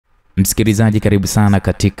Msikilizaji, karibu sana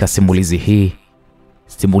katika simulizi hii,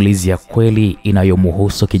 simulizi ya kweli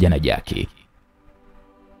inayomhusu kijana Jack.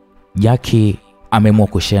 Jack ameamua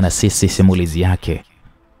kushare na sisi simulizi yake,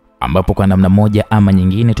 ambapo kwa namna moja ama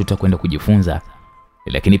nyingine tutakwenda kujifunza,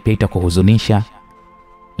 lakini pia itakuhuzunisha.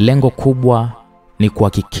 Lengo kubwa ni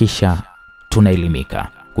kuhakikisha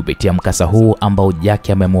tunaelimika kupitia mkasa huu ambao Jack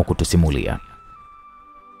ameamua kutusimulia.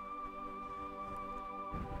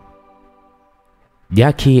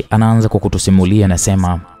 Jack anaanza kwa kutusimulia,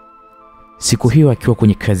 anasema siku hiyo akiwa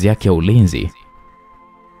kwenye kazi yake ya ulinzi,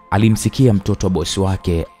 alimsikia mtoto wa bosi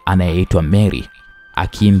wake anayeitwa Mary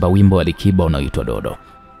akiimba wimbo wa Alikiba unaoitwa Dodo.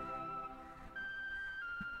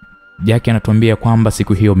 Jack anatuambia kwamba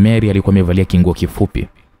siku hiyo Mary alikuwa amevalia kinguo kifupi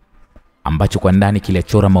ambacho kwa ndani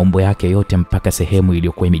kilichora maumbo yake yote mpaka sehemu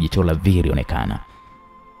iliyokuwa imejichora viri onekana.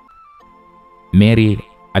 Mary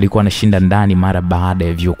alikuwa anashinda ndani mara baada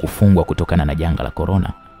ya vyuo kufungwa kutokana na janga la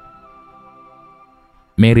corona.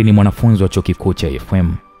 Mary ni mwanafunzi wa chuo kikuu cha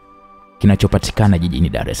FM kinachopatikana jijini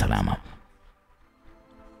Dar es Salaam.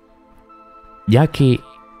 Jack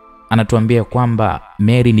anatuambia kwamba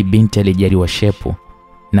Mary ni binti aliyejaliwa shepu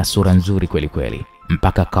na sura nzuri kweli kweli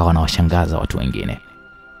mpaka akawa anawashangaza watu wengine.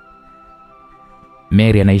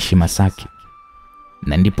 Mary anaishi Masaki,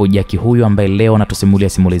 na ndipo Jack huyu ambaye leo anatusimulia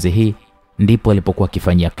simulizi hii ndipo alipokuwa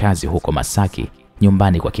akifanyia kazi huko Masaki,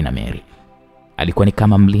 nyumbani kwa kina Mary. Alikuwa ni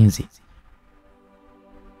kama mlinzi.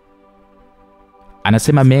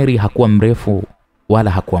 Anasema Mary hakuwa mrefu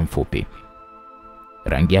wala hakuwa mfupi.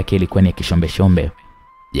 Rangi yake ilikuwa ni kishombe-shombe,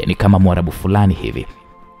 yani kama Mwarabu fulani hivi,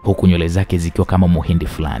 huku nywele zake zikiwa kama Muhindi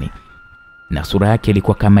fulani, na sura yake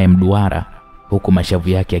ilikuwa kama mduara, huku mashavu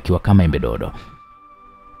yake yakiwa kama embe dodo.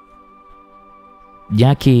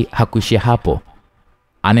 Jack hakuishia hapo.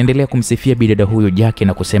 Anaendelea kumsifia bidada huyo Jack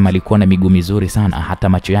na kusema alikuwa na miguu mizuri sana, hata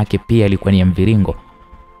macho yake pia yalikuwa ni ya mviringo,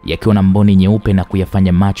 yakiwa na mboni nyeupe na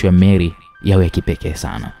kuyafanya macho ya Mary yawe ya kipekee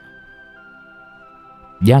sana.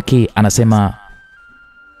 Jack anasema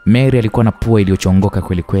Mary alikuwa na pua iliyochongoka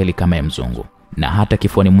kweli kweli kama ya mzungu, na hata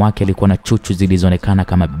kifuani mwake alikuwa na chuchu zilizoonekana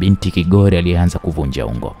kama binti kigori aliyeanza kuvunja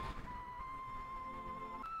ungo.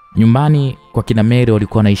 Nyumbani kwa kina Mary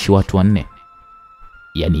walikuwa wanaishi watu 4.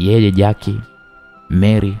 Yani yeye Jack,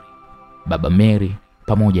 Mary, baba Mary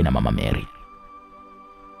pamoja na mama Mary.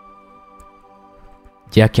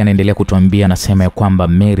 Jack anaendelea kutuambia, anasema ya kwamba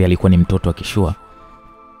Mary alikuwa ni mtoto wa kishua.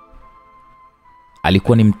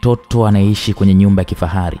 Alikuwa ni mtoto anaishi kwenye nyumba ya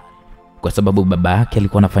kifahari kwa sababu baba yake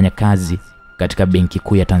alikuwa anafanya kazi katika benki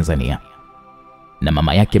kuu ya Tanzania, na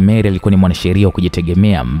mama yake Mary alikuwa ni mwanasheria wa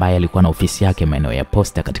kujitegemea ambaye alikuwa na ofisi yake maeneo ya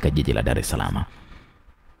Posta katika jiji la Dar es Salaam.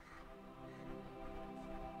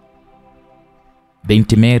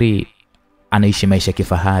 Binti Mary anaishi maisha ya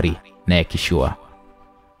kifahari na ya kishua,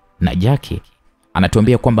 na Jack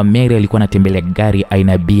anatuambia kwamba Mary alikuwa anatembelea gari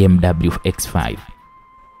aina ya BMW X5.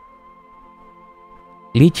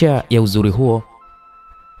 Licha ya uzuri huo,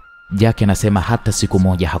 Jack anasema hata siku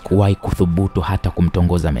moja hakuwahi kuthubutu hata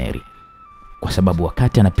kumtongoza Mary, kwa sababu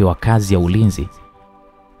wakati anapewa kazi ya ulinzi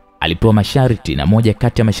alipewa masharti, na moja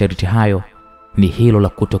kati ya masharti hayo ni hilo la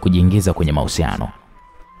kutokujiingiza kwenye mahusiano.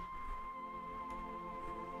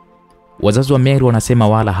 Wazazi wa Mary wanasema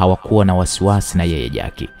wala hawakuwa na wasiwasi na yeye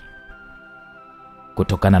Jack,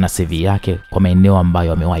 kutokana na CV yake kwa maeneo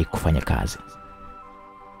ambayo amewahi kufanya kazi.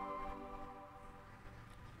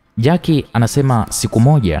 Jack anasema siku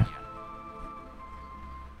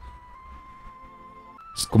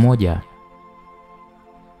moja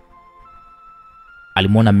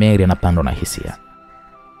alimwona Mary anapandwa na hisia,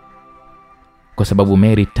 kwa sababu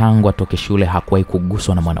Mary tangu atoke shule hakuwahi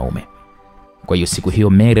kuguswa na mwanaume. Kwa hiyo siku hiyo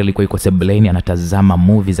Mary alikuwa yuko sebuleni anatazama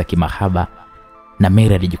movie za kimahaba, na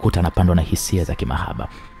Mary alijikuta anapandwa na hisia za kimahaba.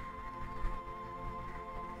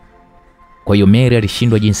 Kwa hiyo Mary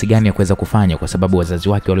alishindwa jinsi gani ya kuweza kufanya, kwa sababu wazazi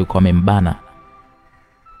wake walikuwa wamembana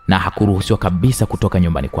na hakuruhusiwa kabisa kutoka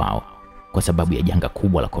nyumbani kwao kwa sababu ya janga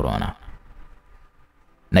kubwa la corona.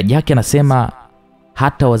 Na Jack anasema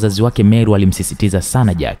hata wazazi wake Mary walimsisitiza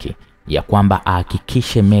sana Jack ya kwamba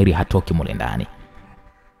ahakikishe Mary hatoki mule ndani.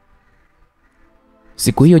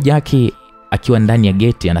 Siku hiyo Jack akiwa ndani ya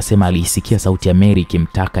geti, anasema aliisikia sauti ya Mary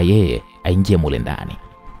ikimtaka yeye aingie mule ndani.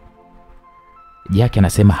 Jack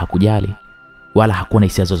anasema hakujali wala hakuwa na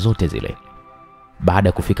hisia zozote zile. Baada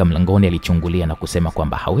ya kufika mlangoni alichungulia na kusema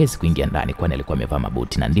kwamba hawezi kuingia ndani kwani alikuwa amevaa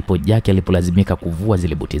mabuti, na ndipo Jack alipolazimika kuvua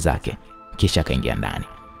zile buti zake kisha akaingia ndani.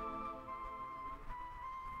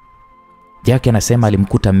 Jack anasema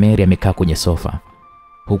alimkuta Mary amekaa kwenye sofa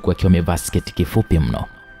huku akiwa amevaa sketi kifupi mno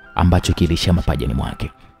ambacho kilishia mapajani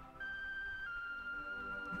mwake.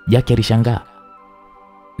 Jack alishangaa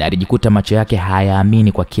na alijikuta macho yake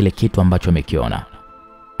hayaamini kwa kile kitu ambacho amekiona.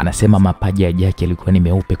 Anasema mapaja ya Jack yalikuwa ni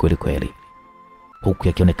meupe kweli kweli, huku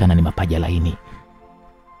yakionekana ni mapaja laini.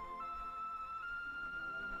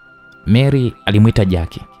 Mary alimuita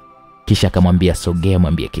Jack, kisha akamwambia sogea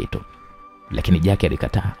mwambie kitu. Lakini Jack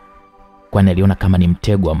alikataa, kwani aliona kama ni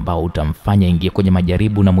mtego ambao utamfanya ingie kwenye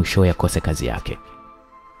majaribu na mwisho akose kazi yake.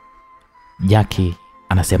 Jack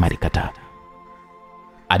anasema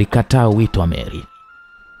alikataa wito wa Mary.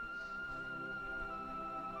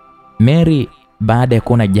 Mary baada ya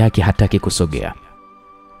kuona Jack hataki kusogea,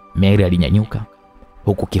 Mary alinyanyuka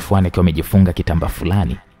huku kifuani akiwa amejifunga kitambaa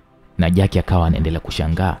fulani, na Jack akawa anaendelea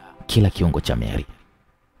kushangaa kila kiungo cha Mary.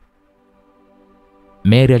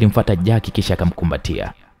 Mary alimfuata Jack kisha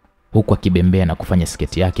akamkumbatia huku akibembea na kufanya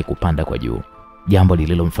sketi yake kupanda kwa juu, jambo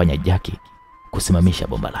lililomfanya Jack kusimamisha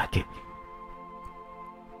bomba lake.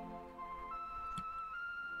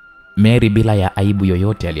 Mary bila ya aibu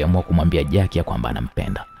yoyote aliamua kumwambia Jack ya kwamba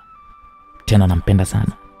anampenda. Tena anampenda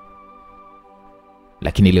sana.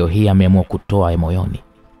 Lakini leo hii ameamua kutoa moyoni.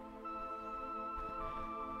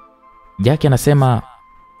 Jack anasema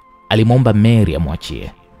alimwomba Mary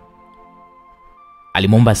amwachie.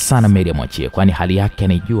 Alimwomba sana Mary amwachie kwani hali yake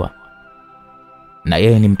anaijua. Na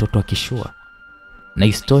yeye ni mtoto wa kishua. Na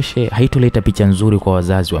isitoshe haitoleta picha nzuri kwa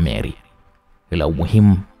wazazi wa Mary. Ila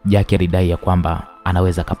umuhimu Jack alidai ya kwamba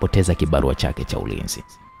anaweza kapoteza kibarua chake cha ulinzi.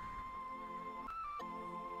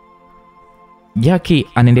 Jack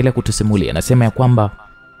anaendelea kutusimulia, anasema ya kwamba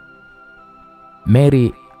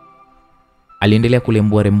Mary aliendelea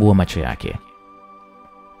kulembua macho yake.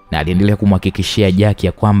 Na aliendelea kumhakikishia Jack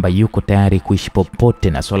ya kwamba yuko tayari kuishi popote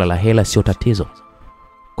na swala la hela sio tatizo.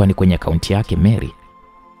 Kwani kwenye akaunti yake Mary,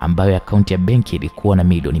 ambayo akaunti ya benki ilikuwa na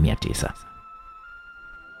milioni 900.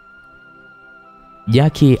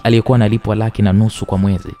 Jack aliyekuwa analipwa 1,500,000 kwa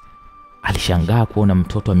mwezi, alishangaa kuona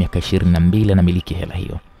mtoto wa miaka 22 anamiliki hela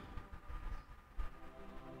hiyo.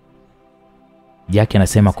 Jack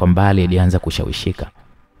anasema kwa mbali alianza kushawishika,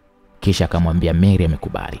 kisha akamwambia Mary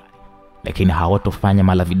amekubali, lakini hawatofanya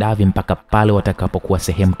malavidavi mpaka pale watakapokuwa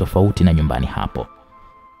sehemu tofauti na nyumbani hapo.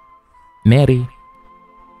 Mary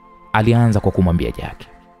alianza kwa kumwambia Jack,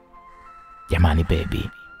 jamani baby,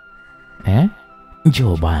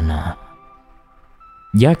 njoo bwana.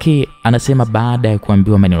 Jack anasema baada ya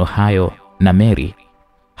kuambiwa maneno hayo na Mary,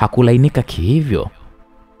 hakulainika kihivyo,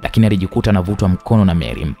 lakini alijikuta anavutwa mkono na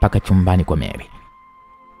Mary mpaka chumbani kwa Mary.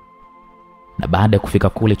 Na baada ya kufika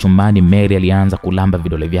kule chumbani, Mary alianza kulamba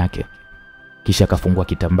vidole vyake, kisha akafungua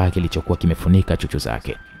kitambaa kilichokuwa kimefunika chuchu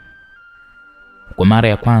zake. Kwa mara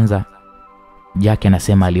ya kwanza, Jack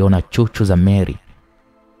anasema aliona chuchu za Mary.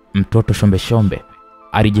 Mtoto shombe,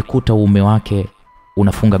 alijikuta uume wake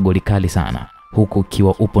unafunga goli kali sana, huku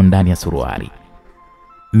ukiwa upo ndani ya suruali.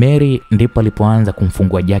 Mary ndipo alipoanza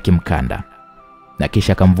kumfungua Jack mkanda, na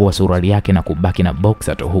kisha akamvua suruali yake na kubaki na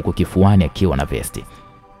boxer tu, huku kifuani akiwa na vesti.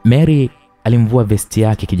 Mary alimvua vesti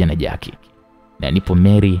yake Kijana Jack, na ndipo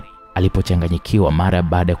Mary alipochanganyikiwa mara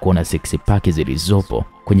baada ya kuona 6 pack zilizopo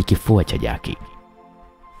kwenye kifua cha Jack.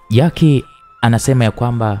 Jack anasema ya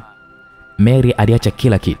kwamba Mary aliacha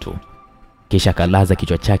kila kitu, kisha akalaza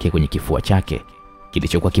kichwa chake kwenye kifua chake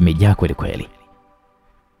kilichokuwa kimejaa kweli kweli.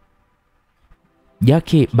 Jack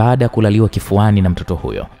baada ya kulaliwa kifuani na mtoto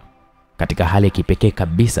huyo katika hali ya kipekee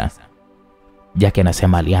kabisa, Jack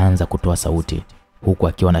anasema alianza kutoa sauti huku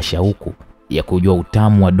akiwa na shauku ya kujua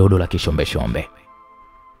utamu wa dodo la kishombe.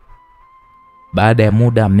 Baada ya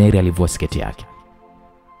muda Mary alivua sketi yake,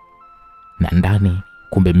 na ndani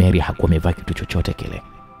kumbe Mary hakuwa amevaa kitu chochote kile.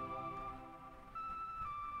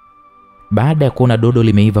 Baada ya kuona dodo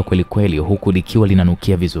limeiva kweli kweli huku likiwa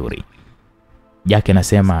linanukia vizuri, Jack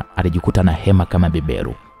anasema alijikuta na hema kama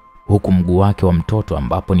beberu, huku mguu wake wa mtoto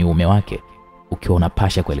ambapo ni uume wake ukiwa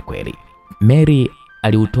unapasha kweli kweli. Mary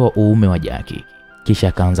aliutoa uume wa Jack kisha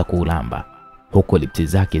akaanza kuulamba, huku lipsi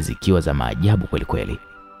zake zikiwa za maajabu kweli kweli,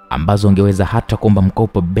 ambazo ungeweza hata kuomba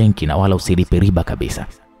mkopo benki na wala usilipe riba kabisa.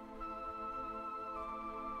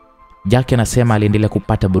 Jack anasema aliendelea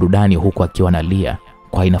kupata burudani huku akiwa analia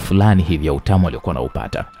kwa aina fulani hivi ya utamu aliokuwa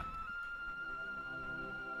anaupata.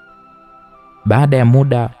 Baada ya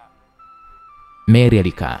muda Mary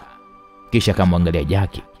alikaa, kisha akamwangalia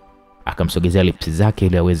Jack, akamsogezea lipsi zake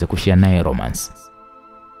ili aweze kushia naye romance.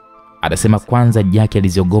 Anasema kwanza Jack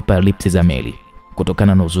aliziogopa lipsi za Mary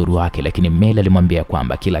kutokana na uzuri wake, lakini Mary alimwambia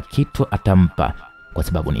kwamba kila kitu atampa kwa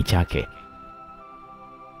sababu ni chake.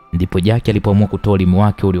 Ndipo Jack alipoamua kutoa ulimi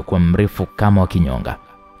wake uliokuwa mrefu kama wa kinyonga,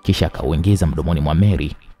 kisha akauingiza mdomoni mwa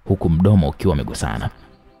Mary huku mdomo ukiwa umegusana.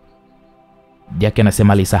 Jack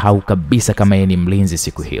anasema alisahau kabisa kama yeye ni mlinzi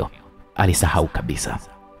siku hiyo. Alisahau kabisa.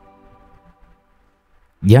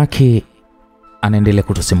 Jack anaendelea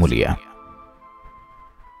kutusimulia.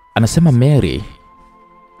 Anasema Mary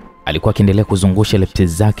alikuwa akiendelea kuzungusha lepti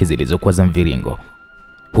zake zilizokuwa za mviringo,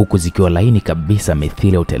 huku zikiwa laini kabisa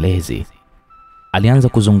mithili ya utelezi. Alianza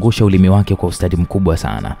kuzungusha ulimi wake kwa ustadi mkubwa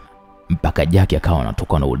sana mpaka Jack akawa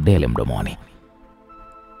anatoka na udele mdomoni.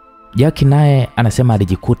 Jack naye anasema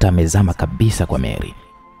alijikuta amezama kabisa kwa Mary,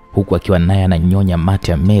 huku akiwa naye ananyonya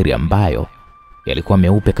mate ya Mary ambayo yalikuwa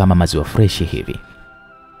meupe kama maziwa freshi hivi.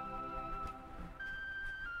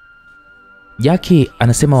 Jack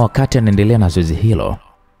anasema wakati anaendelea na zoezi hilo,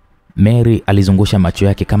 Mary alizungusha macho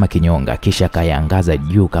yake kama kinyonga kisha akayaangaza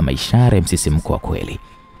juu kama ishara ya msisimko wa kweli.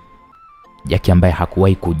 Jack ambaye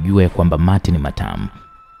hakuwahi kujua kwamba mate ni matamu,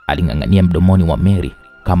 aling'ang'ania mdomoni wa Mary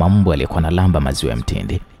kama mbwa aliyekuwa analamba maziwa ya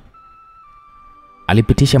mtindi.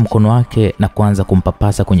 Alipitisha mkono wake na kuanza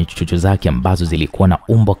kumpapasa kwenye chuchu zake ambazo zilikuwa na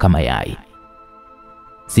umbo kama yai.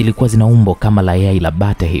 Zilikuwa zina umbo kama la yai la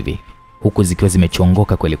bata hivi, huku zikiwa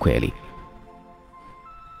zimechongoka kweli kweli.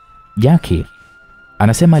 Jack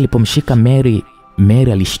anasema alipomshika Mary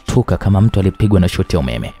alishtuka kama mtu alipigwa na shoti ya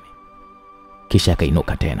umeme. Kisha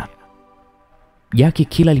akainuka tena. Jack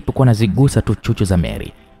kila alipokuwa anazigusa tu chuchu za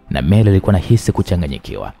Mary, na Mary alikuwa anahisi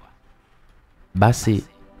kuchanganyikiwa. Basi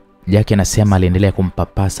Jack anasema aliendelea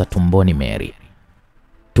kumpapasa tumboni Mary,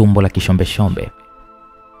 tumbo la kishombe-shombe.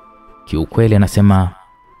 Kiukweli anasema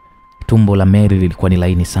tumbo la Mary lilikuwa ni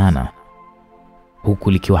laini sana,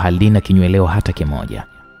 huku likiwa halina kinyweleo hata kimoja.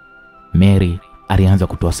 Mary alianza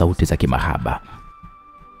kutoa sauti za kimahaba.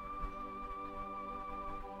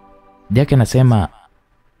 Jack anasema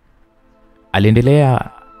aliendelea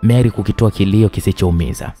Mary kukitoa kilio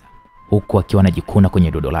kisichoumiza, huku akiwa anajikuna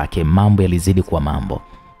kwenye dodo lake. Mambo yalizidi kuwa mambo.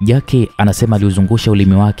 Jack anasema aliuzungusha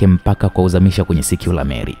ulimi wake mpaka kwa uzamisha kwenye sikio la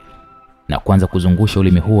Mary na kuanza kuzungusha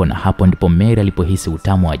ulimi huo, na hapo ndipo Mary alipohisi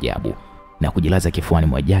utamu wa ajabu na kujilaza kifuani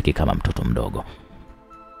mwa Jack kama mtoto mdogo.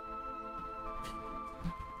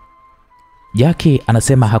 Jack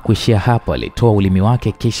anasema hakuishia hapo, alitoa ulimi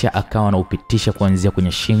wake kisha akawa anaupitisha kuanzia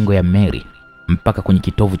kwenye shingo ya Mary mpaka kwenye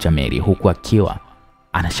kitovu cha Mary, huku akiwa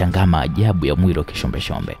anashangaa maajabu ya mwili wa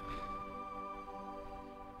kishombe-shombe.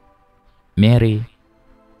 Mary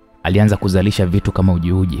alianza kuzalisha vitu kama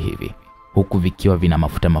ujiuji hivi, huku vikiwa vina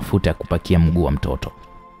mafuta ya kupakia mguu wa mtoto.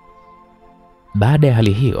 Baada ya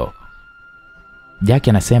hali hiyo, Jack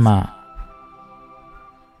anasema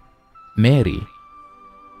Mary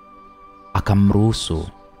akamruhusu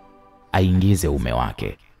aingize uume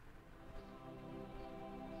wake.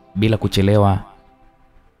 Bila kuchelewa,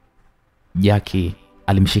 Jack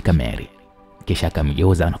alimshika Mary kisha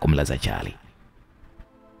akamgeuza na kumlaza chali.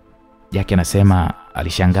 Jack anasema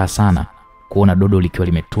alishangaa sana kuona dodo likiwa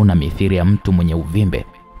limetuna mithiri ya mtu mwenye uvimbe,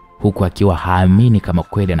 huku akiwa haamini kama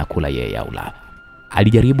kweli anakula yeye au la.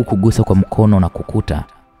 Alijaribu kugusa kwa mkono na kukuta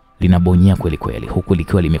linabonyea kweli kweli, huku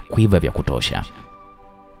likiwa limekwiva vya kutosha.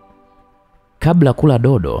 Kabla kula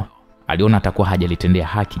dodo, aliona atakuwa hajalitendea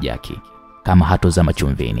haki Jack kama hatozama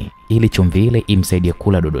chumvini ili chumvi ile imsaidie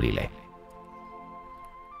kula dodo lile.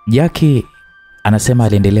 Jack anasema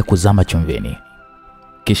aliendelea kuzama chumvini,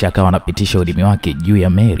 kisha akawa anapitisha ulimi wake juu ya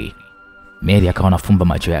Mary. Mary akawa anafumba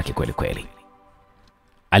macho yake kweli kweli.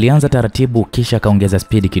 Alianza taratibu kisha akaongeza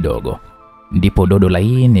spidi kidogo. Ndipo dodo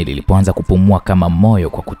laini lilipoanza kupumua kama moyo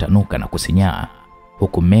kwa kutanuka na kusinyaa,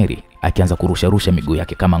 huku Mary akianza kurusharusha miguu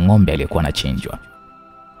yake kama ng'ombe aliyekuwa anachinjwa.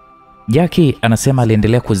 Jack anasema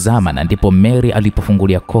aliendelea kuzama, na ndipo Mary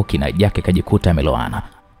alipofungulia koki na Jack akajikuta ameloana.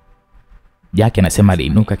 Jack anasema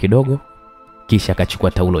aliinuka kidogo kisha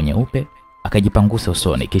akachukua taulo nyeupe akajipangusa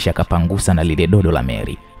usoni kisha akapangusa na lile dodo la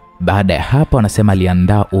Mary. Baada ya hapo anasema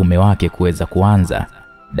aliandaa uume wake kuweza kuanza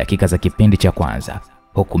dakika za kipindi cha kwanza,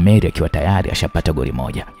 huku Mary akiwa tayari ashapata goli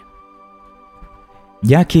moja.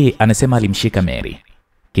 Jack anasema alimshika Mary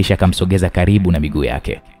kisha akamsogeza karibu na miguu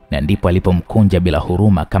yake, na ndipo alipomkunja bila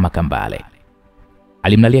huruma kama kambale.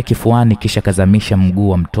 Alimlalia kifuani kisha kazamisha mguu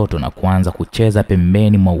wa mtoto na kuanza kucheza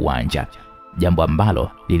pembeni mwa uwanja, jambo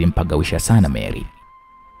ambalo lilimpagawisha sana Mary.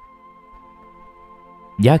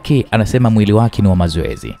 Jack anasema mwili wake ni wa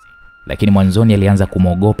mazoezi, lakini mwanzoni alianza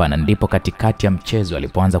kumwogopa, na ndipo katikati ya mchezo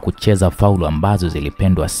alipoanza kucheza faulu ambazo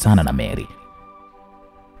zilipendwa sana na Mary.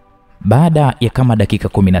 Baada ya kama dakika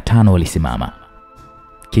 15 walisimama.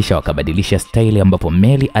 Kisha wakabadilisha staili ambapo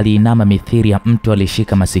Mary aliinama mithiri ya mtu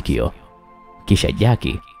alishika masikio. Kisha Jack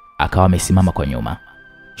akawa amesimama kwa nyuma.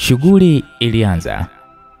 Shughuli ilianza,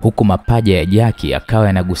 huku mapaja ya Jack akawa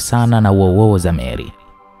yanagusana na uowo za Mary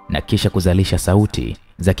na kisha kuzalisha sauti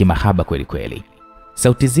za kimahaba kweli kweli.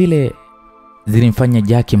 Sauti zile zilimfanya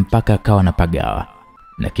Jack mpaka akawa anapagawa,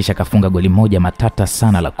 na kisha kafunga goli moja matata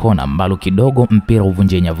sana la kona ambalo kidogo mpira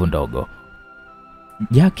uvunje nyavu ndogo.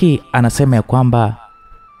 Jackie anasema ya kwamba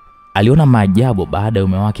aliona maajabu baada ya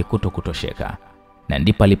mume wake kutosheka, na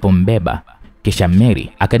ndipo alipombeba, kisha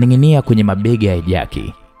Mary akaning'inia kwenye mabega ya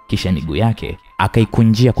Jackie, kisha miguu yake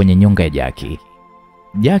akaikunjia kwenye nyonga ya Jackie.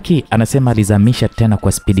 Jackie anasema alizamisha tena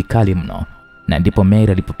kwa spidi kali mno, na ndipo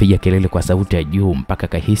Mary alipopiga kelele kwa sauti ya juu mpaka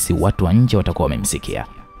kahisi watu wa nje watakuwa wamemsikia.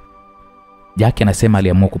 Jackie anasema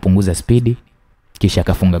aliamua kupunguza spidi, kisha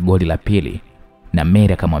akafunga goli la pili, na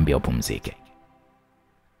Mary akamwambia upumzike.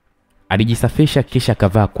 Alijisafisha kisha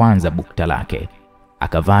akavaa kwanza bukta lake,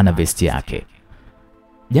 akavaa na vesti yake.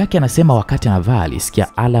 Jackie anasema wakati anavaa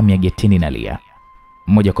alisikia alarm ya getini inalia.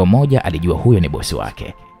 Moja kwa moja alijua huyo ni bosi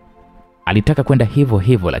wake. Alitaka kwenda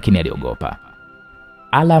hivyo lakini aliogopa.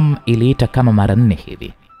 Alarm iliita kama mara 4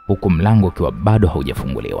 hivi, huku mlango ukiwa bado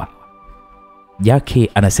haujafunguliwa.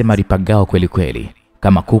 Jackie anasema alipagao kweli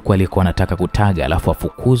kama kuku aliyekuwa anataka kutaga alafu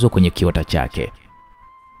afukuzwe kwenye kiota chake.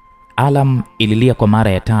 Alarm ililia kwa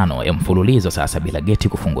mara ya 5 ya mfululizo sasa bila geti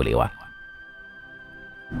kufunguliwa.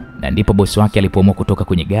 Na ndipo bosi wake alipoamua kutoka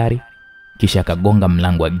kwenye gari, kisha akagonga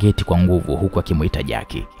mlango wa geti kwa nguvu huku akimuita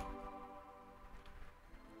Jackie.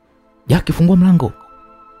 Jackie, fungua mlango.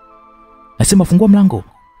 Nasema fungua mlango.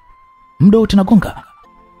 Muda wote nagonga.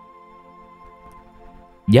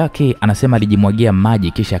 Jackie anasema alijimwagia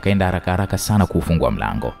maji kisha akaenda haraka sana kufungua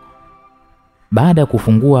mlango. Baada ya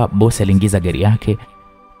kufungua, bosi aliingiza gari yake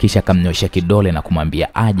kisha akamnyoshia kidole na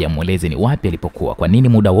kumwambia aje amueleze ni wapi alipokuwa, kwa nini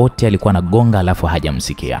muda wote alikuwa anagonga alafu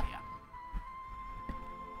hajamsikia.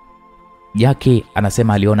 Jackie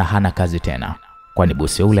anasema aliona hana kazi tena, kwani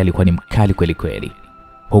bosi yule alikuwa ni mkali kweli,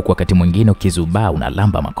 huku wakati mwingine ukizubaa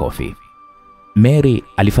unalamba makofi. Mary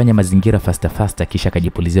alifanya mazingira fasta kisha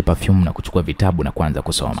akajipulizia perfume na kuchukua vitabu na kuanza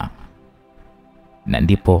kusoma. Na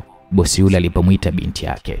ndipo bosi yule alipomuita binti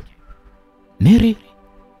yake. Mary?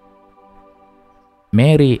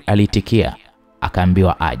 Mary aliitikia,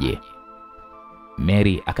 akaambiwa aje.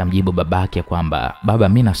 Mary akamjibu babake kwamba baba,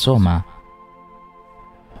 mimi nasoma.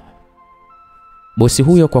 Bosi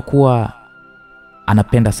huyo kwa kuwa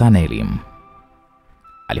anapenda sana elimu,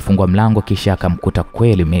 alifungua mlango kisha akamkuta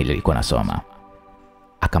kweli Mary alikuwa anasoma.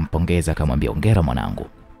 Akampongeza akamwambia, hongera mwanangu,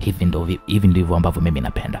 hivi ndivyo ambavyo mimi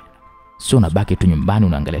napenda. Sio unabaki tu nyumbani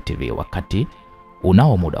unaangalia TV wakati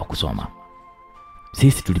unao muda wa kusoma.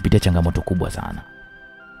 Sisi tulipitia changamoto kubwa sana,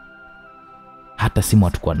 hata simu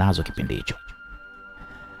hatukuwa nazo kipindi hicho.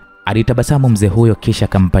 Alitabasamu mzee huyo kisha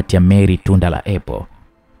akampatia Mary tunda la apple,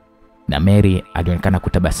 na Mary alionekana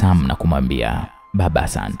kutabasamu na kumwambia baba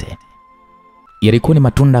asante. Yalikuwa ni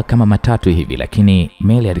matunda kama 3 hivi, lakini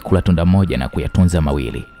Mary alikula tunda moja na kuyatunza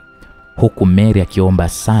mawili, huku Mary akiomba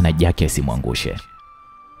sana Jackie asimwangushe.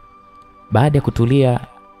 Baada ya kutulia,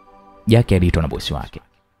 Jackie aliitwa na bosi wake.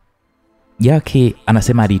 Jackie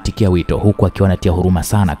anasema aliitikia wito huku akiwa anatia huruma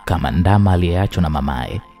sana kama ndama aliyeachwa na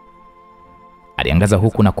mamaye. Aliangaza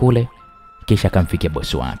huku na kule kisha akamfikia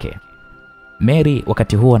bosi wake. Mary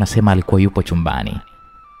wakati huo anasema alikuwa yupo chumbani.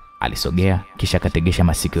 Alisogea kisha akategesha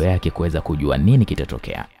masikio yake kuweza kujua nini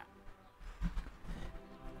kitatokea.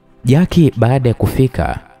 Jackie baada ya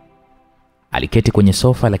kufika aliketi kwenye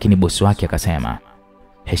sofa, lakini bosi wake akasema,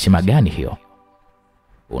 heshima gani hiyo?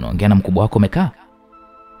 Unaongea na mkubwa wako umekaa?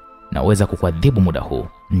 Naweza kukuadhibu muda huu,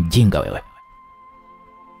 mjinga wewe.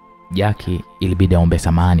 Jackie ilibidi aombe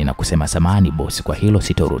samahani na kusema, samahani bosi, kwa hilo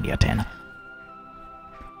sitarudia tena.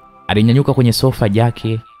 Alinyanyuka kwenye sofa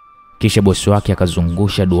Jackie, kisha bosi wake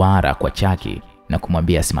akazungusha duara kwa Jackie na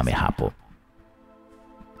kumwambia asimame hapo.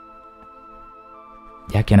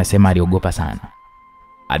 Jackie anasema aliogopa sana.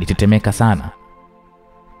 Alitetemeka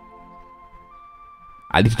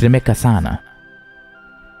sana.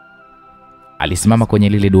 Alisimama kwenye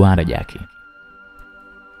lile duara Jackie.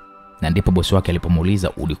 Na ndipo bosi wake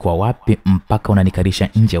alipomuuliza, ulikuwa wapi mpaka unanikarisha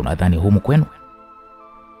nje, unadhani humu kwenu?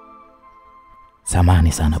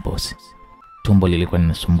 Samahani sana bosi, tumbo lilikuwa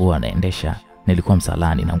linasumbua naendesha, nilikuwa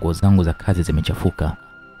msalani na nguo zangu za kazi zimechafuka.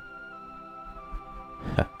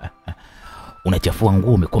 Unachafua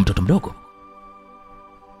nguo, umekuwa mtoto mdogo?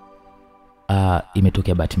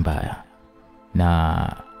 Imetokea bahati mbaya, na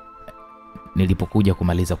nilipokuja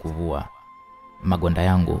kumaliza kuvua magwanda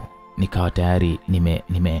yangu nikawa tayari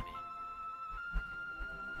nime.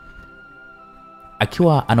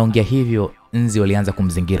 Akiwa anaongea hivyo, nzi walianza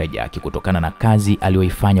kumzingira Jackie kutokana na kazi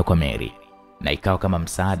aliyoifanya kwa Mary, na ikawa kama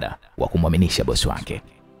msaada wa kumwaminisha bosi wake.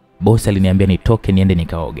 Bosi aliniambia nitoke niende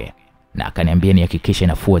nikaoge, na akaniambia nihakikishe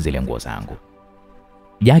nafua zile nguo zangu.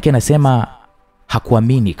 Jackie anasema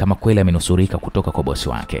hakuamini kama kweli amenusurika kutoka kwa bosi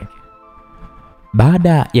wake.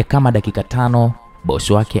 Baada ya kama dakika 5,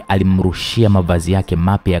 bosi wake alimrushia mavazi yake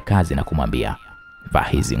mapya ya kazi na kumwambia, vaa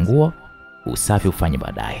hizi nguo, usafi ufanye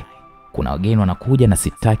baadaye. kuna wageni wanakuja na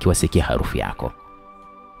sitaki wasikie harufu yako.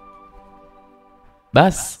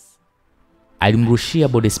 Basi alimrushia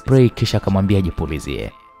body spray kisha akamwambia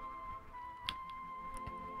ajipulizie.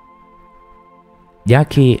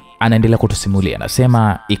 Jack anaendelea kutusimulia,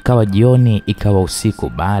 anasema ikawa jioni, ikawa usiku.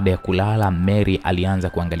 Baada ya kulala, Mary alianza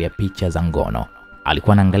kuangalia picha za ngono.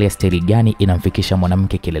 Alikuwa anaangalia staili gani inamfikisha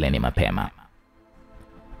mwanamke kileleni mapema.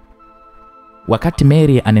 Wakati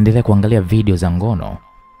Mary anaendelea kuangalia video za ngono,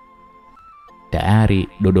 tayari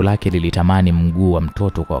dodo lake lilitamani mguu wa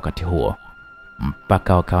mtoto kwa wakati huo,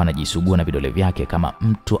 mpaka wakawa anajisugua na vidole vyake kama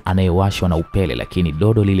mtu anayewashwa na upele, lakini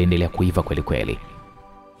dodo liliendelea kuiva kweli kweli.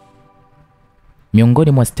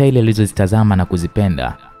 Miongoni mwa staili alizozitazama na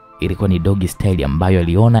kuzipenda ilikuwa ni doggy style ambayo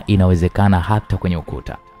aliona inawezekana hata kwenye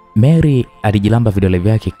ukuta. Mary alijilamba vidole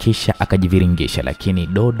vyake kisha akajiviringisha, lakini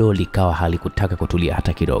dodo likawa halikutaka kutulia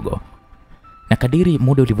hata kidogo. Na kadiri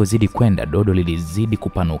muda ulivyozidi kwenda, dodo lilizidi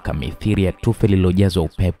kupanuka mithili ya tufe lililojazwa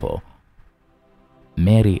upepo.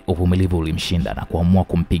 Mary uvumilivu ulimshinda na kuamua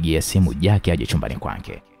kumpigia simu Jack aje chumbani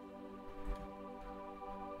kwake.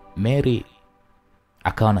 Mary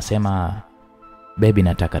akawa anasema, "Baby,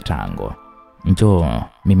 nataka tango. Njoo,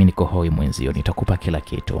 mimi niko hoi mwenzio, nitakupa kila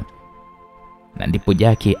kitu." Na ndipo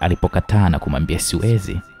Jack alipokataa na kumwambia,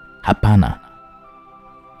 "Siwezi. Hapana.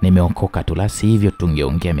 Nimeokoka tu, la sivyo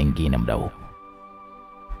tungeongea mengine muda huu."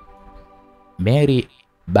 Mary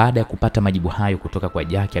baada ya kupata majibu hayo kutoka kwa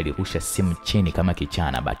Jack alirusha simu chini kama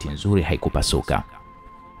kichana. Bahati nzuri haikupasuka.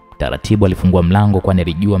 Taratibu alifungua mlango, kwani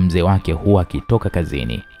alijua mzee wake huwa akitoka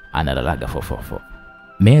kazini analalaga fofofo.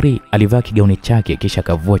 Mary alivaa kigauni chake kisha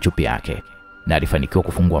akavua chupi yake na alifanikiwa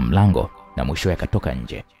kufungua mlango na mwishowe akatoka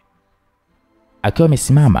nje. Akiwa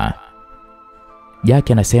amesimama,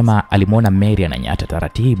 Jack anasema alimwona Mary ananyata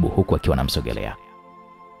taratibu huku akiwa anamsogelea.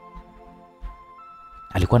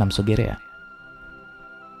 Alikuwa anamsogelea.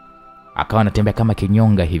 Akawa anatembea kama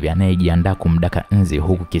kinyonga hivi anayejiandaa kumdaka nzi,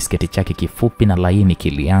 huku kisketi chake kifupi na laini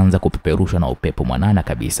kilianza kupeperushwa na upepo mwanana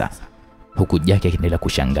kabisa, huku Jack akiendelea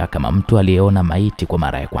kushangaa kama mtu aliyeona maiti kwa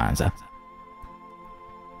mara ya kwanza.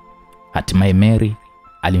 Hatimaye Mary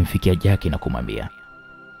alimfikia Jack na kumwambia,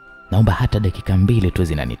 "Naomba hata dakika 2 tu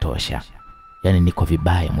zinanitosha. Yaani niko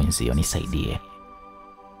vibaya mwenzio, nisaidie."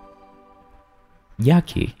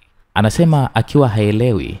 Jack anasema akiwa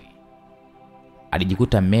haelewi,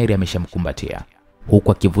 alijikuta Mary ameshamkumbatia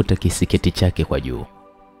huku akivuta kisiketi chake kwa juu.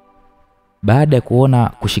 Baada ya kuona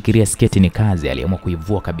kushikilia sketi ni kazi, aliamua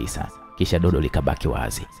kuivua kabisa, kisha dodo likabaki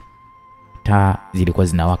wazi. Taa zilikuwa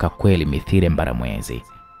zinawaka kweli mithili mbaramwezi.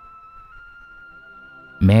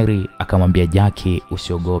 Mary akamwambia Jack,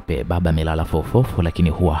 "Usiogope, baba amelala fofofo lakini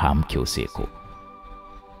huwa hamki usiku."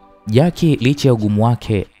 Jack licha ya ugumu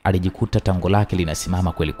wake alijikuta tango lake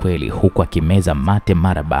linasimama kweli kweli, huku akimeza mate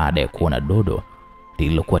mara baada ya kuona dodo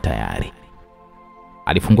lililokuwa tayari.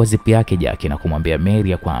 Alifungua zipi yake Jack na kumwambia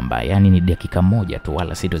Mary ya kwamba yani ni dakika 1 tu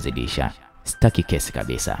wala sitozidisha, sitaki kesi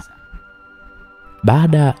kabisa.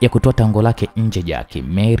 Baada ya kutoa tango lake nje Jack,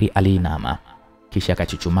 Mary aliinama kisha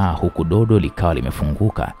akachuchumaa huku dodo likawa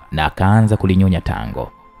limefunguka na akaanza kulinyonya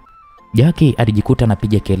tango. Jack alijikuta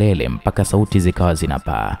anapiga kelele mpaka sauti zikawa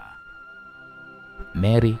zinapaa.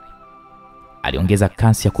 Mary aliongeza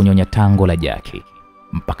kasi ya kunyonya tango la Jack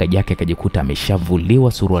mpaka Jack akajikuta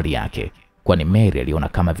ameshavuliwa suruali yake, kwani Mary aliona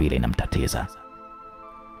kama vile inamtatiza.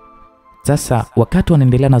 Sasa wakati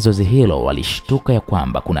wanaendelea na zoezi hilo, walishtuka ya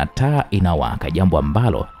kwamba kuna taa inawaka, jambo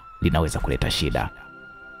ambalo linaweza kuleta shida.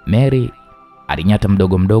 Mary alinyata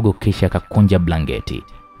mdogo mdogo kisha akakunja blanketi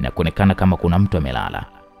na kuonekana kama kuna mtu amelala,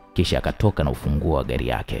 kisha akatoka na ufunguo wa gari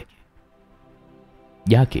yake.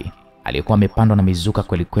 Jack aliyekuwa amepandwa na mizuka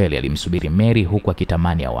kweli kweli alimsubiri Mary huku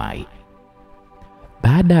akitamani awai.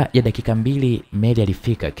 Baada ya dakika 2 Mary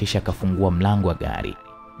alifika kisha akafungua mlango wa gari.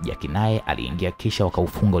 Jack naye aliingia kisha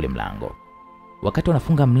wakaufunga ule mlango. Wakati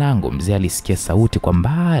wanafunga mlango, mzee alisikia sauti kwa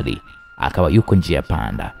mbali, akawa yuko njia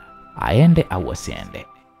panda, aende au asiende.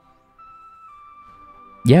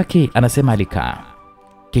 Jack anasema alikaa,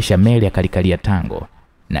 kisha Mary akalikalia tango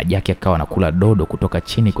na Jack akawa anakula dodo kutoka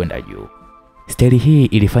chini kwenda juu. Staili hii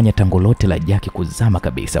ilifanya tango lote la Jack kuzama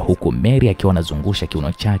kabisa, huku Mary akiwa anazungusha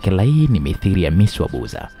kiuno chake laini mithili ya miswa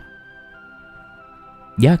buza.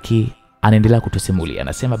 Jack anaendelea kutusimulia,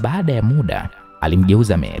 anasema baada ya muda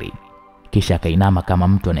alimgeuza Mary kisha akainama kama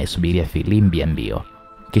mtu anayesubiria filimbi ya mbio.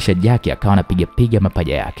 Kisha Jack akawa anapiga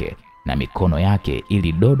mapaja yake na mikono yake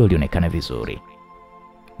ili dodo lionekane vizuri.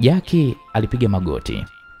 Jack alipiga magoti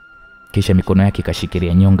kisha mikono yake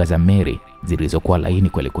ikashikilia nyonga za Mary zilizokuwa laini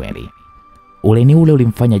kweli kweli. Ulaini ule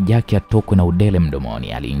ulimfanya Jack atokwe na udele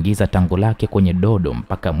mdomoni. Aliingiza tango lake kwenye dodo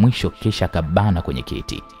mpaka mwisho kisha akabana kwenye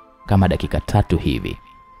kiti kama dakika 3 hivi.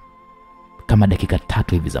 kama dakika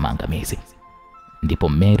 3 hivi za maangamizi. Ndipo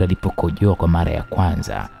Mary alipokojoa kwa mara ya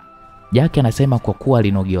kwanza. Jack anasema kwa kuwa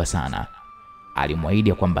alinogewa sana,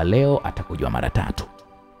 alimwahidi kwamba leo atakojoa mara 3.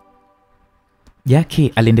 Jack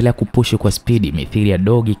aliendelea kupushi kwa spidi mithili ya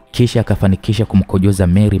dogi, kisha akafanikisha kumkojoza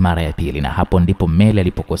Mary mara ya pili, na hapo ndipo Mary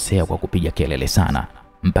alipokosea kwa kupiga kelele sana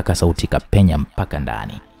mpaka sauti kapenya mpaka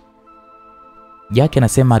ndani. Jack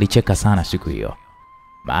anasema alicheka sana siku hiyo,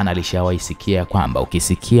 maana alishawahi sikia kwamba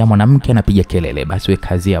ukisikia mwanamke anapiga kelele basi we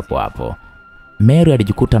kazi hapo hapo. Mary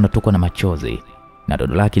alijikuta anatokwa na machozi na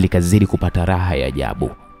dodo lake likazidi kupata raha ya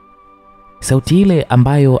ajabu. Sauti ile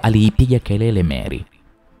ambayo aliipiga kelele Mary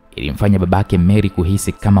ilimfanya babake Mary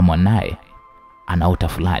kuhisi kama mwanae anaota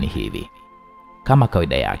fulani hivi. Kama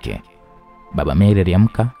kawaida yake, baba Mary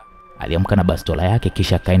aliamka na bastola yake,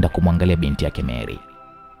 kisha akaenda kumwangalia binti yake Mary.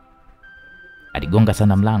 Aligonga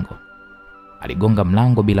sana mlango. Aligonga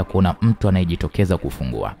mlango bila kuona mtu anayejitokeza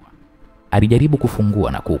kufungua. Alijaribu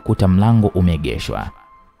kufungua na kuukuta mlango umeegeshwa.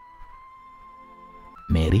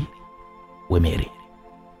 Mary, we Mary,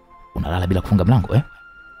 unalala bila kufunga mlango eh?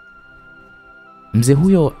 Mzee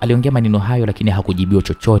huyo aliongea maneno hayo lakini hakujibiwa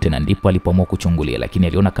chochote, na ndipo alipoamua kuchungulia, lakini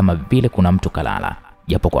aliona kama vile kuna mtu kalala,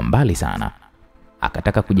 japo kwa mbali sana.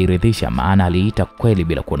 Akataka kujiridhisha, maana aliita kweli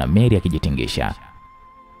bila kuona Mary akijitingisha.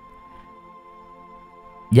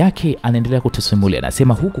 Jack anaendelea kutusimulia,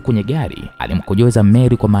 anasema huku kwenye gari alimkojoza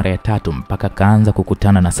Mary kwa mara ya 3 mpaka kaanza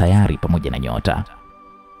kukutana na sayari pamoja na nyota.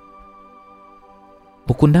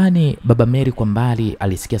 Huku ndani baba Mary kwa mbali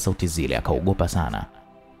alisikia sauti zile, akaogopa sana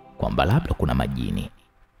kwamba labda kuna majini.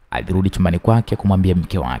 Alirudi chumbani kwake kumwambia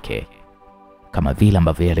mke wake kama vile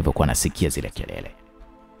ambavyo yeye alivyokuwa anasikia zile kelele.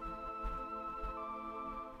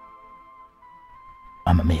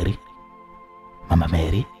 Mama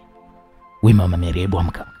Mary, we Mama Mary, hebu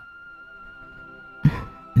amka.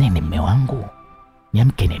 Nini mme wangu?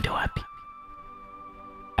 Niamke niende wapi?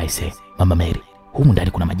 I say, Mama Mary, humu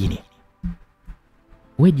ndani kuna majini.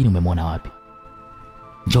 Wewe jini umemwona wapi?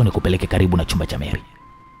 Njoo nikupeleke karibu na chumba cha Mary.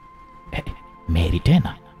 Mary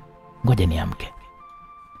tena? Ngoja niamke.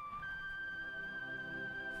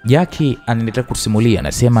 Jack anaendelea kusimulia,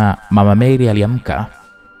 anasema Mama Mary aliamka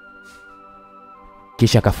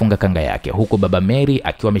kisha akafunga kanga yake, huku baba Mary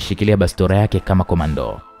akiwa ameshikilia bastola yake kama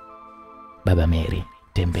komando. Baba Mary,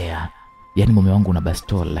 tembea. Yaani mume wangu una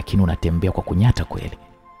bastola lakini unatembea kwa kunyata kweli.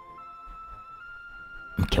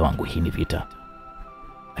 Mke wangu, hii ni vita,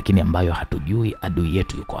 lakini ambayo hatujui adui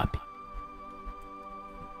yetu yuko wapi.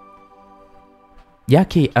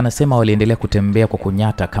 Jack anasema waliendelea kutembea kwa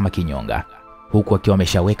kunyata kama kinyonga, huku akiwa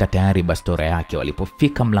ameshaweka tayari bastola yake.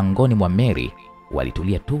 Walipofika mlangoni mwa Mary,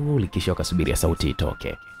 walitulia tu kisha wakasubiria sauti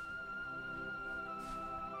itoke.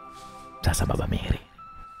 Sasa baba Mary,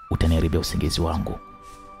 utaniharibia usingizi wangu.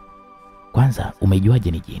 Kwanza,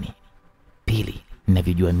 umejuaje ni jini? Pili,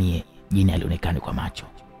 ninavyojua mie jini alionekani kwa macho,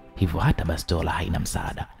 hivyo hata bastola haina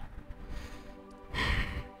msaada.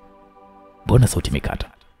 Mbona sauti mikata?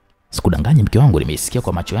 Sikudanganyi mke wangu, nimesikia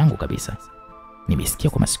kwa macho yangu kabisa. Nimesikia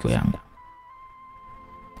kwa masikio yangu.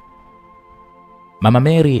 Mama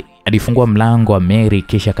Mary alifungua mlango wa Mary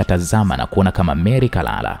kisha akatazama na kuona kama Mary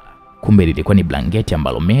kalala. Kumbe lilikuwa ni blanketi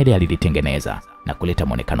ambalo Mary alilitengeneza na kuleta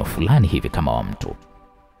muonekano fulani hivi kama wa mtu.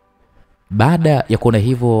 Baada ya kuona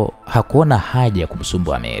hivyo, hakuona haja ya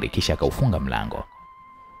kumsumbua Mary, kisha akaufunga mlango.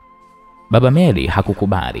 Baba Mary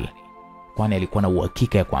hakukubali, kwani alikuwa na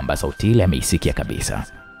uhakika ya kwamba sauti ile ameisikia kabisa.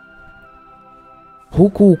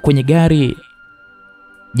 Huku kwenye gari,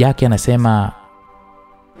 Jack anasema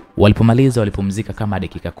walipumzika kama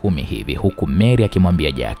dakika 10 hivi, huku Mary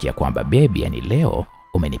akimwambia Jack ya kwamba baby, yani leo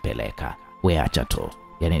umenipeleka, we acha tu,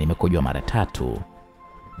 yani nimekojwa mara 3.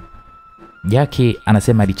 Jack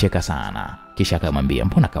anasema alicheka sana, kisha akamwambia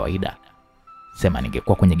mbona kawaida, sema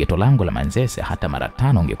ningekuwa kwenye geto langu la Manzese hata mara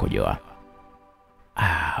 5 ungekojoa.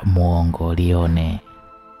 Muongo lione.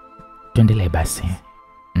 Tuendelee basi.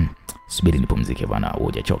 Subiri nipumzike bwana,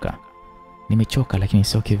 hujachoka? Nimechoka lakini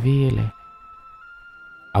sio kivile.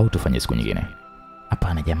 Au tufanye siku nyingine?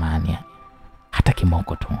 Hapana jamani, hata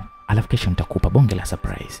kimoko tu, alafu kesho nitakupa bonge la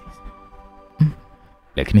surprise.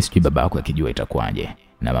 Lakini sijui baba yako akijua itakuwaje,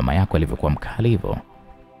 na mama yako alivyokuwa mkali hivyo.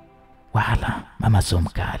 Wala mama sio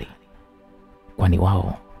mkali, kwani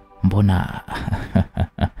wao mbona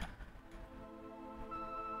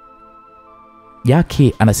Jack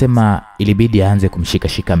anasema ilibidi aanze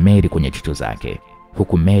kumshika Mary kwenye chuchu zake,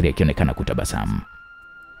 huku Mary akionekana kutabasamu.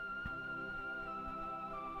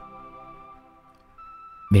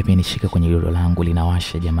 Baby, nishika kwenye hilo langu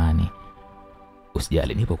linawasha jamani.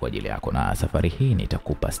 Usijali, nipo kwa ajili yako, na safari hii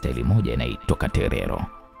nitakupa staili moja inaitoka terero.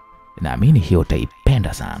 Naamini hiyo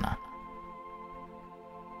utaipenda sana.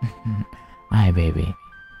 Ai baby,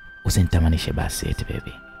 usinitamanishe basi eti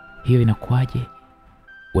baby. Hiyo inakuaje?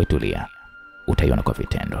 Wewe tulia, utaiona kwa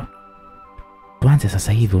vitendo. Tuanze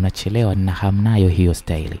sasa hivi, unachelewa na hamnayo hiyo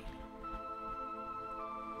staili.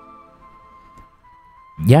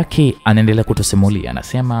 Jackie anaendelea kutusimulia,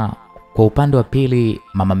 anasema kwa upande wa pili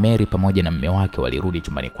Mama Mary pamoja na mume wake walirudi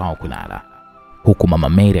chumbani kwao kulala, huku Mama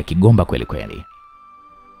Mary akigomba kweli kweli.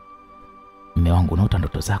 Mume wangu, unaota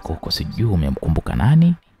ndoto zako huko, sijui umemkumbuka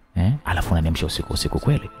nani? Alafu unaniamsha usiku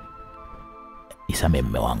kweli? Nisamehe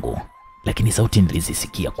mume wangu, lakini sauti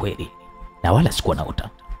nilizisikia kweli na wala sikuwa naota.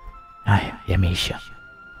 Haya, yameisha.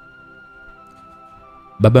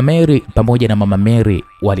 Baba Mary pamoja na Mama Mary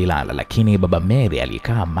walilala, lakini Baba Mary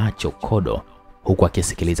alikaa macho kodo huku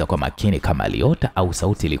akisikiliza kwa makini kama aliota au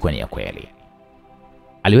sauti ilikuwa ni ya kweli.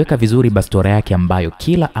 Aliweka vizuri bastora yake ambayo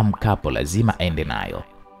kila amkapo lazima aende nayo.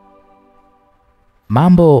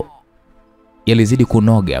 Mambo yalizidi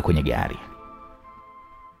kunoga kwenye gari.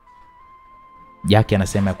 Jack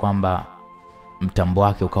anasema kwamba mtambo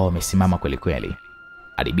wake ukawa umesimama kweli kweli.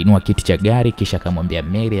 Alibinua kiti cha gari kisha akamwambia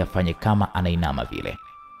Mary afanye kama anainama vile,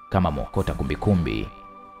 kama mwokota kumbikumbi.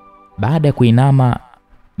 Baada ya kuinama,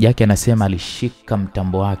 Jack anasema alishika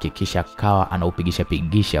mtambo wake kisha akawa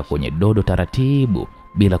anaupigisha kwenye dodo taratibu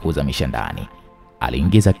bila kuzamisha ndani.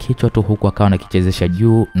 Aliingiza kichwa tu huku akawa anakichezesha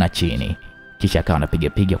juu na chini, kisha akawa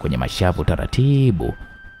anapiga kwenye mashavu taratibu.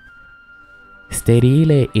 Steri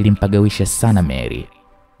ile ilimpagawisha sana Mary,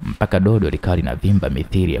 mpaka dodo likawa linavimba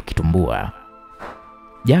mithili ya kitumbua.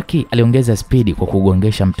 Jackie aliongeza spidi kwa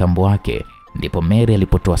kugongesha mtambo wake, ndipo Mary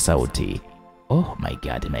alipotoa sauti. Oh my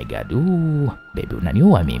god, my god. Baby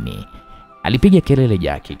unaniua mimi. Alipiga kelele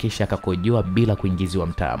Jackie kisha akakojoa bila kuingiziwa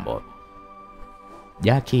mtambo.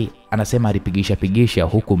 Jackie anasema alipigisha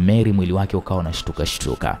huku Mary mwili wake ukawa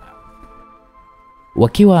unashtuka.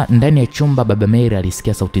 Wakiwa ndani ya chumba, Baba Mary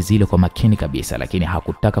alisikia sauti zile kwa makini kabisa, lakini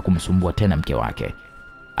hakutaka kumsumbua tena mke wake.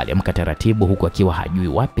 Aliamka taratibu huku akiwa hajui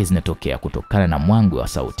wapi zinatokea kutokana na mwangwi wa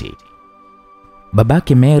sauti.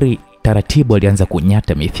 Babake Mary taratibu alianza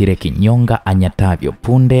kunyata mithili kinyonga anyatavyo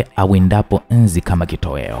punde awindapo nzi kama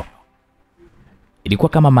kitoweo. Ilikuwa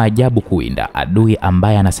kama maajabu kuwinda adui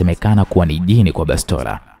ambaye anasemekana kuwa ni jini kwa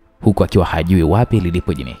bastola, huku akiwa hajui wapi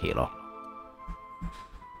lilipo jini hilo.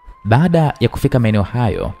 Baada ya kufika maeneo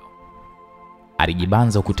hayo,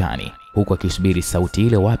 alijibanza ukutani huku akisubiri sauti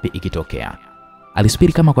ile wapi ikitokea.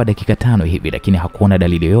 Alisubiri kama kwa dakika 5 hivi, lakini hakuona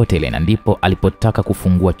dalili yoyote ile, na ndipo alipotaka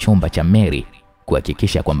kufungua chumba cha Mary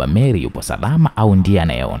kuhakikisha kwamba Mary yupo salama au ndiye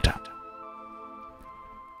anayeota.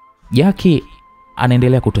 Jackie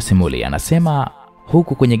anaendelea kutusimulia, anasema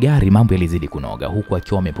huku kwenye gari mambo yalizidi kunoga, huku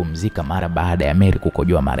akiwa amepumzika mara baada ya Mary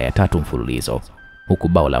kukojoa mara ya 3 mfululizo, huku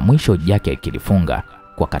bao la mwisho Jackie akilifunga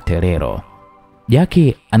kwa katerero.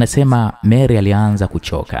 Jackie anasema Mary alianza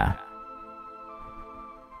kuchoka.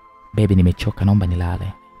 Baby nimechoka, naomba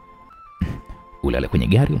nilale. Ulale kwenye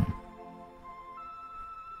gari?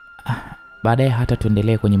 Baadaye hata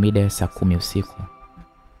tuendelee kwenye mida ya saa 10 usiku.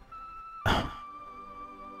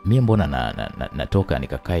 Mimi mbona natoka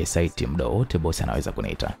nikakae site muda wote, bosi anaweza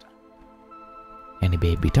kuniita. Yaani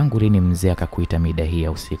baby, tangu lini mzee akakuita mida hii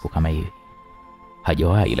ya usiku kama hivi?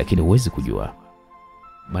 Hajawahi, lakini huwezi kujua.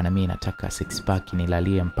 Bana mimi nataka 6 pack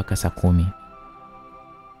nilalie mpaka saa 10.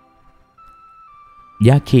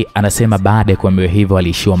 Jackie anasema baada ya kuambiwa hivyo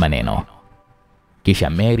aliishiwa maneno. Kisha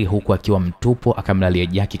Mary huku akiwa mtupo akamlalia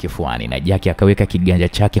Jackie kifuani, na Jackie akaweka kiganja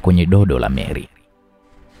chake kwenye dodo la Mary.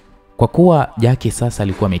 Kwa kuwa Jackie sasa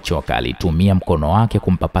alikuwa amechoka, alitumia mkono wake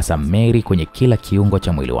kumpapasa Mary kwenye kila kiungo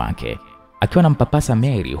cha mwili wake. Akiwa anampapasa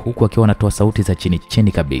Mary huku akiwa anatoa sauti za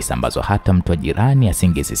chini kabisa ambazo hata mtu wa jirani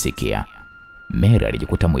asingezisikia. Mary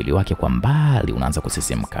alijikuta mwili wake kwa mbali unaanza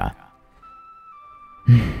kusisimka.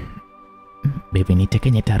 Baby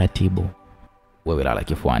nitekenye taratibu. Wewe lala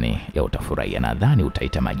kifuani, ya utafurahia, nadhani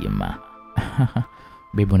utaita majima.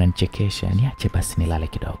 Baby unanichekesha, niache basi nilale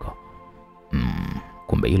kidogo.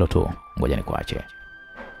 Kumbe hilo tu, ngoja nikuache.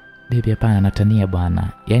 Baby hapana, natania bwana,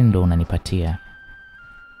 yaani ndo unanipatia.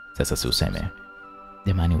 Sasa si useme.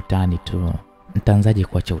 Jamani utani tu, nitaanzaje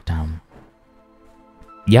kuacha utamu?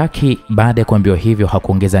 Jackie baada ya kuambiwa hivyo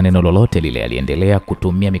hakuongeza neno lolote lile, aliendelea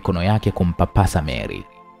kutumia mikono yake kumpapasa Mary.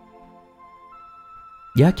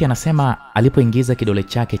 Jackie anasema alipoingiza kidole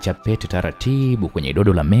chake cha pete taratibu kwenye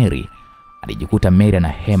dodo la Mary, alijikuta Mary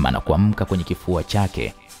anahema na kuamka kwenye kifua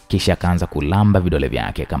chake, kisha akaanza kulamba vidole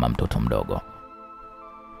vyake kama mtoto mdogo.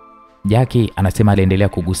 Jackie anasema aliendelea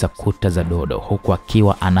kugusa kuta za dodo huku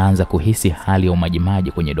akiwa anaanza kuhisi hali ya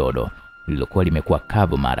umajimaji kwenye dodo lililokuwa limekuwa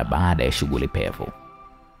kavu mara baada ya shughuli pevu.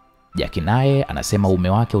 Jackie naye anasema uume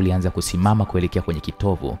wake ulianza kusimama kuelekea kwenye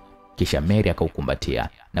kitovu, kisha Mary akaukumbatia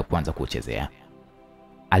na kuanza kuchezea.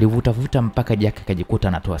 Alivutavuta mpaka Jack akajikuta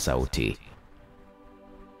anatoa sauti.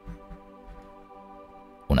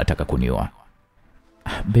 Unataka kuniua?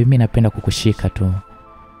 Baby, mimi napenda kukushika tu.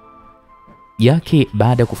 Jack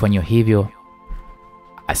baada ya kufanywa hivyo,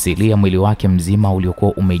 asilia mwili wake mzima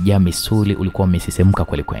uliokuwa umejaa misuli ulikuwa umesisimka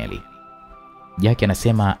kweli kweli. Jack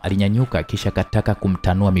anasema alinyanyuka kisha akataka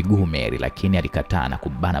kumtanua miguu Mary, lakini alikataa na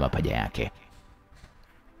kubana mapaja yake.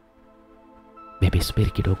 Baby,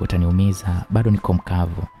 subiri kidogo, utaniumiza, bado niko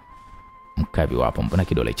mkavu. Mkavi wapo? Mbona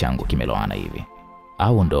kidole changu kimeloana hivi?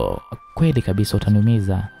 Au ndo kweli kabisa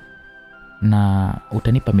utaniumiza na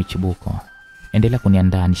utanipa michibuko? Endelea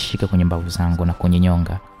kuniandaa, nishike kwenye mbavu zangu na kwenye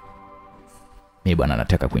nyonga. Mimi bwana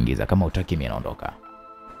nataka kuingiza, kama utaki mimi naondoka.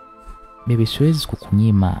 Baby, siwezi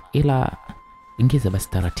kukunyima, ila ingiza basi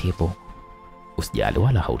taratibu. Usijali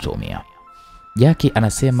wala hautomia. Jack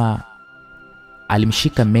anasema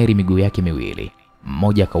alimshika Mary miguu yake miwili,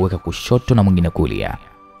 mmoja akaweka kushoto na mwingine kulia.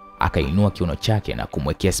 Akainua kiuno chake na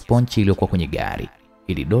kumwekea sponchi iliyokuwa kwenye gari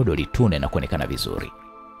ili dodo litune na kuonekana vizuri.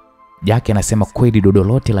 Jack anasema kweli dodo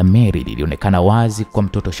lote la Mary lilionekana wazi kwa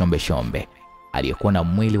mtoto shombe shombe aliyekuwa na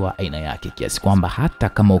mwili wa aina yake kiasi kwamba hata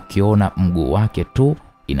kama ukiona mguu wake tu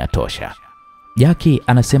inatosha. Jack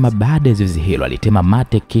anasema baada ya zoezi hilo alitema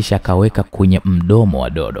mate kisha akaweka kwenye mdomo wa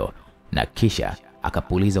dodo na kisha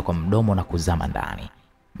akapuliza kwa mdomo na kuzama ndani.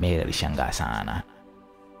 Mary alishangaa sana.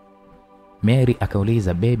 Mary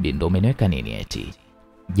akauliza, baby, ndo umeniweka nini eti?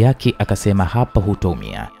 Jack akasema, hapa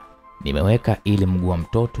hutoumia, nimeweka ili mguu wa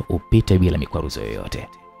mtoto upite bila mikwaruzo yoyote.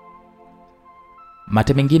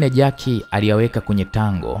 Mate mengine Jack aliyaweka kwenye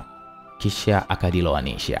tango kisha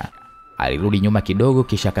akaliloanisha. Alirudi nyuma kidogo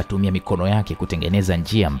kisha akatumia mikono yake kutengeneza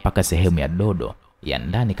njia mpaka sehemu ya dodo ya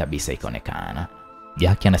ndani kabisa ikaonekana.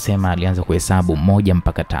 Jack anasema alianza kuhesabu 1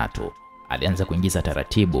 mpaka 3. Alianza kuingiza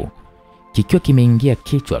taratibu. Kikiwa kimeingia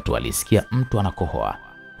kichwa tu alisikia mtu anakohoa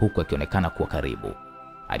huku akionekana kuwa karibu.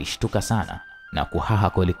 Alishtuka sana na kuhaha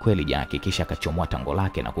kweli kweli Jack kisha akachomoa tango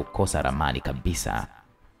lake na kukosa ramani kabisa.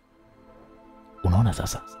 Unaona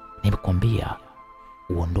sasa? Nimekwambia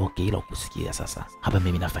uondoke ila ukusikia sasa. Hapa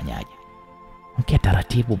mimi nafanyaje? Mkia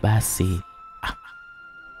taratibu basi.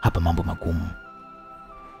 Hapa mambo magumu.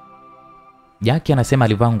 Jack anasema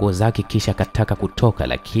alivaa nguo zake kisha akataka kutoka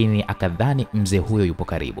lakini akadhani mzee huyo yupo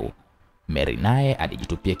karibu. Mary naye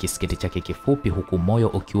alijitupia kisketi chake kifupi huku moyo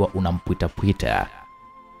ukiwa unampwita-pwita.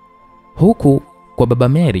 Huku kwa baba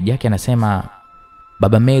Mary, Jack anasema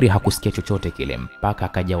baba Mary hakusikia chochote kile mpaka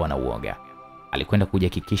akajawa na uoga. Alikwenda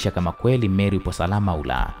kujihakikisha kama kweli Mary yupo salama au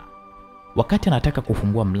la. Wakati anataka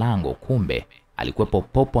kufungua mlango, kumbe alikuwepo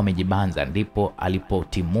popo amejibanza, ndipo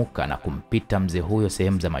alipotimuka na kumpita mzee huyo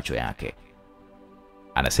sehemu za macho yake.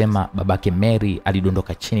 Anasema babake Mary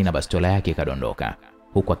alidondoka chini na bastola yake ikadondoka,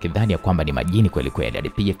 huku akidhani kwamba ni majini kweli kweli.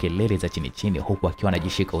 Alipiga kelele za chini chini huku akiwa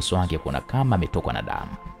anajishika uso wake kuona kama ametokwa na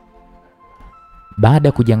damu. Baada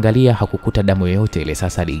ya kujiangalia hakukuta damu yoyote ile.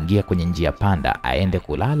 Sasa aliingia kwenye njia panda aende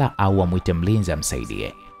kulala au amuite mlinzi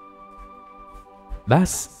amsaidie.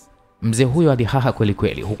 Bas mzee huyo alihaha kweli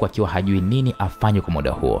kweli huku akiwa hajui nini afanye kwa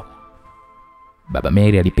muda huo. Baba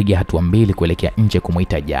Mary alipiga hatua 2 kuelekea nje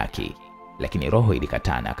kumuita Jack, lakini roho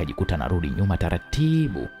ilikatana, akajikuta narudi nyuma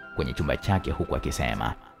taratibu kwenye chumba chake huku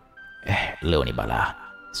akisema, leo ni balaa.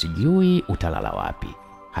 Sijui utalala wapi.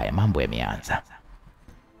 Haya mambo yameanza.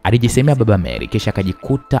 Alijisemea baba Mary kisha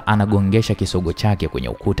akajikuta anagongesha kisogo chake kwenye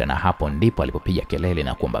ukuta, na hapo ndipo alipopiga kelele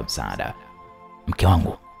na kuomba msaada. Mke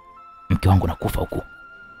wangu nakufa huku.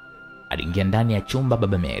 Aliingia ndani ya chumba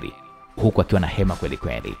baba Mary huku akiwa na hema kweli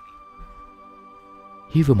kweli.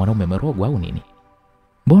 Hivyo mwanaume umerogwa au nini?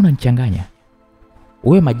 Mbona nichanganya?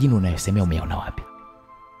 Wewe majini unayosemea umeona wapi?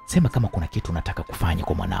 Sema kama kuna kitu unataka kufanya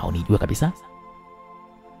kwa mwanao nijue kabisa.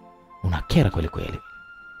 Unakera kweli kweli.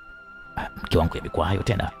 Mke wangu yamekuwa hayo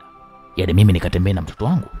tena. Yaani mimi nikatembea na mtoto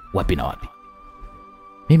wangu wapi na wapi?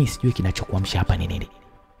 Mimi sijui kinachokuamsha hapa ni nini.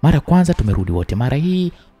 Mara kwanza tumerudi wote, mara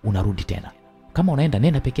hii unarudi tena. Kama unaenda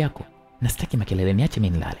nenda peke yako. Na sitaki makelele, niache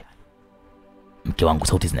mimi nilale. Mke wangu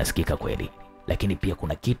sauti zinasikika kweli, lakini pia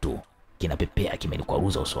kuna kitu kinapepea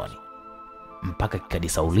kimenikwaruza usoni mpaka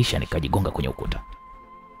kikadisaulisha nikajigonga kwenye ukuta.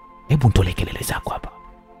 Hebu nitolee kelele zako hapa.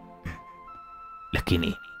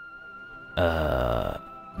 Lakini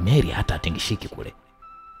Mary hata atingishiki kule.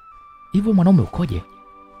 Hivyo mwanaume ukoje?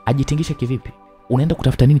 Ajitingishe kivipi? Unaenda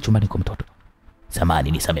kutafuta nini chumbani kwa mtoto?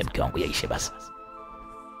 Samahani, nisamee mke wangu, yaishe basi.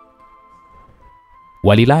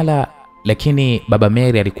 Walilala, lakini baba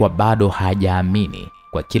Mary alikuwa bado hajaamini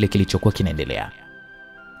kwa kile kilichokuwa kinaendelea.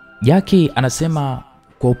 Jack anasema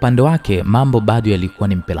kwa upande wake mambo bado yalikuwa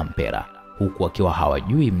ni mpela huku akiwa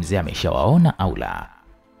hawajui mzee ameshawaona au la.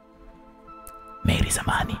 Mary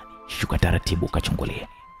samani, shuka taratibu kachungulie.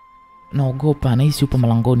 Naogopa, nahisi upo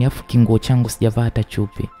malangoni afu kinguo changu sijavaa hata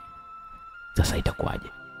chupi. Sasa itakuwaje?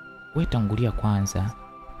 Wewe tangulia kwanza.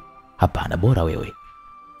 Hapana, bora wewe.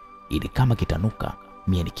 Ili kama kitanuka,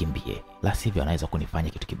 mie nikimbie, la sivyo anaweza kunifanya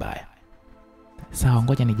kitu kibaya. Sawa,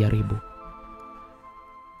 ngoja nijaribu.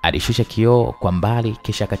 Alishusha kioo kwa mbali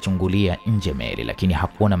kisha akachungulia nje Mary, lakini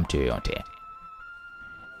hakuona mtu yoyote.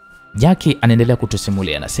 Jackie anaendelea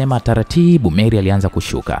kutusimulia, anasema taratibu Mary alianza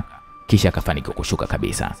kushuka, kisha akafanikiwa kushuka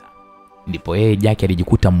kabisa. Ndipo yeye Jackie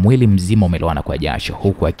alijikuta mwili mzima umelowana kwa jasho,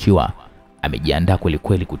 huku akiwa amejiandaa kweli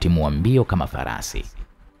kweli kutimua mbio kama farasi.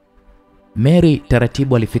 Mary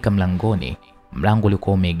taratibu alifika mlangoni, mlango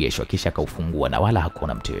ulikuwa umeegeshwa kisha akaufungua na wala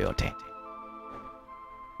hakuona mtu yoyote.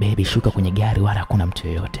 Baby, shuka kwenye gari wala hakuna mtu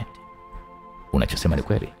yoyote. Unachosema ni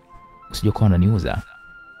kweli? Usije kuwa unaniuza.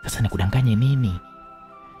 Sasa nikudanganye nini?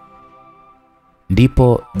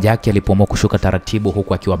 Ndipo Jackie alipoamua kushuka taratibu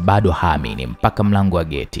huku akiwa bado haamini mpaka mlango wa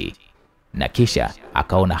geti. Na kisha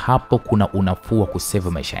akaona hapo kuna unafuu wa kusave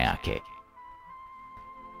maisha yake.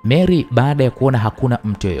 Mary baada ya kuona hakuna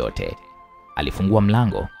mtu yoyote, alifungua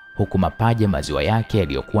mlango huku mapaja maziwa yake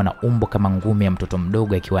yaliyokuwa na umbo kama ngumi ya mtoto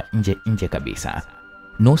mdogo akiwa nje kabisa.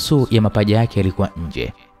 Nusu ya mapaja yake yalikuwa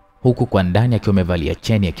nje, huku kwa ndani akiwa amevalia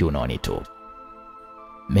cheni ya kiunoni tu.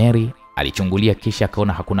 Mary alichungulia kisha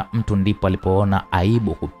akaona hakuna mtu, ndipo alipoona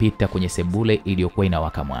aibu kupita kwenye sebule iliyokuwa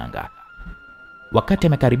inawaka mwanga. Wakati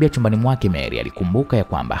amekaribia chumbani mwake, Mary alikumbuka ya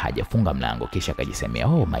kwamba hajafunga mlango kisha akajisemea,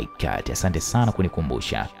 "Oh my God, asante sana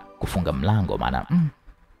kunikumbusha kufunga mlango maana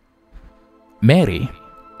Mary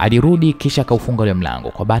alirudi kisha akaufunga ule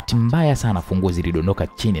mlango. Kwa bahati mbaya sana funguo zilidondoka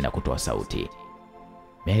chini na kutoa sauti.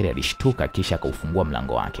 Mary alishtuka kisha akaufungua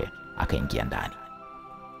mlango wake, akaingia ndani.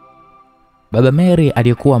 Baba Mary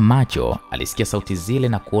aliyekuwa macho alisikia sauti zile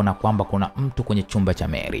na kuona kwamba kuna mtu kwenye chumba cha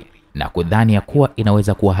Mary na kudhani ya kuwa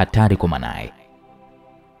inaweza kuwa hatari kwa mwanae.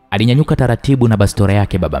 Alinyanyuka taratibu na bastora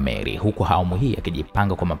yake baba Mary, huku haumu hii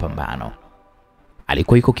akijipanga kwa mapambano.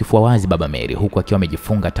 Alikuwa yuko kifua wazi baba Mary, huku akiwa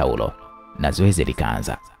amejifunga taulo, na zoezi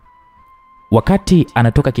likaanza. Wakati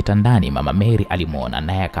anatoka kitandani, mama Mary alimuona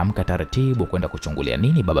naye akaamka taratibu kwenda kuchungulia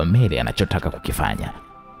nini baba Mary anachotaka kukifanya.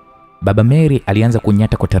 Baba Mary alianza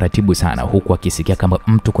kunyata kwa taratibu sana, huku akisikia kama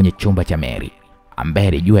mtu kwenye chumba cha Mary ambaye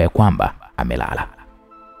alijua ya kwamba amelala.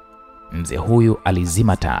 Mzee huyu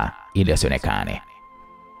alizima taa ili asionekane.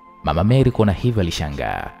 Mama Mary kuona hivyo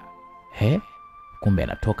alishangaa. Kumbe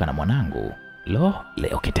anatoka na mwanangu.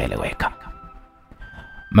 Leo kitaeleweka.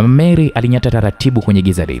 Mama Mary alinyata taratibu kwenye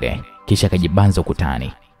giza lile, kisha akajibanza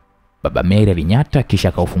ukutani. Baba Mary alinyata kisha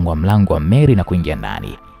akaufungua mlango wa Mary na kuingia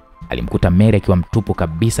ndani. Alimkuta Mary akiwa mtupu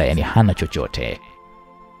kabisa, yani hana chochote.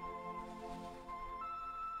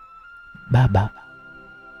 "Baba,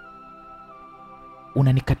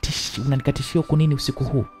 unanikatishia kwa nini usiku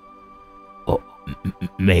huu?"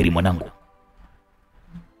 Mary mwanangu.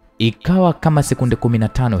 Ikawa kama sekunde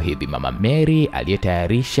 15 hivi mama Mary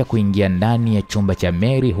aliyetayarisha kuingia ndani ya chumba cha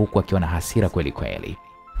Mary huku akiwa na hasira kweli kweli.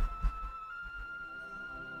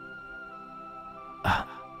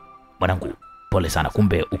 Mwanangu, pole sana,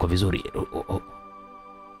 kumbe uko vizuri.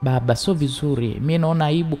 Baba, sio vizuri. Mimi naona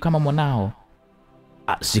aibu kama mwanao.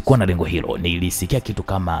 Sikuwa na lengo hilo. Nilisikia kitu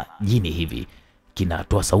kama jini hivi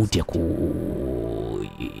kinatoa sauti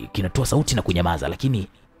kinatoa sauti na kunyamaza, lakini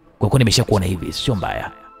kwa kuwa nimeshakuona hivi sio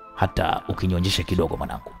mbaya. Hata ukinionyesha kidogo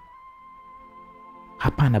mwanangu.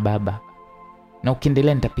 Hapana baba. Na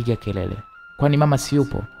ukiendelea nitapiga kelele. Kwani mama si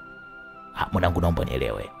yupo? Mwanangu, naomba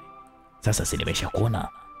nielewe. Sasa si nimeshakuona,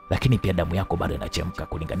 lakini pia damu yako bado inachemka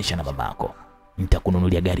kulinganisha na mamako.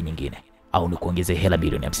 Nitakununulia gari nyingine au nikuongezee hela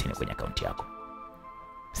bilioni 50 kwenye akaunti yako.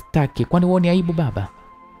 Sitaki. Kwani uone aibu baba?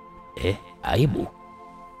 Aibu?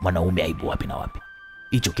 Mwanaume aibu wapi na wapi?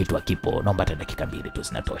 Hicho kitu hakipo. Naomba hata dakika 2 tu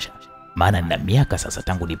zinatosha. Maana nina miaka sasa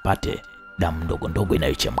tangu nipate damu ndogo ndogo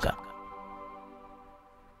inayochemka.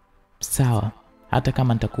 Sawa. Hata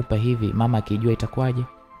kama nitakupa hivi, mama akijua itakuwaje?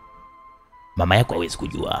 Mama yako hawezi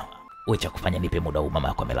kujua. Wewe cha kufanya nipe muda huu, mama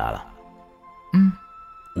yako amelala.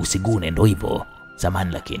 Usigune, ndo hivyo.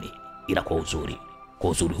 Zamani lakini ila kwa uzuri. Kwa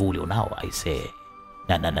uzuri huu ulionao aisee.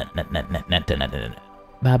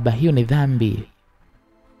 Baba, hiyo ni dhambi.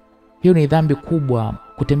 Hiyo ni dhambi kubwa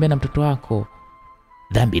kutembea na mtoto wako.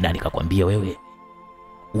 Dhambi nani kakwambia wewe?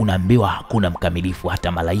 Unaambiwa hakuna mkamilifu,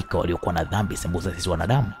 hata malaika waliokuwa na dhambi sembuza sisi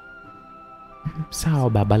wanadamu. Sawa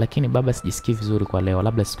baba, lakini baba sijisikii vizuri kwa leo,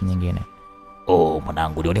 labda siku nyingine.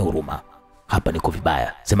 Mwanangu, nione huruma. Hapa niko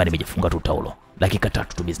vibaya. Sema nimejifunga tu taulo. Dakika 3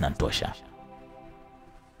 tu zinanitosha.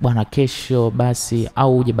 Bwana, kesho basi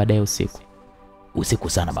au uje baadaye usiku. Usiku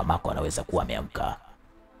sana, mamako anaweza kuwa ameamka.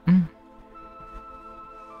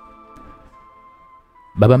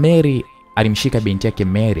 Baba Mary alimshika binti yake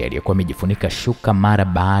Mary aliyekuwa amejifunika shuka mara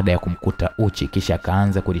baada ya kumkuta uchi, kisha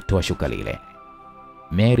akaanza kulitoa shuka lile.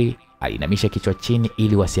 Mary alinamisha kichwa chini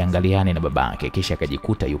ili wasiangaliane na babake, kisha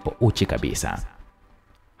akajikuta yupo uchi kabisa.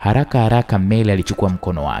 Haraka haraka Mary alichukua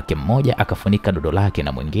mkono wake mmoja akafunika dodo lake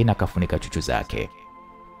na mwingine akafunika chuchu zake.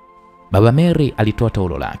 Baba Mary alitoa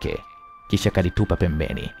taulo lake kisha kalitupa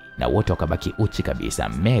pembeni na wote wakabaki uchi kabisa,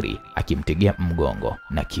 Mary akimtegea mgongo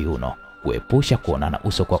na kiuno kuepusha kuonana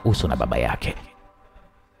uso kwa uso na baba yake.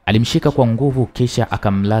 Alimshika kwa nguvu kisha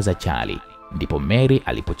akamlaza chali. Ndipo Mary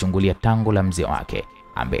alipochungulia tango la mzee wake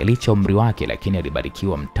ambaye licha umri wake lakini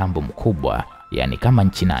alibarikiwa mtambo mkubwa, yani kama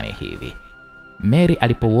nchi 8 hivi. Mary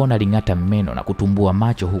alipouona aling'ata meno na kutumbua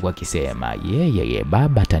macho huku akisema, "Yeye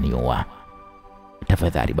baba ataniua.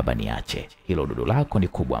 Tafadhali baba niache. Hilo dudu lako ni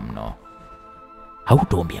kubwa mno."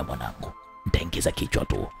 "Hautoumia mwanangu. Nitaingiza kichwa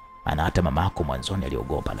tu." Maana hata mamako mwanzoni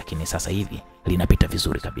aliogopa, lakini sasa hivi linapita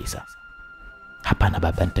vizuri kabisa. "Hapana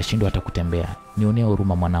baba, nitashindwa hata kutembea. Nionee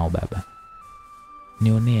huruma mwanao baba.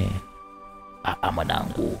 Nionee."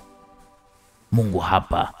 Mwanangu. Mungu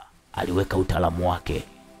hapa aliweka utaalamu wake.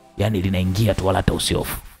 Yani linaingia tu wala hata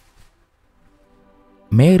usiofu."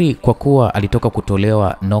 Mary kwa kuwa alitoka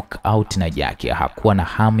kutolewa knockout na Jack, hakuwa na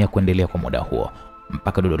hamu ya kuendelea kwa muda huo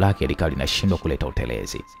mpaka dodo lake likawa linashindwa kuleta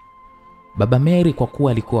utelezi. Baba Mary kwa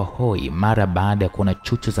kuwa alikuwa hoi mara baada ya kuona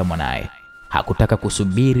chuchu za mwanae, hakutaka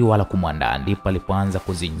kusubiri wala kumwandaa, ndipo alipoanza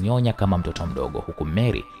kuzinyonya kama mtoto mdogo, huku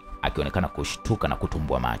Mary akionekana kushtuka na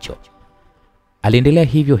kutumbua macho. Aliendelea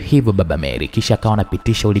hivyo hivyo baba Mary, kisha akawa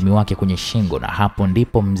anapitisha ulimi wake kwenye shingo, na hapo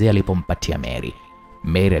ndipo mzee alipompatia Mary.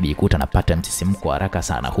 Mary alijikuta anapata msisimko haraka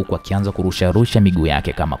sana, huku akianza kurusha miguu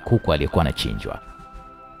yake kama kuku aliyekuwa anachinjwa.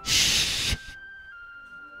 "Shh.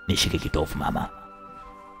 Nishike kitofu mama."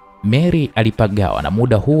 Mary alipagawa na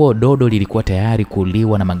muda huo dodo lilikuwa tayari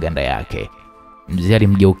kuliwa na maganda yake. Mzee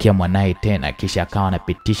alimgeukia mwanae tena kisha akawa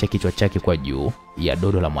anapitisha kichwa chake kwa juu ya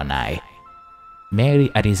dodo la mwanae.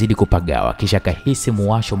 Mary alizidi kupagawa kisha akahisi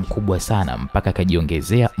muwasho mkubwa sana mpaka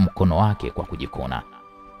akajiongezea mkono wake kwa kujikuna.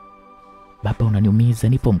 "Baba unaniumiza,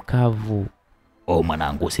 nipo mkavu."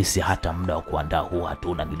 Mwanangu, sisi hata muda wa kuandaa huu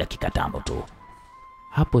hatuna, ni dakika 5 tu."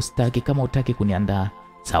 "Hapo sitaki, kama utaki kuniandaa."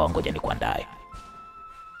 "Sawa, ngoja nikuandae."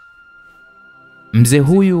 Mzee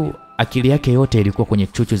huyu akili yake yote ilikuwa kwenye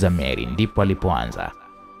chuchu za Mary, ndipo alipoanza.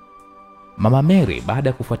 Mama Mary baada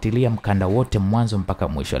ya kufuatilia mkanda wote mwanzo mpaka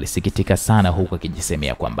mwisho alisikitika sana, huku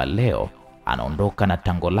akijisemea kwamba leo anaondoka na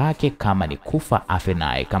tango lake, kama ni kufa afe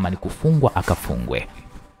naye, kama ni kufungwa akafungwe.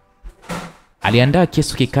 Aliandaa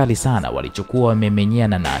kisu kikali sana walichokuwa wamemenyea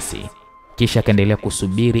nanasi, kisha akaendelea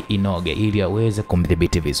kusubiri inoge ili aweze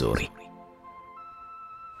kumdhibiti vizuri.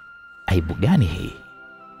 Aibu gani hii?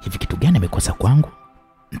 Hivi kitu gani amekosa kwangu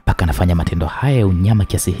mpaka anafanya matendo haya ya unyama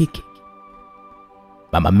kiasi hiki?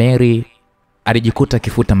 Mama Mary alijikuta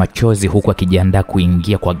akifuta machozi huku akijiandaa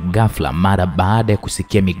kuingia kwa ghafla mara baada ya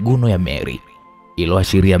kusikia miguno ya Mary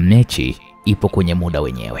iliyoashiria mechi ipo kwenye muda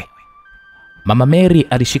wenyewe. Mama Mary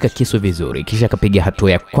alishika kisu vizuri kisha akapiga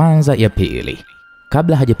hatua ya kwanza, ya pili.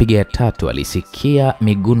 Kabla hajapiga ya tatu alisikia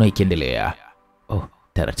miguno ikiendelea.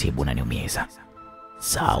 Taratibu unaniumiza."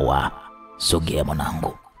 "Sawa, sogea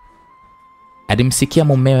mwanangu." Alimsikia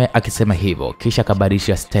mumewe akisema hivyo kisha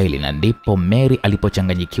akabadilisha staili, na ndipo Mary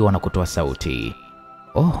alipochanganyikiwa na kutoa sauti.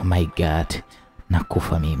 "Oh my God,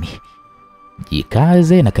 nakufa mimi.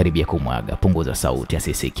 Jikaze na karibia kumwaga, punguza sauti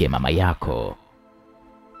asisikie mama yako."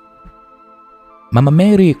 Mama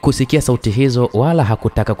Mary kusikia sauti hizo wala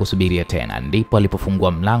hakutaka kusubiria tena, ndipo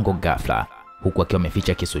alipofungua mlango ghafla, huku akiwa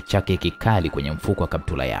ameficha kisu chake kikali kwenye mfuko wa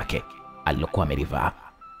kaptula yake alilokuwa amelivaa.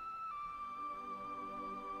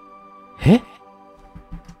 "He?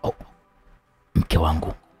 Mke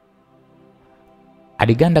wangu."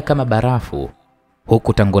 Aliganda kama barafu,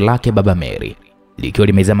 huku tango lake baba Mary likiwa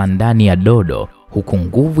limezama ndani ya dodo, huku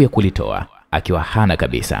nguvu ya kulitoa akiwa hana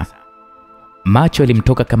kabisa. Macho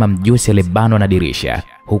yalimtoka kama mjusi aliyebanwa na dirisha,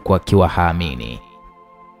 huku akiwa haamini.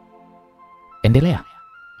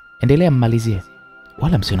 Endelea mmalizie,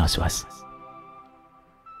 wala msio na wasiwasi."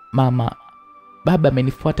 "Mama, baba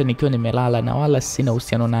amenifuata nikiwa nimelala na wala sina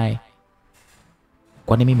uhusiano naye."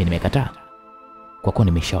 "Kwani mimi nimekataa? Kwa kuwa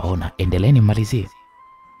nimeshaona, endeleeni mmalizie."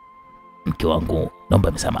 "Mke wangu,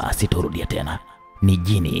 naomba msamaha, sitorudia tena. Ni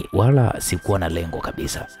jini wala sikuwa na lengo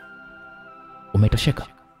kabisa." "Umetosheka?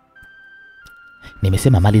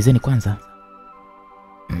 Nimesema malizeni kwanza."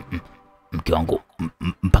 "Mke wangu,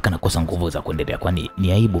 mpaka nakosa nguvu za kuendelea, kwani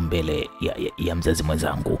ni aibu mbele ya mzazi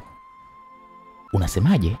mwenzangu."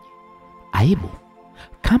 "Unasemaje? Aibu?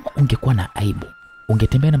 Kama ungekuwa na aibu,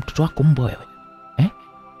 ungetembea na mtoto wako mbwa wewe?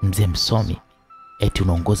 Mzee msomi, eti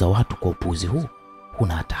unaongoza watu kwa upuuzi huu?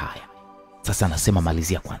 Una hata haya. Sasa anasema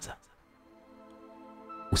malizia kwanza.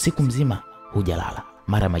 Usiku mzima hujalala,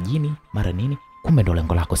 mara majini, mara nini, kumbe ndo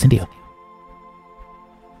lengo lako, si ndio?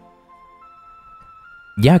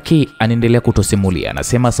 Jackie anaendelea kutosimulia,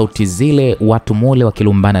 anasema sauti zile watu mule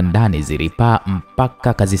wakilumbana ndani zilipaa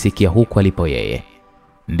mpaka kazisikia huko alipo yeye.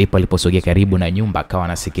 Ndipo aliposogea karibu na nyumba akawa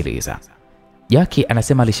anasikiliza. Jackie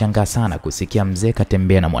anasema alishangaa sana kusikia mzee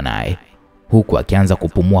katembea na mwanae, huku akianza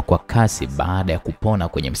kupumua kwa kasi baada ya kupona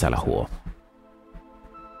kwenye msala huo.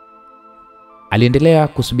 Aliendelea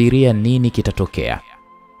kusubiria nini kitatokea,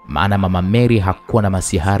 maana mama Mary hakuwa na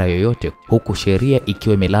masihara yoyote, huku sheria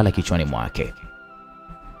ikiwa imelala kichwani mwake.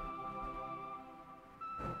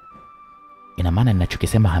 Ina maana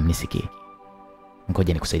ninachokisema hamnisikii?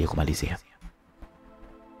 Ngoja nikusaidie kumalizia.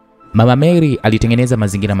 Mama Mary alitengeneza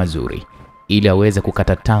mazingira mazuri ili aweze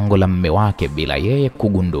kukata tango la mume wake bila yeye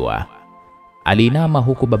kugundua. Aliinama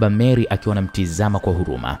huku baba Mary akiwa anamtizama kwa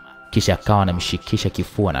huruma, kisha akawa anamshikisha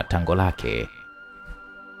kifua na tango lake.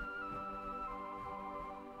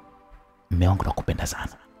 Mume wangu nakupenda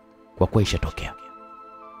sana. Kwa kuwa ishatokea.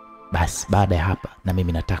 Basi baada ya hapa na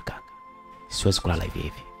mimi nataka siwezi kulala hivi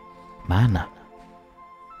hivi. Maana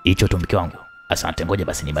hicho tu mke wangu. Asante, ngoja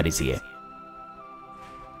basi nimalizie.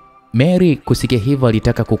 Mary kusikia hivyo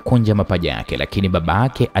alitaka kukunja mapaja yake, lakini baba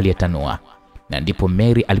yake aliyetanua, na ndipo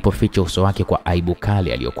Mary alipoficha uso wake kwa aibu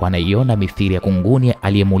kali aliyokuwa anaiona mithili ya kunguni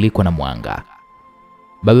aliyemulikwa na mwanga.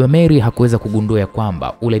 Baba Mary hakuweza kugundua ya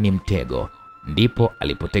kwamba ule ni mtego. Ndipo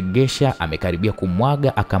alipotegesha amekaribia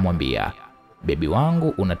kumwaga, akamwambia, "Bebi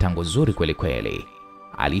wangu, una tango zuri kweli kweli."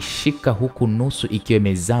 Alishika huku nusu ikiwa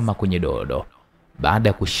imezama kwenye dodo. Baada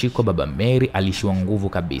ya kushikwa, baba Mary alishiwa nguvu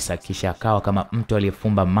kabisa, kisha akawa kama mtu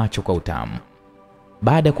aliyefumba macho kwa utamu.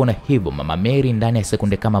 Baada ya kuona hivyo, mama Mary ndani ya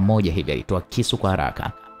sekunde kama moja hivi alitoa kisu kwa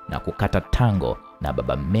haraka na kukata tango, na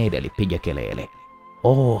baba Mary alipiga kelele,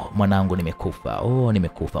 "Oh mwanangu, nimekufa! Oh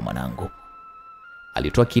nimekufa mwanangu!"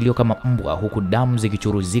 Alitoa kilio kama mbwa, huku damu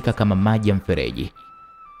zikichuruzika kama maji ya mfereji.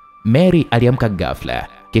 Mary aliamka ghafla,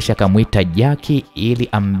 kisha akamwita Jackie ili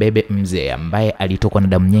ambebe mzee ambaye alitokwa na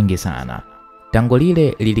damu nyingi sana. Tango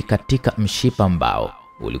lile lilikatika mshipa ambao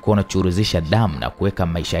ulikuwa unachuruzisha damu na kuweka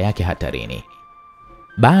maisha yake hatarini.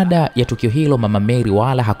 Baada ya tukio hilo, mama Mary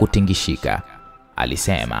wala hakutingishika.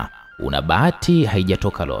 Alisema, "Una bahati,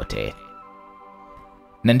 haijatoka lote."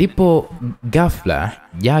 Na ndipo ghafla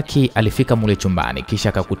Jackie alifika mule chumbani, kisha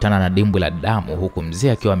akakutana na dimbwi la damu, huku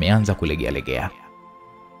mzee akiwa ameanza kulegea.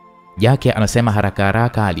 Jackie anasema haraka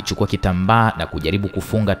haraka alichukua kitambaa na kujaribu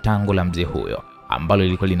kufunga tango la mzee huyo ambalo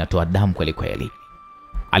lilikuwa linatoa damu kweli kweli.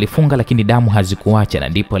 Alifunga lakini damu hazikuacha, na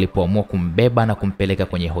ndipo alipoamua kumbeba na kumpeleka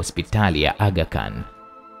kwenye hospitali ya Aga Khan.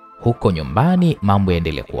 Huko nyumbani mambo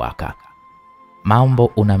yaendelea kuwaka. Mambo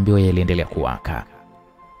unaambiwa yaliendelea kuwaka.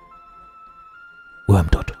 Wewe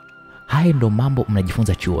mtoto, haya ndo mambo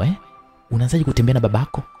mnajifunza chuo eh? Unaanzaje kutembea na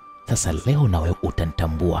babako? Sasa leo na wewe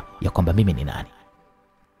utanitambua ya kwamba mimi ni nani.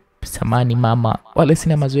 Samani mama, wala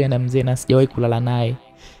sina mazoea na mzee na sijawahi kulala naye.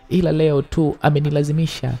 Ila leo tu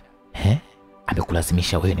amenilazimisha.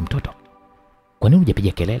 Amekulazimisha? Wewe ni mtoto. Kwa nini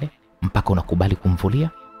hujapiga kelele mpaka unakubali kumvulia?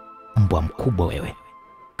 Mbwa mkubwa wewe.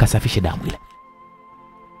 Kasafishe damu ile.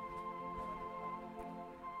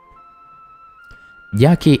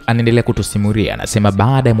 Jackie anaendelea kutusimulia, anasema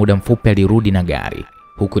baada ya muda mfupi alirudi na gari,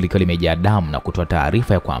 huku likiwa limejaa damu, na kutoa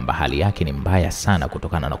taarifa ya kwamba hali yake ni mbaya sana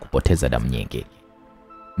kutokana na kupoteza damu nyingi.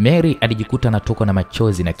 Mary alijikuta anatoka na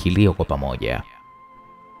machozi na kilio kwa pamoja.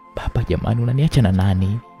 "Baba jamani, unaniacha na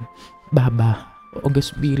nani? Baba,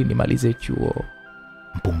 ungesubiri nimalize chuo."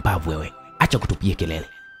 "Mpumbavu wewe, acha kutupia kelele.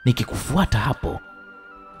 Nikikufuata hapo."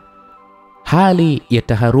 Hali ya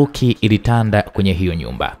taharuki ilitanda kwenye hiyo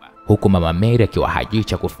nyumba, huku mama Mary akiwa hajui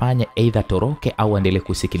cha kufanya, aidha toroke au aendelee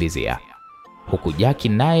kusikilizia. Huku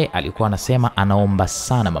Jackie naye alikuwa anasema anaomba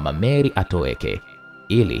sana mama Mary atoweke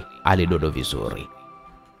ili alidodo vizuri.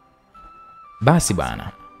 Basi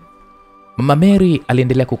bana, mama Mary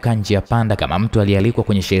aliendelea kukaa njia panda kama mtu alialikwa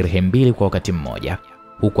kwenye sherehe mbili kwa wakati mmoja,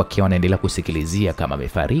 huku akiwa anaendelea kusikilizia kama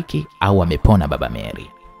amefariki au amepona baba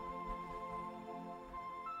Mary.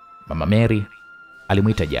 Mama Mary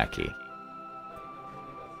alimuita Jackie.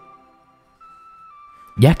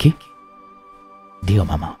 "Jackie?" "Ndio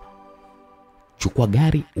mama." "Chukua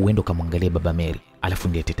gari uende kamwangalie baba Mary, alafu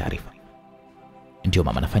niletee taarifa." "Ndio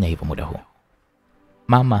mama, nafanya hivyo muda huu."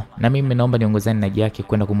 "Mama, na mimi naomba niongozane na Jackie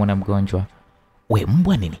kwenda kumwona mgonjwa." "We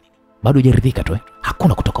mbwa nini? Bado hujaridhika tu eh?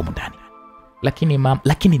 Hakuna kutoka ndani." "Lakini mama."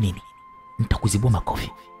 "Lakini nini? Nitakuzibua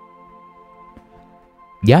makofi."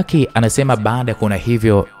 Jackie anasema baada ya kuona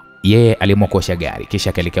hivyo, yeye aliamua kuosha gari, kisha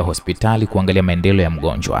akaelekea hospitali kuangalia maendeleo ya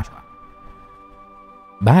mgonjwa.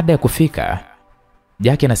 Baada ya kufika,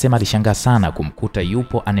 Jack anasema alishangaa sana kumkuta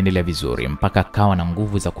yupo anaendelea vizuri mpaka akawa na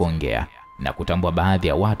nguvu za kuongea na kutambua baadhi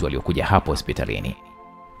ya watu waliokuja hapo hospitalini.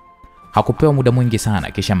 Hakupewa muda mwingi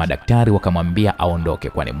sana kisha madaktari wakamwambia aondoke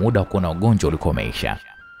kwani muda wa kuona ugonjwa ulikuwa umeisha.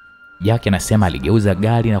 Jack anasema aligeuza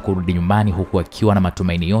gari na kurudi nyumbani huku akiwa na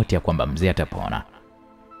matumaini yote ya kwamba mzee atapona.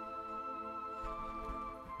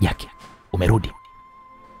 Jack, umerudi?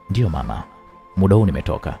 Ndio mama, muda huu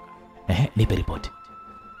nimetoka. Nipe ripoti.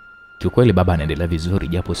 Kiukweli baba anaendelea vizuri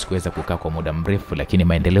japo sikuweza kukaa kwa muda mrefu, lakini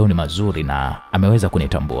maendeleo ni mazuri na ameweza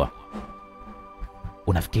kunitambua.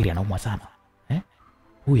 Unafikiri anaumwa sana?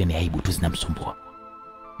 Huyu ni aibu tu zinamsumbua.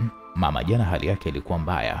 Mama, jana hali yake ilikuwa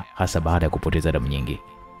mbaya hasa baada ya kupoteza damu nyingi.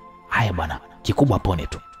 Haya bwana, kikubwa apone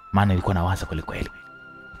tu, maana nilikuwa nawaza kweli.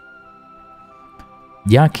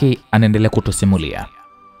 Jack anaendelea kutosimulia.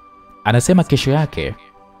 Anasema kesho yake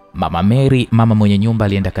Mama Mary, mama mwenye nyumba,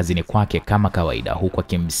 alienda kazini kwake kama kawaida huku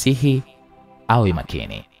akimsihi awe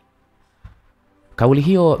makini. Kauli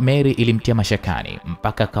hiyo Mary ilimtia mashakani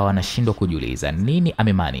mpaka akawa anashindwa kujiuliza nini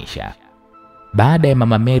amemaanisha. Baada ya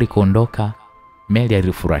Mama Mary kuondoka, Mary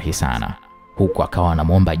alifurahi sana huku akawa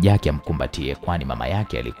anamuomba Jack amkumbatie kwani mama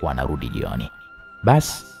yake alikuwa anarudi jioni.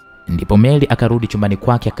 Basi ndipo Mary akarudi chumbani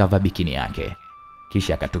kwake akavaa bikini yake.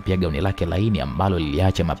 Kisha akatupia gauni lake laini ambalo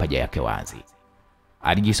liliacha mapaja yake wazi.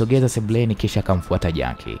 Alijisogeza sebuleni kisha akamfuata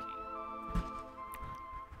Jack.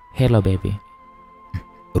 Hello baby.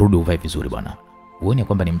 Rudi uvae vizuri bwana. Uone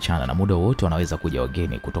kwamba ni mchana na muda wote wanaweza kuja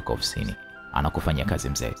wageni kutoka ofisini. Anakufanyia kazi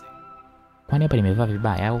mzee. Kwani hapa nimevaa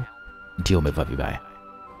vibaya au? Ndio umevaa vibaya.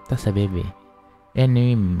 Sasa baby,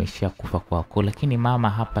 mimi nimeshakufa kwako lakini mama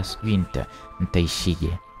hapa sijui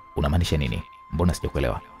nitaishije. Unamaanisha nini? Mbona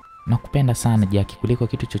sijakuelewa? Nakupenda sana Jack kuliko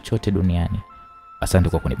kitu chochote duniani. Asante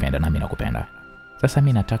kwa kunipenda nami nakupenda. Sasa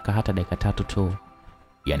mimi nataka hata dakika 3 tu.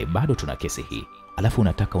 Yaani bado tuna kesi hii. Alafu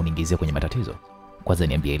unataka uniingizie kwenye matatizo? Kwanza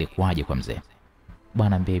niambie ilikuwaje kwa mzee?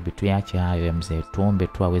 Bwana baby, tuache hayo ya mzee. Tuombe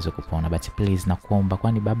tu aweze kupona. But please nakuomba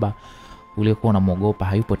kwani baba uliyekuwa unamuogopa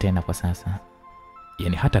hayupo tena kwa sasa.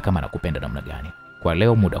 Yaani hata kama nakupenda namna gani, kwa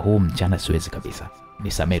leo muda huu mchana siwezi kabisa.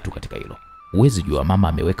 Nisamee tu katika hilo. Uwezi jua mama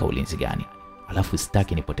ameweka ulinzi gani. Alafu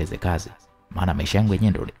sitaki nipoteze kazi. Maana maisha yangu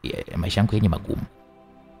yenyewe magumu.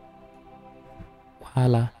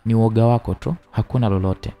 Wala ni uoga wako tu, hakuna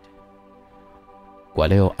lolote. Kwa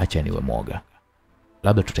leo acha niwe mwoga.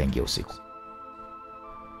 Labda tutaingia usiku.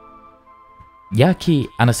 Jack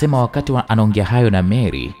anasema wakati anaongea hayo na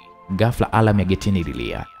Mary, ghafla alarm ya getini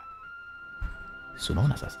ililia. Si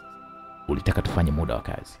unaona sasa? Ulitaka tufanye muda wa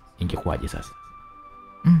kazi. Ingekuwaje sasa?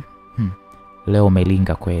 Leo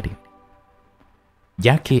umelinga kweli.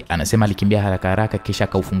 Jack anasema alikimbia haraka kisha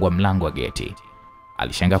akaufungua mlango wa geti.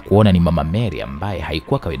 Alishangaa kuona ni Mama Mary ambaye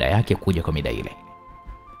haikuwa kawaida yake kuja kwa mida ile.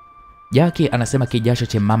 Jack anasema kijasho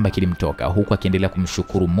chembamba kilimtoka huku akiendelea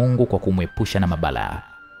kumshukuru Mungu kwa kumwepusha na mabalaa.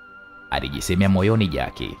 Alijisemea moyoni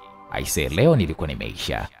Jack, aisee leo nilikuwa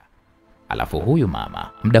nimeisha. Alafu huyu mama,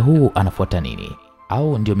 muda huu anafuata nini?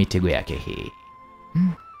 Au ndio mitego yake hii?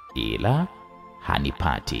 Ila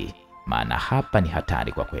hanipati, maana hapa ni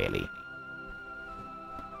hatari kwa kweli.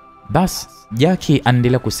 Basi Jack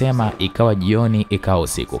anaendelea kusema ikawa jioni ikawa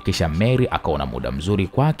usiku kisha Mary akaona muda mzuri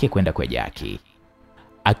kwake kwenda kwa Jack.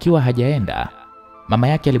 Akiwa hajaenda, mama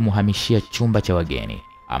yake alimuhamishia chumba cha wageni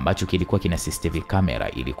ambacho kilikuwa kina CCTV kamera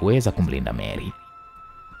ili kuweza kumlinda Mary.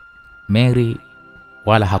 Mary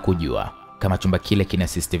wala hakujua kama chumba kile kina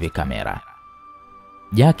CCTV kamera.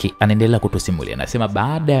 Jack anaendelea kutusimulia, anasema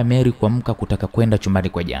baada ya Mary kuamka kutaka kwenda chumbani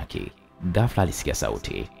kwa Jack, ghafla alisikia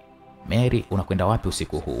sauti. Mary, unakwenda wapi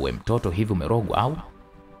usiku huu? Wewe mtoto hivi umerogwa au?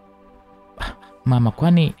 Mama,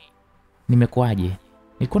 kwani nimekuaje?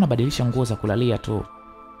 Nilikuwa nabadilisha nguo za kulalia tu.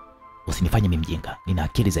 Usinifanye mimi mjinga. Nina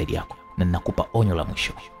akili zaidi yako na ninakupa onyo la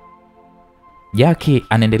mwisho. Jack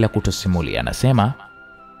anaendelea kutusimulia, anasema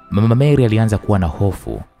Mama Mary alianza kuwa na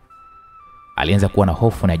hofu.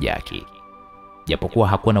 Na Jack, japokuwa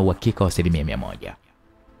hakuwa na uhakika wa 100%.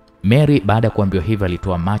 Mary baada ya kuambiwa hivyo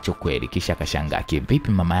alitoa macho kweli kisha akashangaa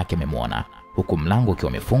vipi mama yake amemwona huku mlango ukiwa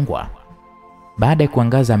umefungwa. Baada ya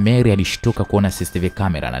kuangaza Mary alishtuka kuona CCTV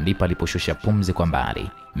kamera na ndipo aliposhusha pumzi kwa mbali.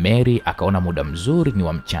 Mary akaona muda mzuri ni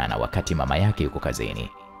wa mchana wakati mama yake yuko kazini,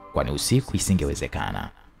 kwani usiku isingewezekana.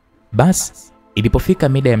 Basi ilipofika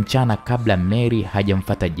mida ya mchana kabla Mary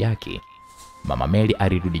hajamfuata Jack, Mama Mary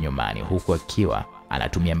alirudi nyumbani huku akiwa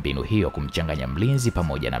anatumia mbinu hiyo kumchanganya mlinzi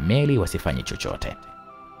pamoja na Mary wasifanye chochote.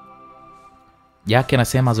 Jack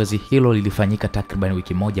anasema zoezi hilo lilifanyika takriban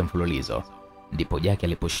wiki moja mfululizo. Ndipo Jack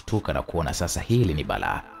aliposhtuka na kuona sasa hili ni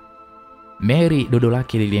balaa. Mary dodo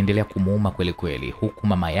lake liliendelea kumuuma kweli huku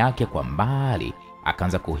mama yake kwa mbali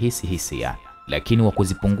akaanza kuhisi hisia, lakini wa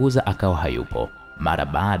kuzipunguza akawa hayupo, mara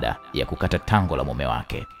baada ya kukata tango la mume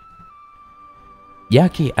wake.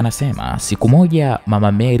 Jackie anasema siku moja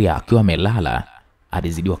mama Mary akiwa amelala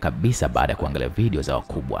alizidiwa kabisa baada ya kuangalia video za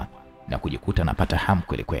wakubwa na kujikuta anapata hamu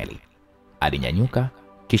kweli kweli. Alinyanyuka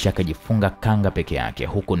kisha akajifunga kanga peke yake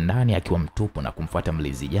huku ndani akiwa mtupu na kumfuata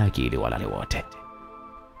mlinzi Jackie ili walale wote.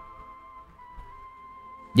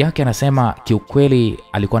 Jackie anasema kiukweli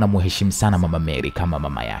alikuwa anamheshimu sana mama Mary kama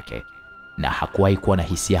mama yake na hakuwahi kuwa na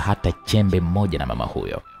hisia hata chembe mmoja na mama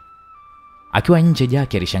huyo. Akiwa nje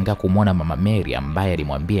Jackie alishangaa kumwona mama Mary ambaye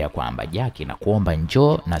alimwambia kwamba Jackie na kuomba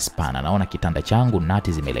njoo na spana, naona kitanda changu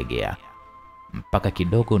nati zimelegea mpaka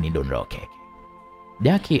kidogo nidondoke.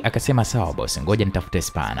 Jackie akasema sawa boss, ngoja nitafute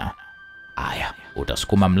spana. Aya,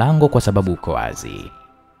 utasukuma mlango kwa sababu uko wazi.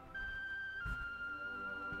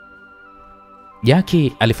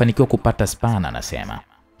 Jackie alifanikiwa kupata spana anasema.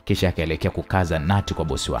 Kisha akaelekea kukaza nati kwa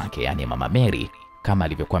bosi wake, yani mama Mary kama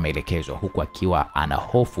alivyokuwa ameelekezwa, huku akiwa ana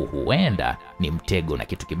hofu huenda ni mtego na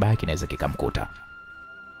kitu kibaya kinaweza kikamkuta.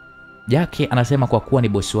 Jackie anasema kwa kuwa ni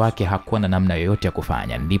bosi wake hakuwa na namna yoyote ya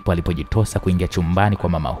kufanya, ndipo alipojitosa kuingia chumbani kwa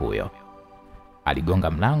mama huyo.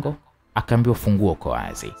 Aligonga mlango, akaambiwa funguo uko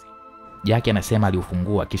wazi. Jackie anasema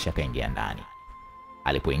aliufungua kisha akaingia ndani.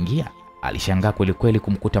 Alipoingia, alishangaa kweli kweli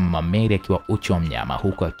kumkuta mama Mary akiwa uchi wa mnyama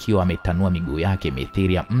huku akiwa ametanua miguu yake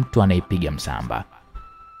mithili ya mtu anayepiga msamba.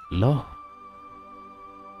 Lo.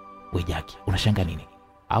 We Jackie, unashangaa nini?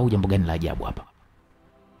 Au jambo gani la ajabu hapa?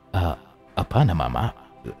 Hapana mama,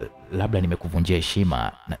 labda nimekuvunjia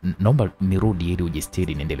heshima. Naomba nirudi ili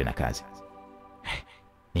ujistiri niendelee na kazi.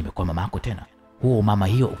 Nimekuwa mama yako tena? Huo mama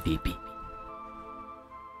hiyo vipi?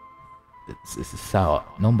 Sawa,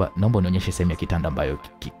 naomba unionyeshe sehemu ya kitanda ambayo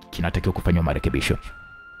kinatakiwa kufanywa marekebisho.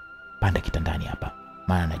 Panda kitandani hapa,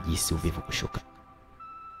 maana najisi uvivu kushuka.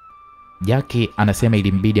 Jackie anasema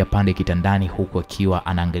ilimbidi apande kitandani huku akiwa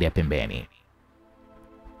anaangalia pembeni.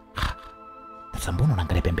 Sasa mbona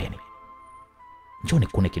unaangalia pembeni? Njoo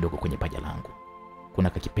nikune kidogo kwenye paja langu. Kuna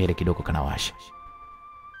kakipele kidogo kanawasha.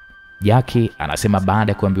 Jackie anasema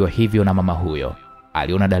baada ya kuambiwa hivyo na mama huyo,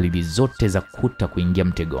 aliona dalili zote za kuta kuingia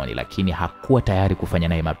mtegoni, lakini hakuwa tayari kufanya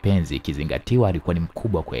naye mapenzi ikizingatiwa alikuwa ni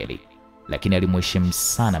mkubwa kweli, lakini alimheshimu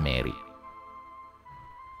sana Mary.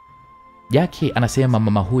 Jackie anasema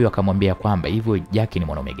mama huyo akamwambia kwamba hivyo Jackie ni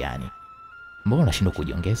mwanaume gani? Mbona unashindwa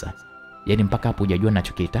kujiongeza? Yaani mpaka hapo hujajua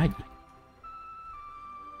ninachokihitaji?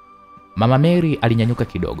 Mama Mary alinyanyuka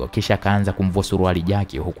kidogo kisha akaanza kumvua suruali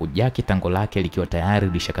Jackie huku Jackie tango lake likiwa tayari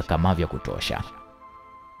lishakakamaa vya kutosha.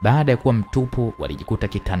 Baada ya kuwa mtupu walijikuta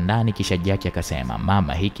kitandani kisha Jackie akasema,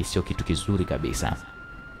 "Mama, hiki sio kitu kizuri kabisa.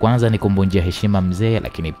 Kwanza ni kumvunjia heshima mzee,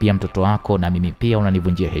 lakini pia mtoto wako na mimi pia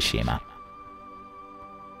unanivunjia heshima."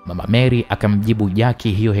 Mama Mary akamjibu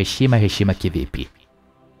Jackie, "Hiyo heshima kivipi?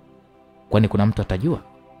 Kwani kuna mtu atajua?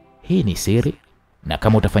 Hii ni siri, na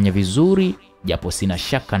kama utafanya vizuri, japo sina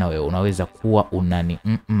shaka na wewe unaweza kuwa unani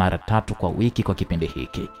mara 3 kwa wiki kwa kipindi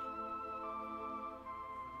hiki."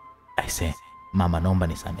 Aise, mama naomba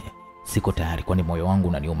nisamehe. Siko tayari kwani moyo wangu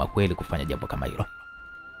unaniuma kweli kufanya jambo kama hilo.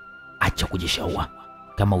 Acha kujishaua.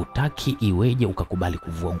 Kama utaki iweje ukakubali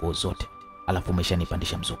kuvua nguo zote, alafu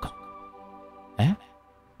umeshanipandisha mzuka?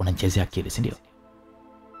 Unanichezea akili, si ndio?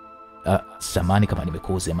 Samani kama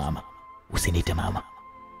nimekuuze mama. Usiniite mama.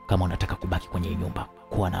 Kama unataka kubaki kwenye nyumba,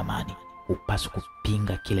 kuwa na amani, upaswa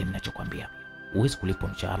kupinga kile ninachokwambia. Huwezi kulipwa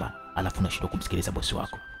mshahara alafu unashindwa kumsikiliza bosi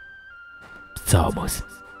wako. Sawa bosi.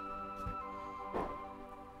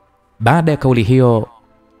 Baada ya kauli hiyo,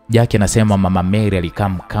 Jackie anasema mama Mary alikaa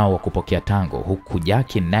mkao wa kupokea tango huku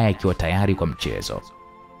Jackie naye akiwa tayari kwa mchezo.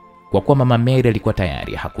 Kwa kuwa mama Mary alikuwa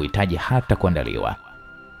tayari, hakuhitaji hata kuandaliwa.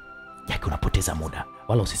 Jackie, unapoteza muda,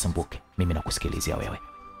 wala usisumbuke, mimi nakusikilizia wewe.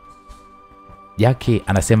 Jackie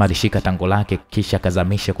anasema alishika tango lake kisha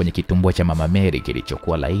kazamisha kwenye kitumbua cha mama Mary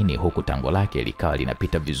kilichokuwa laini huku tango lake likawa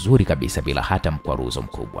linapita vizuri kabisa bila hata mkwaruzo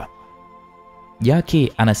mkubwa.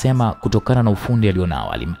 Jackie anasema kutokana na ufundi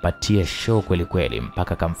alionao alimpatia show kweli kweli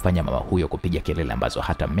mpaka akamfanya mama huyo kupiga kelele ambazo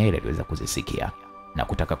hata Mary aliweza kuzisikia na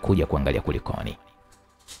kutaka kuja kuangalia kulikoni.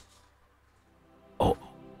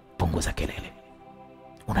 Punguza kelele.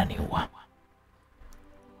 Unaniua.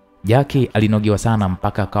 Jackie alinogiwa sana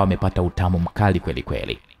mpaka akawa amepata utamu mkali kweli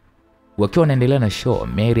kweli. Wakiwa wanaendelea na show,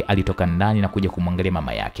 Mary alitoka ndani na kuja kumwangalia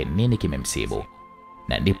mama yake nini kimemsibu.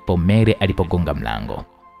 Na ndipo Mary alipogonga mlango.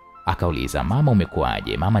 Akauliza, "Mama,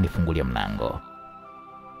 umekuaje? Mama, nifungulie mlango."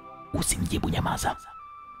 "Usimjibu, nyamaza,"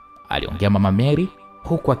 aliongea mama Mary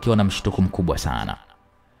huku akiwa na mshtuko mkubwa sana.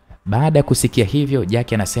 Baada ya kusikia hivyo,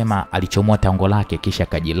 Jackie anasema alichomoa tango lake kisha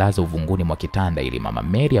akajilaza uvunguni mwa kitanda ili mama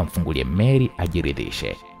Mary amfungulie Mary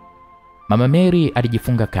ajiridhishe. Mama Mary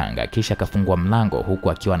alijifunga kanga kisha akafungua mlango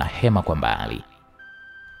huku akiwa na hema kwa mbali.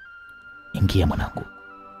 Ingia mwanangu.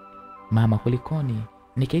 Mama, kulikoni?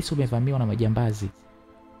 Nikahisi umevamiwa na majambazi.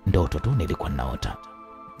 Ndoto tu nilikuwa ninaota.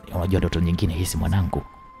 Unajua ndoto nyingine hisi mwanangu.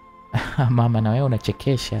 Mama, na wewe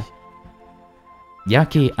unachekesha.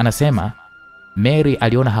 Jackie anasema Mary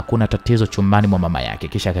aliona hakuna tatizo chumbani mwa mama yake,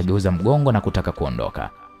 kisha akageuza mgongo na kutaka kuondoka.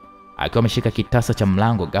 Akiwa ameshika kitasa cha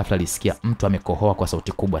mlango, ghafla alisikia mtu amekohoa kwa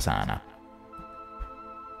sauti kubwa sana.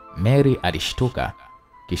 Mary alishtuka,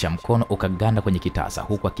 kisha mkono ukaganda kwenye kitasa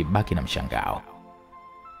huku akibaki na mshangao.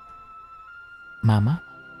 Mama,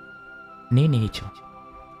 nini hicho?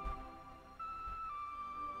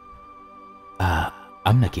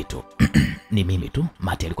 Amna kitu. Ni mimi tu,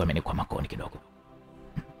 mate alikuwa amenikwa makoni kidogo.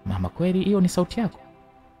 Mama, kweli hiyo ni sauti yako?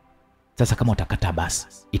 Sasa kama utakataa basi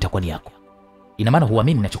itakuwa ni yako. Ina maana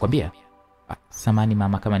huamini ninachokwambia? Samani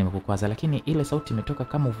mama kama nimekukwaza, lakini ile sauti imetoka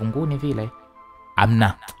kama uvunguni vile.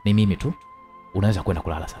 Amna, ni mimi tu. Unaweza kwenda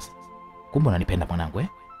kulala sasa. Kumbe unanipenda mwanangu eh?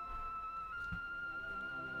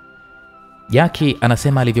 Jackie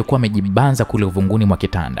anasema alivyokuwa amejibanza kule uvunguni mwa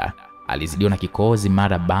kitanda, alizidiwa na kikohozi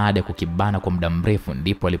mara baada ya kukibana kwa muda mrefu,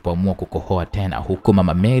 ndipo alipoamua kukohoa tena, huku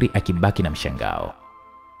mama Mary akibaki na mshangao.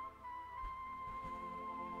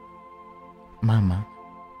 Mama,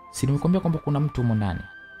 si nimekuambia kwamba kuna mtu humo ndani?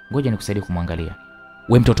 Ngoja nikusaidie kumwangalia.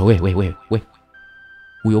 We mtoto, we.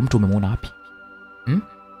 Huyo mtu umemuona wapi?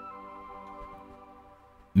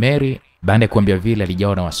 Mary baada ya kuambia vile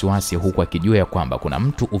alijawa na wasiwasi, huku akijua ya kwamba kuna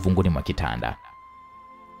mtu uvunguni mwa kitanda.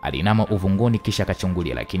 Alinama uvunguni kisha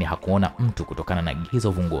akachungulia, lakini hakuona mtu kutokana na giza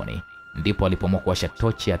uvunguni. Ndipo alipoamua kuwasha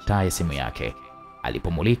tochi ya taa ya simu yake.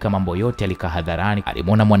 Alipomulika mambo yote alikaa hadharani.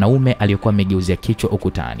 Alimwona mwanaume aliyekuwa amegeuzia kichwa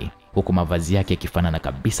ukutani, huku mavazi yake yakifanana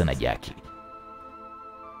kabisa na Jackie.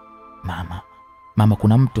 Mama,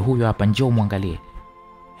 kuna mtu huyo hapa, njoo muangalie.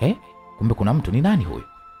 Kumbe kuna mtu. Ni nani huyo?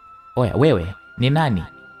 Oya wewe, ni nani?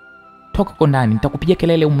 Toka kwa ndani, nitakupigia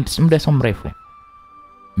kelele muda sio mrefu.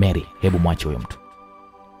 Mary, hebu mwache huyo mtu.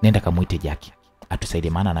 Nenda kamuite Jackie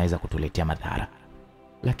atusaidie, maana anaweza kutuletea madhara.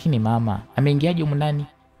 Lakini mama, ameingiaje huko ndani?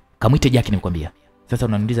 Kamuite Jackie nimekwambia. Sasa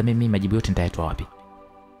unaniuliza mimi majibu yote nitayatoa wapi?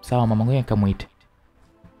 Sawa mama, ngoja kamuite.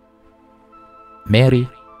 Mary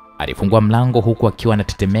alifungua mlango huku akiwa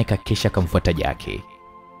anatetemeka, kisha akamfuata Jackie.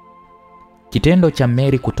 Kitendo cha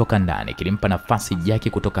Mary kutoka ndani kilimpa nafasi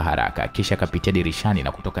Jackie kutoka haraka, kisha akapitia dirishani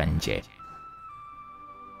na kutoka nje.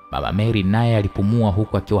 Mama Mary naye alipumua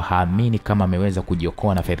huku akiwa haamini kama ameweza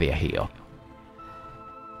kujiokoa na fedha hiyo.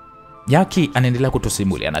 Jackie anaendelea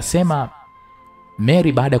kutusimulia, anasema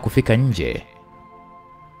Mary baada ya kufika nje,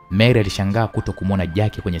 Mary alishangaa kutokumuona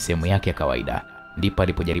Jackie kwenye sehemu yake ya kawaida. Ndipo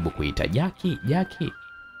alipojaribu kuita Jackie.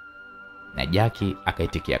 Na Jackie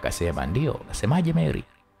akaitikia akasema, "Ndio, nasemaje Mary?"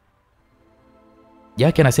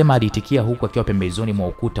 Jackie anasema aliitikia huku akiwa pembezoni mwa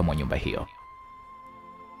ukuta mwa nyumba hiyo.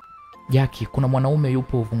 Jackie, kuna mwanaume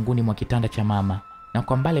yupo uvunguni mwa kitanda cha mama, na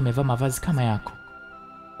kwa mbali amevaa mavazi kama yako.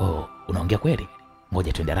 Oh, unaongea kweli?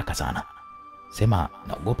 Ngoja twende haraka sana. Sema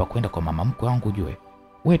naogopa kwenda kwa mama mkwe wangu ujue.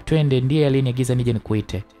 We twende, ndiye aliniagiza nije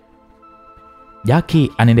nikuite.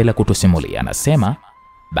 Jackie anaendelea kutusimulia, anasema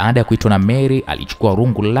baada ya kuitwa na Mary alichukua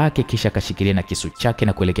rungu lake kisha akashikilia na kisu chake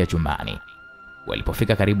na kuelekea chumbani.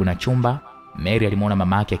 Walipofika karibu na chumba, Mary alimuona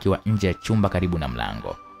mamake akiwa nje ya chumba karibu na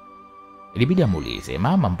mlango. Ilibidi amuulize,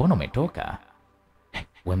 "Mama, mbona umetoka?"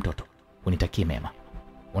 We mtoto, unitakie mema.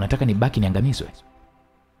 Unataka nibaki niangamizwe?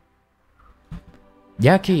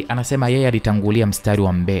 Jackie anasema yeye alitangulia mstari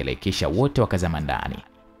wa mbele kisha wote wakazama ndani.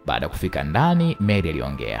 Baada ya kufika ndani, Mary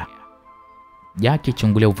aliongea, "Jackie,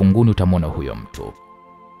 chungulia uvunguni utamwona huyo mtu."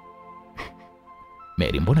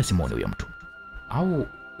 Mary, mbona simuoni huyo mtu? Au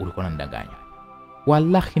ulikuwa unanidanganya?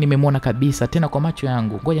 Wallahi nimemwona kabisa, tena kwa macho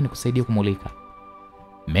yangu. Ngoja nikusaidie kumulika.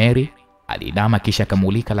 Mary alinama kisha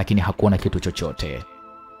akamulika, lakini hakuona kitu chochote.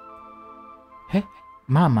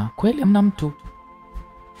 Mama, kweli hamna mtu?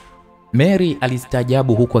 Mary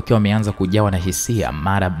alistaajabu huku akiwa ameanza kujawa na hisia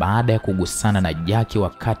mara baada ya kugusana na Jackie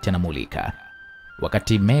wakati anamulika.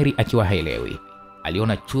 Wakati Mary akiwa haelewi,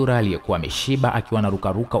 aliona chura aliyekuwa ameshiba akiwa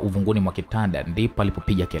anarukaruka uvunguni mwa kitanda, ndipo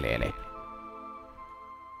alipopiga kelele.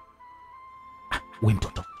 We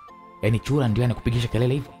mtoto, yaani chura ndio anakupigisha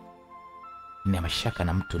kelele hivyo? Nina mashaka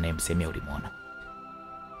na mtu nayemsemea ulimwona.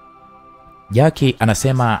 Jackie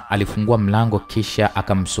anasema alifungua mlango kisha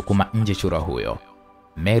akamsukuma nje chura huyo.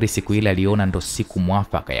 Mary siku ile aliona ndo siku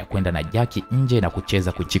mwafaka ya kwenda na Jackie nje na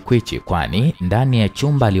kucheza kuchikwichi, kwani ndani ya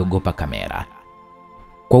chumba aliogopa kamera.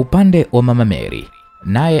 Kwa upande wa mama Mary,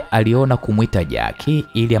 naye aliona kumuita Jackie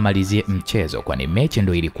ili amalizie mchezo, kwani mechi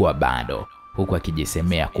ndo ilikuwa bado, huku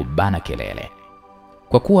akijisemea kubana kelele.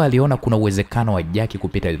 Kwa kuwa aliona kuna uwezekano wa Jackie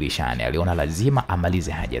kupita dirishani, aliona lazima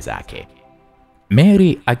amalize haja zake.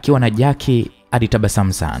 Mary akiwa na Jackie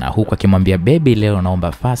alitabasamu sana huku akimwambia baby, leo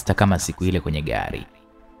naomba faster kama siku ile kwenye gari.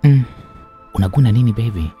 Unaguna nini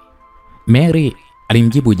baby? Mary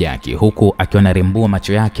alimjibu Jack huku akiwa anarembua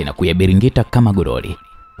macho yake na kuyabiringita kama godoli,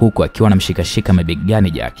 huku akiwa anamshikashika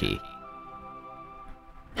mabegani Jack.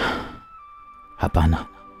 Hapana.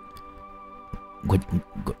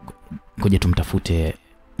 Ngoja tumtafute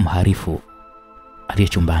mharifu aliye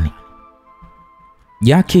chumbani.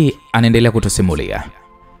 Jack anaendelea kutusimulia.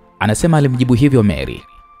 Anasema alimjibu hivyo Mary,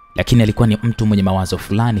 lakini alikuwa ni mtu mwenye mawazo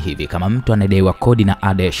fulani hivi, kama mtu anadaiwa kodi na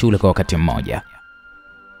ada ya shule kwa wakati mmoja.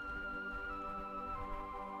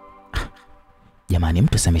 Jamani,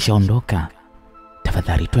 mtu sameshaondoka.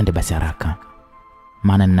 Tafadhali twende basi haraka,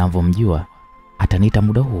 maana ninavyomjua ataniita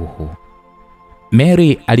muda huu.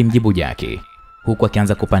 Mary alimjibu Jack huku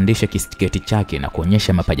akianza kupandisha kistiketi chake na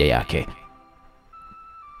kuonyesha mapaja yake.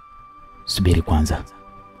 Subiri kwanza.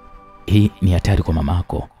 Hii ni hatari kwa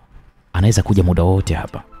mamako. Anaweza kuja muda wote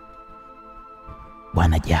hapa.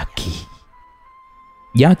 Bwana Jack.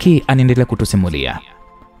 Jack anaendelea kutusimulia.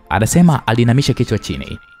 Anasema alinamisha kichwa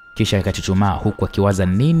chini kisha akachuchumaa huku akiwaza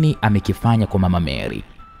nini amekifanya kwa mama Mary.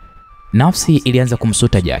 Nafsi ilianza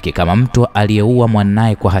kumsuta Jack kama mtu aliyeua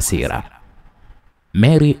mwanae kwa hasira.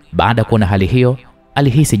 Mary baada kuona hali hiyo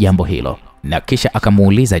alihisi jambo hilo na kisha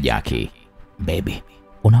akamuuliza Jack, baby,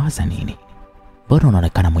 unawaza nini? Bora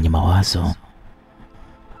unaonekana mwenye mawazo.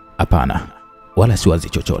 Hapana, wala siwazi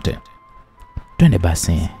chochote. Twende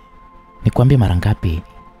basi. Nikwambie mara ngapi?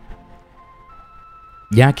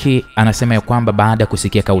 Jack anasema ya kwamba baada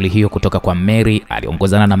kusikia kauli hiyo kutoka kwa Mary,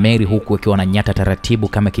 aliongozana na Mary huku akiwa na nyata taratibu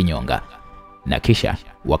kama kinyonga, na kisha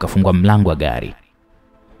wakafungua mlango wa gari.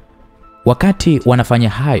 Wakati wanafanya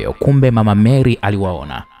hayo, kumbe mama Mary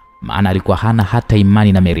aliwaona, maana alikuwa hana hata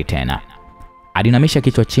imani na Mary tena. Alinamisha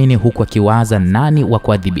kichwa chini huku akiwaza nani wa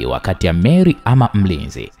kuadhibiwa kati ya Mary ama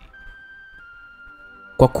mlinzi.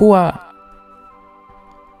 Kwa kuwa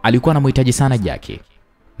alikuwa anamhitaji sana Jack,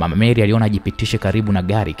 mama Mary aliona ajipitishe karibu na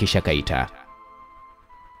gari kisha kaita,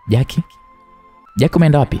 Jack? Jack,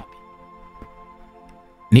 umeenda wapi?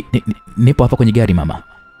 Nipo hapa kwenye gari mama.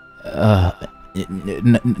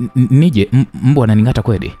 Nije, mbwa ananing'ata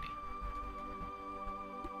kweli?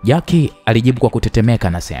 Jack alijibu kwa kutetemeka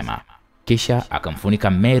anasema, kisha akamfunika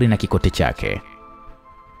Mary na kikote chake.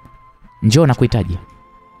 Njoo nakuhitaji.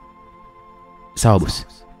 Sawa boss.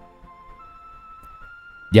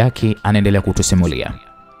 Jack anaendelea kutusimulia.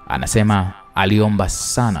 Anasema aliomba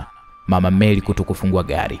sana mama Mary kutokufungua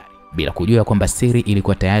gari bila kujua kwamba siri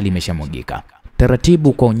ilikuwa tayari imeshamwagika.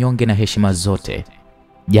 Taratibu kwa unyonge na heshima zote,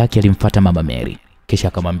 Jack alimfuata mama Mary kisha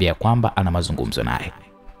akamwambia kwamba ana mazungumzo naye.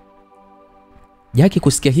 Jack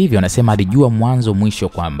kusikia hivyo anasema alijua mwanzo mwisho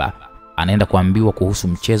kwamba anaenda kuambiwa kuhusu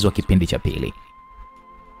mchezo wa kipindi cha pili.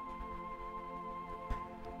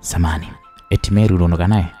 Samani, eti Mary uliondoka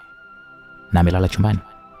naye na amelala chumbani?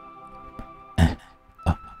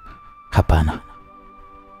 Hapana.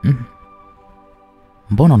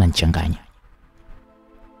 Mbona unanichanganya?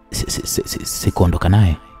 Sikuondoka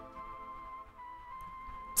naye.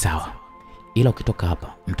 Sawa, ila ukitoka hapa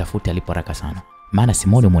mtafute alipo haraka sana, maana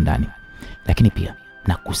Simoni humo ndani. Lakini pia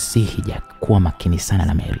nakusihi Jack, kuwa makini sana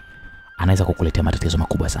na Mary. Anaweza kukuletea matatizo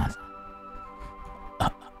makubwa sana.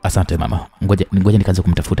 Asante mama. Ngoja nikaanze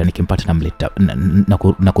kumtafuta, nikimpata namleta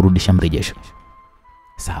na kurudisha mrejesho.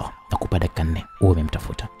 Sawa, nakupa dakika 4 uwe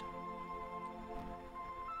umemtafuta.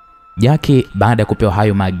 Jack baada ya kupewa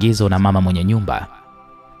hayo maagizo na mama mwenye nyumba,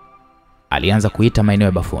 alianza kuita maeneo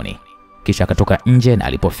ya bafuni. Kisha akatoka nje na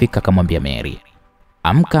alipofika akamwambia Mary,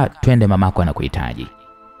 amka twende, mamako anakuhitaji.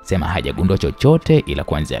 Sema hajagundua chochote, ila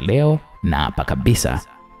kuanzia leo na hapa kabisa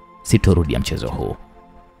sitorudia mchezo huu.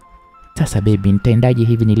 Sasa baby, nitaendaje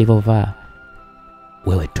hivi nilivyovaa?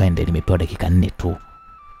 Wewe twende, nimepewa dakika 4 tu.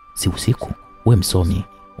 Si usiku, wewe msomi,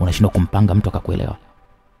 unashindwa kumpanga mtu akakuelewa.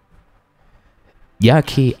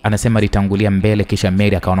 Jack anasema alitangulia mbele kisha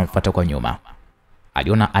Mary akawa anamfuata kwa nyuma.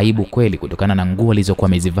 Aliona aibu kweli kutokana na nguo alizokuwa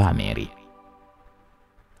amezivaa Mary.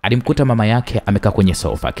 Alimkuta mama yake amekaa kwenye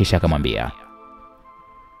sofa kisha akamwambia,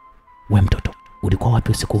 we mtoto, ulikuwa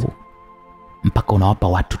wapi usiku huu mpaka unawapa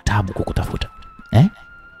watu tabu kukutafuta?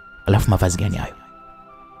 Alafu mavazi gani hayo?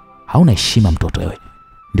 Hauna heshima mtoto wewe.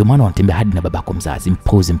 Ndio maana unatembea hadi na babako mzazi,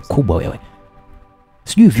 mpozi mkubwa wewe.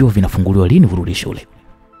 Sijui vyuo vinafunguliwa lini urudi shule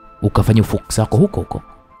ukafanya ufukusi wako huko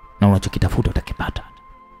na unachokitafuta utakipata.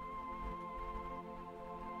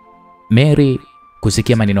 Mary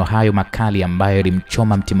kusikia maneno hayo makali ambayo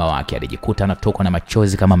yalimchoma mtima wake, alijikuta anatokwa na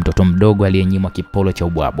machozi kama mtoto mdogo aliyenyimwa kipolo cha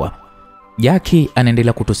ubwabwa. Jack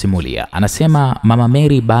anaendelea kutusimulia. Anasema mama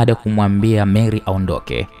Mary baada ya kumwambia Mary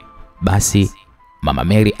aondoke, basi Mama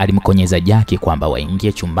Mary alimkonyeza Jack kwamba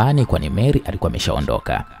waingie chumbani kwani Mary alikuwa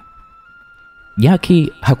ameshaondoka. Jack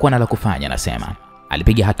hakuwa na la kufanya, anasema.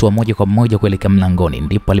 Alipiga hatua moja kwa moja kuelekea mlangoni,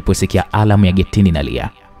 ndipo aliposikia alamu ya getini inalia.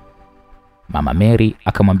 Mama Mary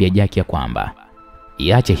akamwambia Jack ya kwamba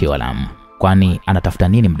iache hiyo alamu, kwani anatafuta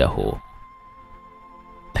nini muda huu.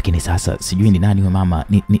 Lakini sasa sijui ni nani huyo mama,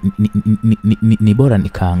 ni bora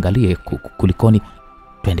nikaangalie kulikoni.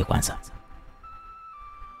 Twende kwanza.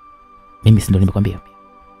 Mimi si ndo nimekwambia.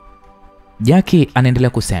 Jack anaendelea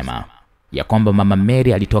kusema ya kwamba Mama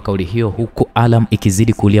Mary alitoa kauli hiyo huku alarm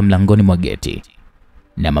ikizidi kulia mlangoni mwa geti.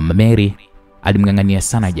 Na Mama Mary alimng'ang'ania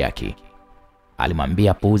sana Jack.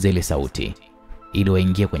 Alimwambia puuze ile sauti ili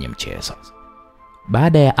waingie kwenye mchezo.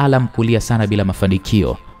 Baada ya alarm kulia sana bila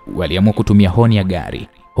mafanikio, waliamua kutumia honi ya gari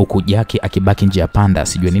huku Jack akibaki nje ya panda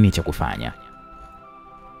sijue nini cha kufanya.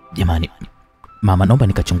 Jamani, mama naomba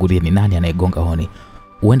nikachungulie ni nani anayegonga honi.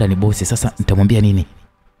 Huenda ni bosi, sasa nitamwambia nini?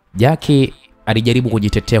 Jack alijaribu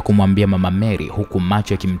kujitetea kumwambia Mama Mary huku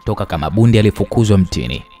macho yakimtoka kama bundi alifukuzwa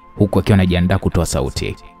mtini, huku akiwa anajiandaa kutoa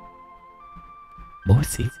sauti.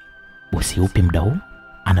 Bosi? Bosi upi muda huu?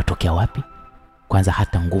 Anatokea wapi? Kwanza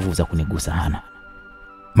hata nguvu za kunigusa hana.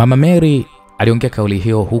 Mama Mary aliongea kauli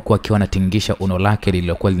hiyo huku akiwa anatingisha uno lake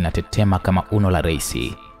lililokuwa linatetema kama uno la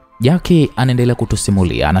reisi. Jack anaendelea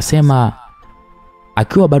kutusimulia, anasema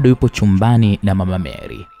akiwa bado yupo chumbani na Mama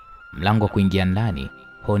Mary, mlango wa kuingia ndani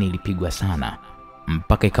honi ilipigwa sana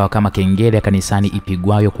mpaka ikawa kama kengele ya kanisani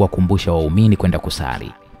ipigwayo kuwakumbusha waumini kwenda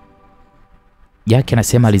kusali. Jack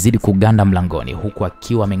anasema alizidi kuganda mlangoni huku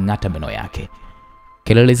akiwa ameng'ata meno yake.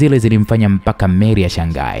 Kelele zile zilimfanya mpaka Mary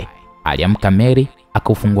ashangae. Aliamka Mary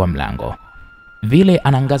akaufungua mlango. Vile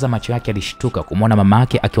anaangaza macho yake alishtuka kumwona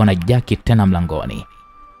mamake akiwa na Jack tena mlangoni.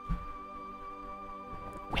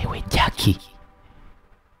 Wewe Jack,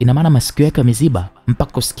 ina maana masikio yake yameziba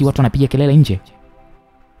mpaka usikie watu wanapiga kelele nje?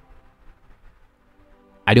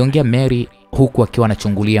 Aliongea Mary huku akiwa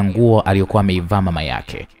anachungulia nguo aliyokuwa ameivaa mama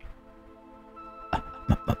yake.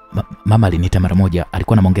 Mama aliniita mara moja,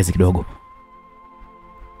 alikuwa na maongezi kidogo.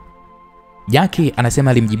 Jack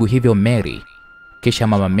anasema alimjibu hivyo Mary, kisha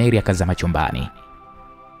Mama Mary akazama chumbani.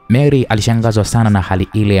 Mary alishangazwa sana na hali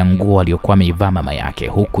ile ya nguo aliyokuwa ameivaa mama yake,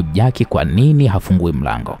 huku Jack kwa nini hafungui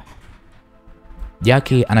mlango.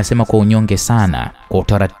 Jack anasema kwa unyonge sana, kwa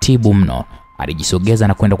utaratibu mno, alijisogeza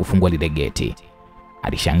na kwenda kufungua lile geti.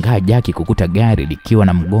 Alishangaa Jack kukuta gari likiwa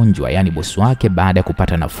na mgonjwa, yani bosi wake, baada ya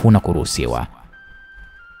kupata nafuu na kuruhusiwa.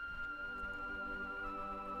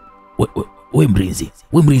 We mlinzi,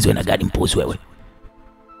 wewe na gari mpuzi wewe.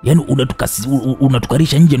 Yaani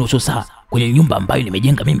unatukarisha nje nusu saa kwenye nyumba ambayo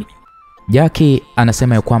nimejenga mimi. Jack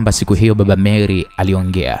anasema ya kwamba siku hiyo Baba Mary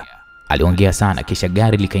aliongea sana, kisha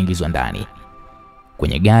gari likaingizwa ndani.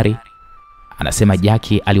 Kwenye gari anasema Jack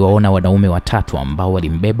aliwaona wanaume watatu ambao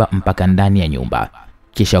walimbeba mpaka ndani ya nyumba,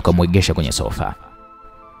 kisha wakamwegesha kwenye sofa.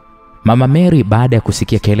 Mama Mary baada ya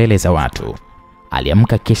kusikia kelele za watu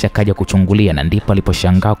aliamka, kisha kaja kuchungulia, na ndipo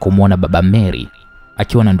aliposhangaa kumwona Baba Mary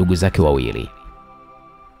akiwa na ndugu zake wawili.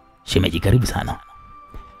 Shemeji, karibu sana,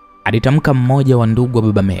 alitamka mmoja wa ndugu wa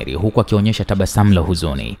Baba Mary huku akionyesha tabasamu la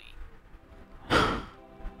huzuni.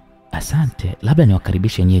 Asante, labda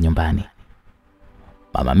niwakaribishe nyie nyumbani,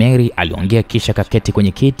 Mama Mary aliongea, kisha kaketi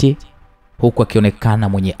kwenye kiti huku akionekana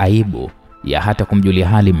mwenye aibu ya hata kumjulia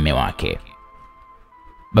hali mume wake.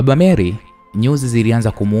 Baba Mary nyuzi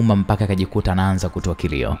zilianza kumuuma mpaka akajikuta anaanza kutoa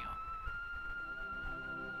kilio.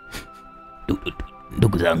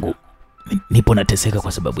 Ndugu zangu, nipo nateseka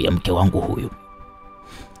kwa sababu ya mke wangu huyu.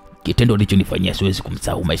 Kitendo alichonifanyia siwezi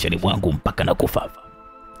kumsahau maishani mwangu mpaka nakufa.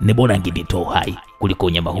 Ni bora angenitoa uhai kuliko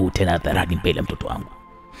unyama huu tena hadharani mbele ya mtoto wangu.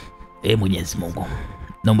 Mwenyezi Mungu,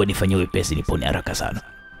 naomba nifanyie wepesi nipone haraka sana.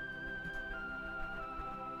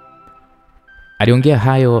 Aliongea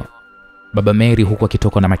hayo Baba Mary huku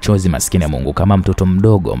akitokwa na machozi, maskini ya Mungu, kama mtoto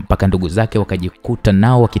mdogo, mpaka ndugu zake wakajikuta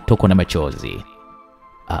nao wakitokwa na machozi.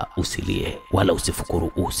 Usilie wala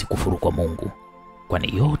usikufuru kwa Mungu,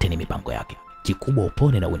 kwani yote ni mipango yake. Kikubwa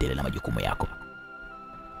upone na uendelee na majukumu yako,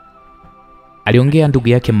 aliongea ndugu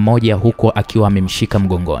yake mmoja huko akiwa amemshika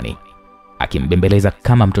mgongoni, akimbembeleza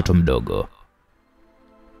kama mtoto mdogo.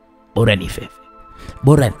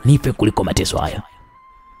 Bora nife kuliko mateso haya.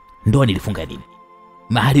 Ndoa nilifunga nini?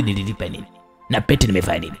 Mahari nililipa nini? Na pete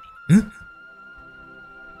nimefanya nini?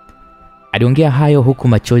 Aliongea hayo huku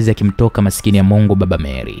machozi yakimtoka maskini ya Mungu Baba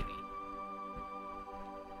Mary.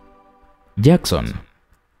 Jackson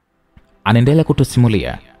anaendelea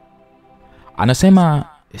kutusimulia. Anasema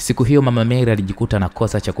siku hiyo Mama Mary alijikuta na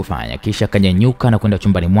kosa cha kufanya, kisha kanyanyuka na kwenda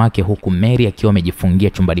chumbani mwake, huku Mary akiwa amejifungia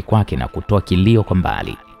chumbani kwake na kutoa kilio kwa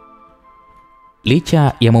mbali.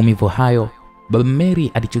 Licha ya maumivu hayo, Baba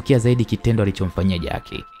Mary alichukia zaidi kitendo alichomfanyia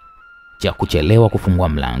Jackie cha kuchelewa kufungua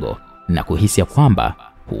mlango na kuhisi ya kwamba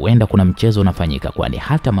huenda kuna mchezo unafanyika, kwani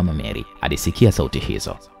hata Mama Mary alisikia sauti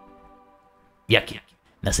hizo. Jackie,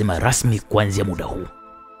 nasema rasmi kuanzia muda huu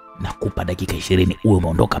nakupa dakika 20 uwe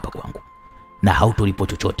umeondoka hapa kwangu na hautolipo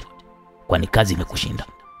chochote, kwani kazi imekushinda.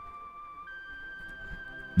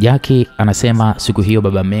 Jackie anasema siku hiyo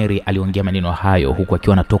Baba Mary aliongea maneno hayo huku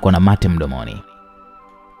akiwa anatokwa na mate mdomoni.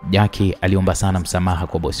 Jackie aliomba sana msamaha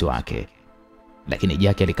kwa bosi wake, lakini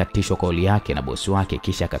Jackie alikatishwa kauli yake na bosi wake,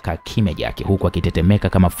 kisha akakaa kimya Jackie huku akitetemeka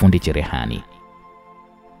kama fundi cherehani.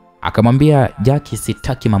 Akamwambia Jackie,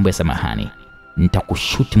 sitaki mambo ya samahani,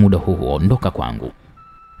 nitakushuti muda huu, ondoka kwangu.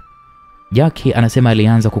 Jackie anasema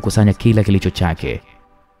alianza kukusanya kila kilicho chake.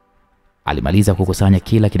 Alimaliza kukusanya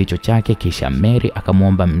kila kilicho chake, kisha Mary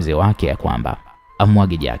akamwomba mzee wake ya kwamba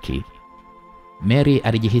amwage Jackie. Mary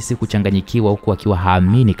alijihisi kuchanganyikiwa huku akiwa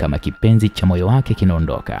haamini kama kipenzi cha moyo wake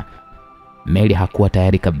kinaondoka. Mary hakuwa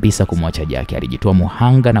tayari kabisa kumwacha Jackie. Alijitoa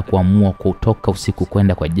muhanga na kuamua kutoka usiku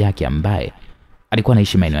kwenda kwa Jackie ambaye alikuwa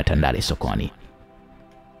anaishi maeneo ya Tandale sokoni.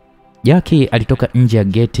 Jackie alitoka nje ya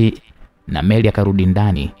geti na Mary akarudi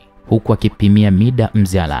ndani huku akipimia mida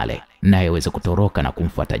mzee alale naye aweze kutoroka na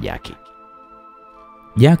kumfuata Jackie.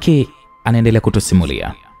 Jackie anaendelea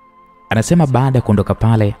kutusimulia. Anasema baada ya kuondoka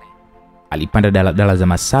pale alipanda daladala za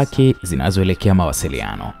Masaki zinazoelekea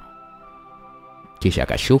mawasiliano. Kisha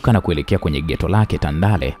akashuka na kuelekea kwenye geto lake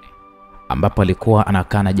Tandale ambapo alikuwa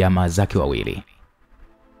anakaa na jamaa zake wawili.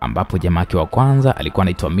 Ambapo jamaa wake wa kwanza alikuwa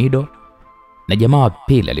anaitwa Mido na jamaa wa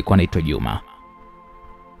pili alikuwa anaitwa Juma.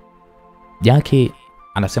 Jackie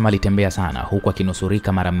anasema alitembea sana huku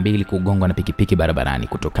akinusurika mara 2 kugongwa na pikipiki barabarani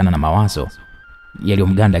kutokana na mawazo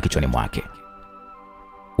yaliyomganda kichwani mwake.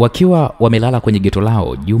 Wakiwa wamelala kwenye geto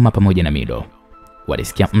lao, Juma pamoja na Mido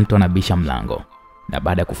walisikia mtu anabisha mlango, na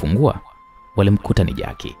baada ya kufungua walimkuta ni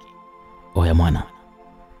Jackie. Oya mwana,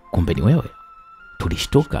 kumbe ni wewe?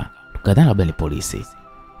 Tulishtuka tukadhani labda ni polisi,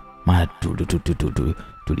 maana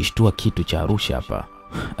tulishtua kitu cha Arusha hapa.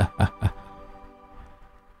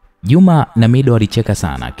 Juma na Mido walicheka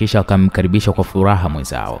sana, kisha wakamkaribisha kwa furaha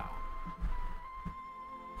mwenzao.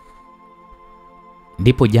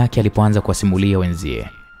 Ndipo Jackie alipoanza kuwasimulia wenzie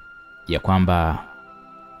ya kwamba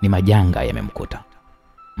ni majanga yamemkuta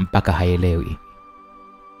mpaka haelewi.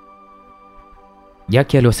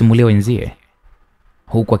 Jackie aliwasimulia wenzie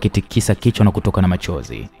huku akitikisa kichwa na kutoka na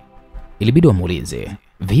machozi. Ilibidi wamuulize,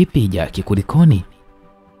 vipi Jackie, kulikoni?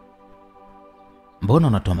 Mbona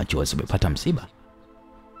unatoa machozi, umepata msiba?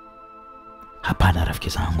 Hapana rafiki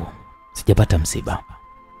zangu, sijapata msiba.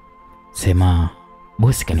 Sema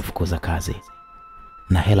bosi kanifukuza kazi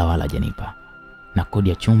na hela wala hajanipa, na kodi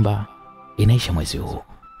ya chumba inaisha mwezi huu.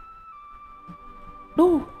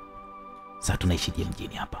 Sasa tunaishije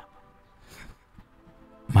mjini hapa?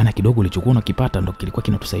 Maana kidogo ulichokuwa unakipata ndo kilikuwa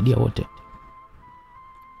kinatusaidia wote.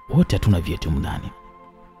 Wote hatuna vyeti ndani.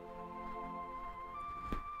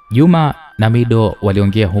 Juma na Mido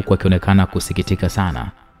waliongea huku akionekana kusikitika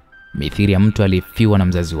sana, mithili ya mtu alifiwa na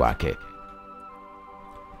mzazi wake.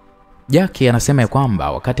 Jackie anasema ya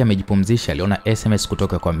kwamba wakati amejipumzisha aliona SMS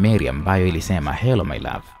kutoka kwa Mary ambayo ilisema, hello my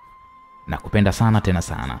love, nakupenda sana tena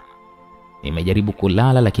sana. Nimejaribu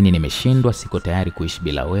kulala lakini nimeshindwa, siko tayari kuishi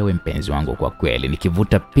bila wewe mpenzi wangu kwa kweli.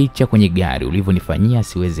 Nikivuta picha kwenye gari ulivyonifanyia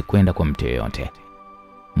siwezi kwenda kwa mtu yeyote.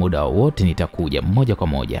 Muda wote nitakuja moja kwa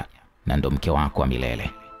moja na ndo mke wako wa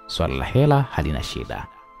milele. Swala la hela halina shida.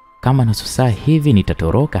 Kama nusu saa hivi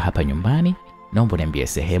nitatoroka hapa nyumbani, naomba niambie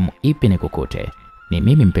sehemu ipi nikukute. Ni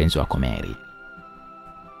mimi mpenzi wako Mary.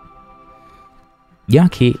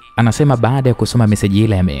 Jackie anasema baada ya kusoma meseji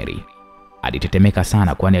ile ya Mary alitetemeka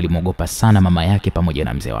sana, kwani alimwogopa sana mama yake pamoja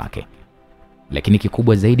na mzee wake. Lakini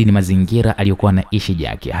kikubwa zaidi ni mazingira aliyokuwa anaishi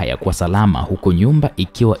Jackie hayakuwa salama, huko nyumba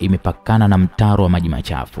ikiwa imepakana na mtaro wa maji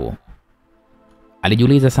machafu.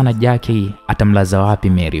 Alijiuliza sana Jackie atamlaza wapi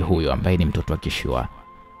Mary huyo ambaye ni mtoto wa kishua,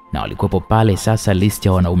 na walikuwepo pale sasa list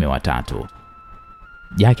ya wanaume 3.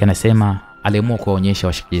 Jackie anasema aliamua kuwaonyesha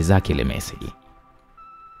washikaji zake ile message.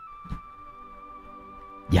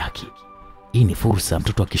 Jackie, hii ni fursa,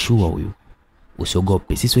 mtoto wa kishua huyu.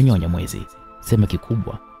 Usiogope, sisi wenyewe Wanyamwezi. Sema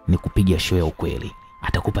kikubwa ni kupiga show ya ukweli,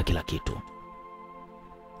 atakupa kila kitu.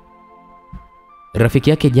 Rafiki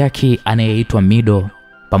yake Jackie anayeitwa Mido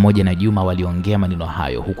pamoja na Juma waliongea maneno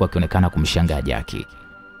hayo huku akionekana kumshangaa Jackie.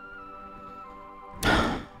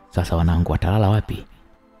 Sasa wanangu watalala wapi?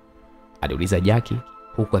 Aliuliza Jackie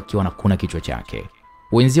huku akiwa anakuna kichwa chake.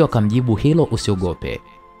 Wenzio akamjibu, hilo usiogope.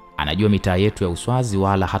 Anajua mitaa yetu ya Uswazi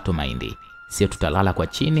wala hato maindi. Sio tutalala kwa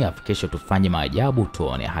chini, afu kesho tufanye maajabu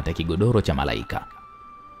tuone hata kigodoro cha malaika.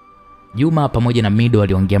 Juma pamoja na Mido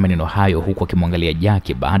waliongea maneno hayo huku akimwangalia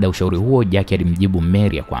Jack. Baada ya ushauri huo, Jack alimjibu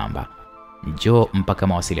Mary ya kwamba njoo mpaka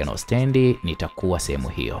mawasiliano stendi, nitakuwa sehemu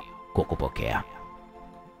hiyo kukupokea.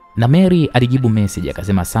 Na Mary alijibu message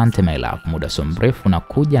akasema asante my love, muda so mrefu na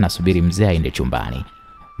kuja, nasubiri mzee aende chumbani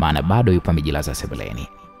maana bado yupo amejilaza sebuleni.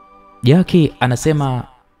 Jack anasema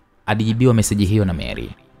alijibiwa message hiyo na Mary.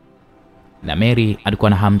 Na Mary alikuwa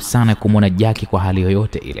na hamu sana kumwona Jack kwa hali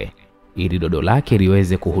yoyote ile ili dodo lake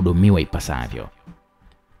liweze kuhudumiwa ipasavyo.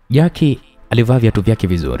 Jack alivaa viatu vyake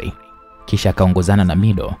vizuri kisha akaongozana na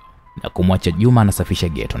Mido na kumwacha Juma anasafisha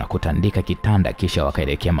geto na kutandika kitanda, kisha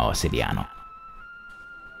wakaelekea mawasiliano.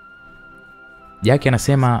 Jack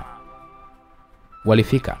anasema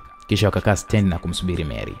walifika kisha wakakaa stand na kumsubiri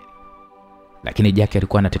Mary. Lakini Jack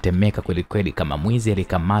alikuwa anatetemeka kweli kweli kama mwizi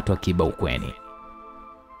alikamatwa kiba ukweni.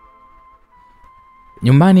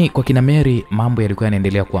 Nyumbani kwa kina Mary mambo yalikuwa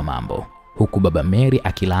yanaendelea kuwa mambo, huku baba Mary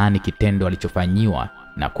akilaani kitendo alichofanyiwa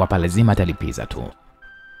na kuapa lazima atalipiza tu.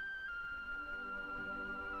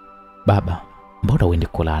 Baba, mbona uende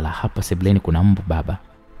kulala hapa sebuleni, kuna mbu baba?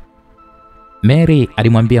 Mary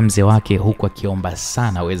alimwambia mzee wake huku akiomba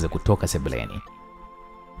sana aweze kutoka sebuleni.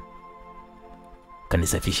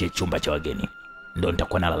 Kanisafishe chumba cha wageni, ndio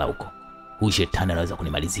nitakuwa nalala huko. Huyu shetani anaweza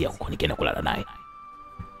kunimalizia huko nikienda kulala naye.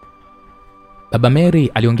 Baba Mary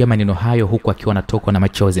aliongea maneno hayo huku akiwa anatokwa na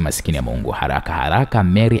machozi, maskini ya Mungu. Haraka haraka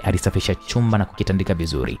Mary alisafisha chumba na kukitandika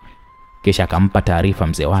vizuri. Kisha akampa taarifa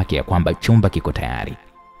mzee wake ya kwamba chumba kiko tayari.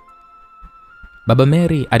 Baba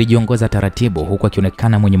Mary alijiongoza taratibu huku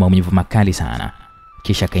akionekana mwenye maumivu makali sana.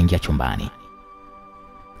 Kisha akaingia chumbani.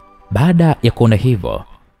 Baada ya kuona hivyo,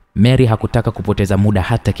 Mary hakutaka kupoteza muda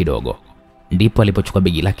hata kidogo. Ndipo alipochukua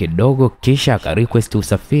begi lake dogo kisha akarequest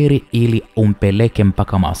usafiri ili umpeleke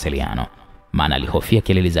mpaka mawasiliano, maana alihofia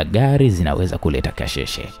kelele za gari zinaweza kuleta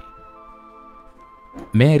kasheshe.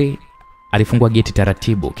 Mary alifungua geti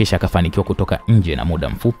taratibu kisha akafanikiwa kutoka nje na muda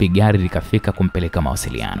mfupi gari likafika kumpeleka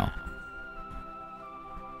mawasiliano.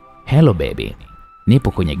 Hello baby,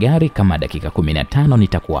 nipo kwenye gari, kama dakika 15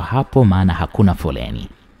 nitakuwa hapo maana hakuna foleni.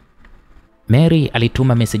 Mary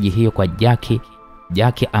alituma meseji hiyo kwa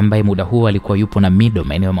Jack ambaye muda huo alikuwa yupo na Mido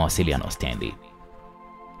maeneo ya mawasiliano stendi.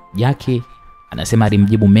 Jack anasema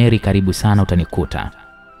alimjibu Mary karibu sana utanikuta.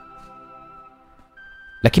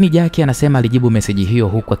 Lakini Jack anasema alijibu meseji hiyo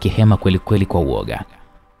huku akihema kweli kweli kwa uoga.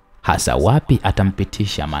 Hasa wapi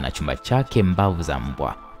atampitisha maana chumba chake mbavu za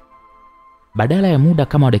mbwa. Badala ya muda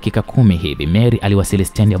kama dakika 10 hivi Mary aliwasili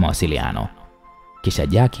stendi ya mawasiliano. Kisha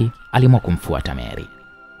Jack aliamua kumfuata Mary.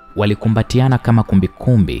 Walikumbatiana kama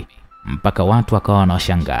kumbikumbi mpaka watu wakawa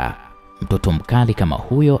wanawashangaa. Mtoto mkali kama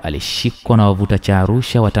huyo alishikwa na wavuta cha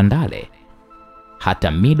Arusha watandale.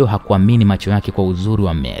 Hata Mido hakuamini macho yake kwa uzuri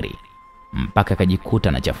wa Mary mpaka akajikuta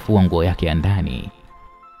anachafua nguo yake ya ndani.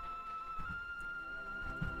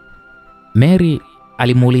 Mary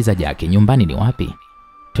alimuuliza Jack nyumbani ni wapi?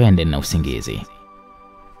 Twende na usingizi.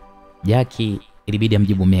 Jack ilibidi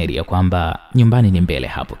amjibu Mary ya kwamba nyumbani ni mbele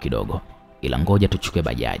hapo kidogo, ila ngoja tuchukue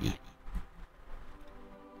bajaji.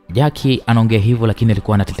 Jack anaongea hivyo lakini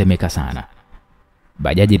alikuwa anatetemeka sana.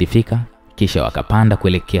 Bajaji ilifika kisha wakapanda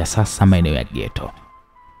kuelekea sasa maeneo ya ghetto.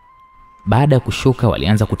 Baada ya kushuka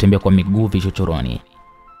walianza kutembea kwa miguu vichochoroni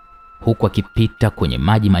huku akipita kwenye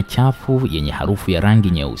maji machafu yenye harufu ya rangi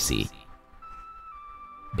nyeusi.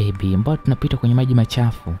 Baby, mbona tunapita kwenye maji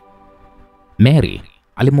machafu? Mary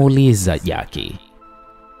alimuuliza Jack.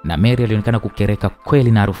 Na Mary alionekana kukereka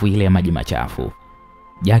kweli na harufu ile ya maji machafu.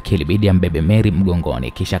 Jack ilibidi ambebe Mary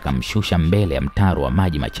mgongoni kisha akamshusha mbele ya mtaro wa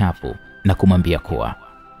maji machafu na kumwambia kuwa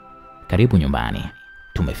karibu nyumbani,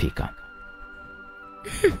 tumefika.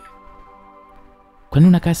 Kwani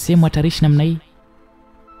unakaa sehemu hatarishi namna hii?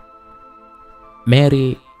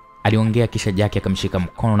 Mary aliongea kisha Jack akamshika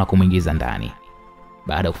mkono na kumuingiza ndani.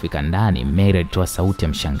 Baada ya kufika ndani, Mary alitoa sauti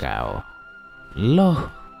ya mshangao. Lo!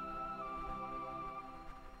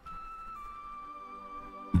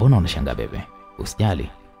 Mbona unashangaa bebe? Usijali,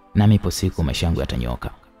 nami ipo siku maisha yangu yatanyoka.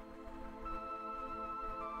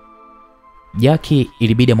 Jack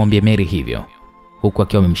ilibidi amwambie Mary hivyo huku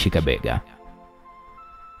akiwa amemshika bega.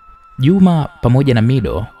 Juma pamoja na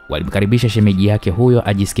Mido walimkaribisha shemeji yake huyo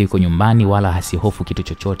ajisikie yuko nyumbani wala hasihofu kitu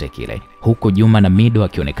chochote kile. Huko Juma na Mido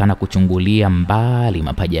akionekana kuchungulia mbali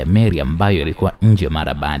mapaja ya Mary ambayo yalikuwa nje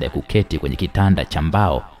mara baada ya kuketi kwenye kitanda cha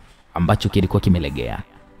mbao ambacho kilikuwa kimelegea.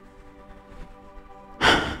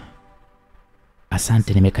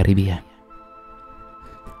 Asante, nimekaribia.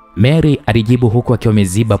 Mary alijibu huku akiwa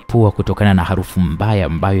ameziba pua kutokana na harufu mbaya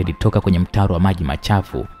ambayo ilitoka kwenye mtaro wa maji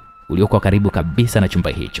machafu uliokuwa karibu kabisa na chumba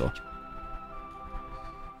hicho.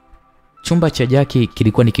 Chumba cha Jaki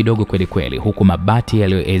kilikuwa ni kidogo kweli kweli, huku mabati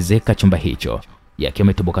yaliyoezeka chumba hicho yakiwa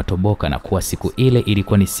yametoboka toboka, na kuwa siku ile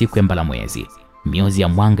ilikuwa ni siku ya mbalamwezi. Miozi ya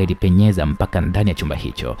mwanga ilipenyeza mpaka ndani ya chumba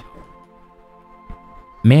hicho.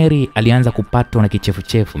 Mary alianza kupatwa na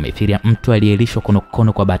kichefuchefu mithili ya mtu aliyelishwa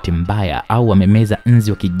konokono kwa bahati mbaya au amemeza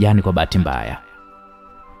nzi wa kijani kwa bahati mbaya.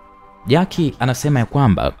 Jaki anasema ya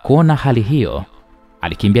kwamba kuona hali hiyo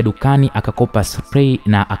alikimbia dukani akakopa spray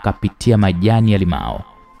na akapitia majani ya limao,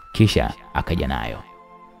 kisha akaja nayo.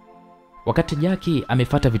 Wakati Jaki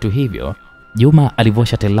amefuata vitu hivyo, Juma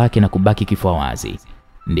alivosha shati lake na kubaki kifua wazi.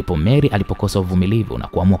 Ndipo Mary alipokosa uvumilivu na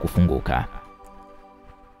kuamua kufunguka.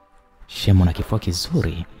 "Shemu na kifua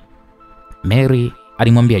kizuri," Mary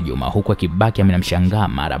alimwambia Juma, huku akibaki amenamshangaa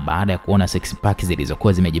mara baada ya kuona six pack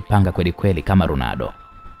zilizokuwa zimejipanga kweli kweli kama Ronaldo.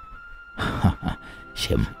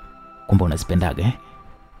 "Shemu, kumbe unazipendaga eh?"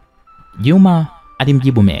 Juma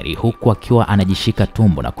alimjibu Mary huku akiwa anajishika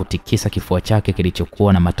tumbo na kutikisa kifua chake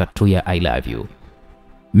kilichokuwa na matatu ya I love you.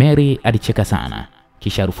 Mary alicheka sana,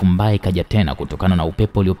 kisha harufu mbaya ikaja tena kutokana na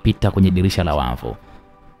upepo uliopita kwenye dirisha la wavu.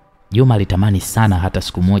 Juma alitamani sana hata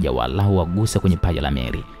siku moja walau waguse kwenye paja la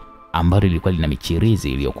Mary ambalo lilikuwa lina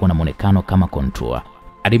michirizi iliyokuwa na muonekano kama kontua.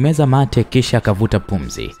 Alimeza mate kisha akavuta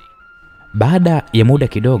pumzi. Baada ya muda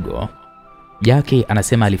kidogo, Jaki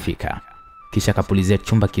anasema alifika, kisha akapulizia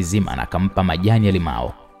chumba kizima na akampa majani ya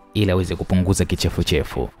limao ili aweze kupunguza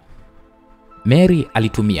kichefuchefu. Mary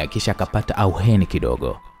alitumia kisha akapata auheni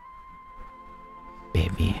kidogo.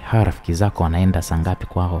 "Baby, hawa rafiki zako wanaenda saa ngapi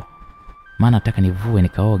kwao? Maana nataka nivue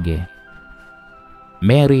nikaoge."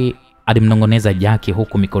 Mary alimnongoneza Jaki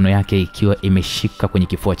huku mikono yake ikiwa imeshika kwenye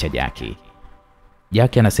kifua cha Jaki.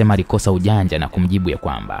 Jaki anasema alikosa ujanja na kumjibu ya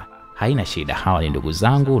kwamba haina shida, hawa ni ndugu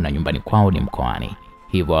zangu na nyumbani kwao ni mkoani,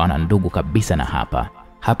 hivyo hawana ndugu kabisa na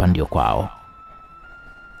hapa ndio kwao.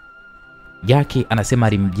 Jaki anasema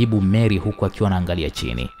alimjibu Mary huku akiwa anaangalia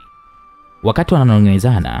chini. Wakati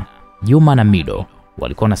wananong'onezana, Juma na Mido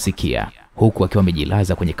walikuwa nasikia huku akiwa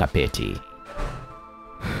wamejilaza kwenye kapeti.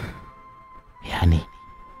 "Yaani,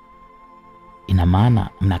 ina maana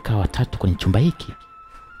mnakaa watatu kwenye chumba hiki?"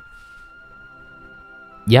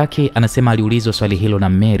 Jaki anasema aliulizwa swali hilo na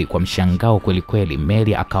Mary kwa mshangao kweli kweli.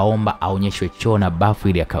 Mary akaomba aonyeshwe choo na bafu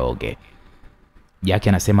ili akaoge. Jaki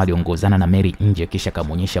anasema aliongozana na Mary nje kisha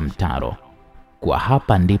akamwonyesha mtaro. Kwa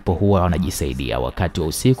hapa ndipo huwa wanajisaidia wakati wa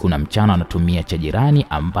usiku, na mchana wanatumia cha jirani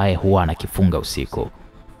ambaye huwa anakifunga usiku.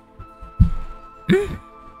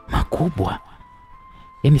 Makubwa.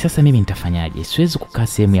 Yaani sasa mimi nitafanyaje? Siwezi kukaa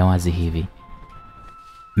sehemu ya wazi hivi.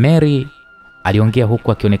 Mary aliongea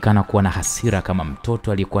huku akionekana kuwa na hasira kama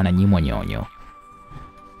mtoto aliyekuwa ananyimwa nyonyo.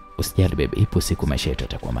 "Usijali baby, ipo siku maisha yetu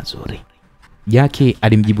yatakuwa mazuri." Jaki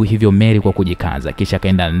alimjibu hivyo Mary kwa kujikaza, kisha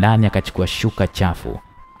akaenda ndani akachukua shuka chafu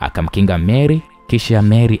akamkinga Mary, kisha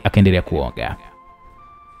Mary akaendelea kuoga.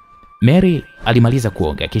 Mary alimaliza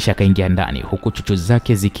kuoga kisha akaingia ndani huku chuchu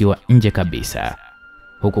zake zikiwa nje kabisa,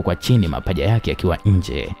 huku kwa chini mapaja yake yakiwa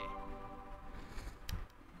nje.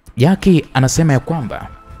 Jaki anasema ya kwamba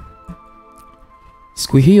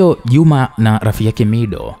siku hiyo Juma na rafiki yake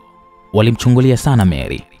Mido walimchungulia sana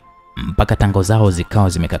Mary mpaka tango zao zikawa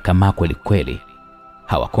zimekakamaa kweli kweli.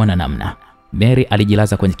 Hawakuwa na namna. Mary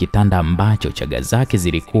alijilaza kwenye kitanda ambacho chaga zake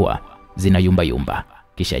zilikuwa zinayumba yumba,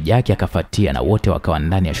 kisha Jaki akafuatia na wote wakawa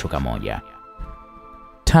ndani ya shuka moja.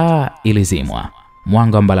 Taa ilizimwa.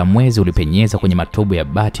 Mwanga wa mbalamwezi ulipenyeza kwenye matobo ya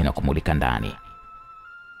bati na kumulika ndani.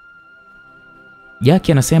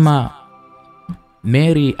 Jaki anasema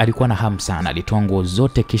Mary alikuwa na hamu sana, alitoa nguo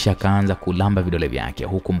zote kisha akaanza kulamba vidole vyake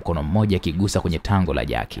huku mkono mmoja akigusa kwenye tango la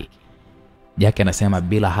Jaki. Jaki anasema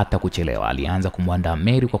bila hata kuchelewa alianza kumwandaa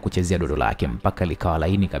Mary kwa kuchezea dodo lake mpaka likawa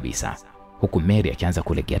laini kabisa, huku Mary akianza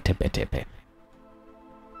kulegea tepe tepe.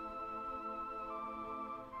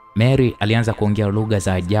 Mary alianza kuongea lugha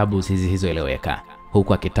za ajabu zisizoeleweka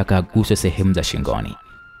huku akitaka aguswe sehemu za shingoni.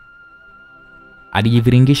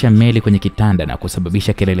 Alijiviringisha Mary kwenye kitanda na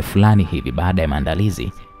kusababisha kelele fulani hivi. Baada ya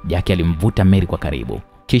maandalizi, Jaki alimvuta Mary kwa karibu,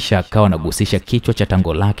 kisha akawa anagusisha kichwa cha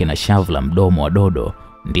tango lake na shavu la mdomo wa dodo.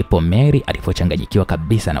 Ndipo Mary alipochanganyikiwa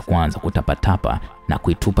kabisa na kuanza kutapatapa na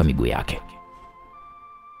kuitupa miguu yake.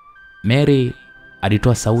 Mary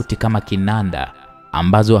alitoa sauti kama kinanda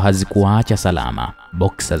ambazo hazikuwaacha salama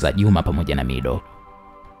boxer za Juma pamoja na Mido.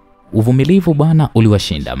 Uvumilivu bwana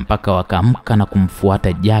uliwashinda mpaka wakaamka na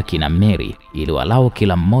kumfuata Jaki na Mary ili walao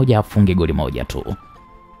kila mmoja afunge goli moja tu.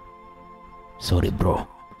 "Sorry bro,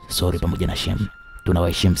 sorry pamoja na Shem.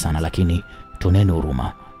 Tunawaheshimu sana lakini tuneni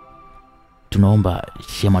huruma. Tunaomba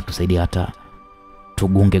Shema tusaidie hata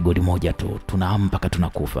tugunge goli moja tu. Tunahamu mpaka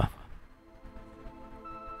tunakufa."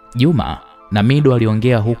 Juma na Mido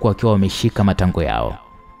waliongea huku akiwa wameshika matango yao.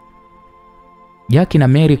 Jack na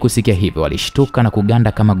Mary kusikia hivyo walishtuka na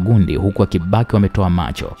kuganda kama gundi, huku akibaki wametoa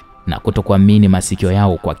macho na kutokuamini masikio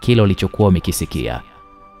yao kwa kile walichokuwa wamekisikia.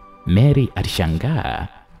 Mary alishangaa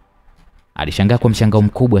kwa mshangao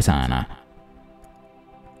mkubwa sana.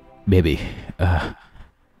 Baby,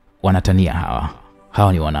 wanatania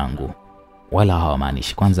hawa ni wanangu, wala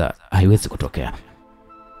hawamaanishi, kwanza haiwezi kutokea.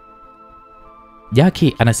 Jack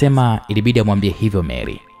anasema ilibidi amwambie hivyo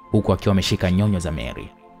Mary, huku akiwa ameshika nyonyo za Mary.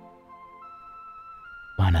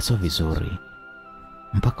 Bwana, sio vizuri,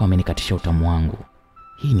 mpaka wamenikatisha utamu wangu.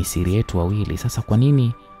 Hii ni siri yetu wawili, sasa kwa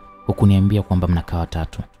nini hukuniambia kwamba mnakaa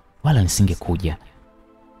watatu? Wala nisingekuja.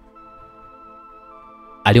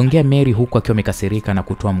 Aliongea Mary huku akiwa amekasirika na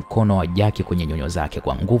kutoa mkono wa Jack kwenye nyonyo zake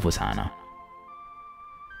kwa nguvu sana.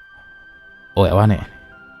 Oya wane,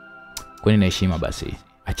 kwani na heshima basi.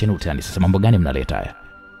 Acheni utani sasa, mambo gani mnaleta haya?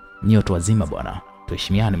 Nyinyi watu wazima bwana,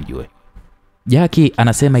 tuheshimiane mjue. Jack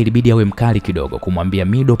anasema ilibidi awe mkali kidogo kumwambia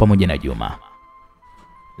Mido pamoja na Juma.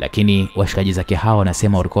 Lakini washikaji zake hao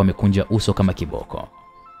wanasema walikuwa wamekunja uso kama kiboko.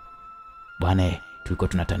 Bwana, tulikuwa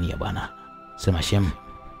tunatania bwana. Sema shem.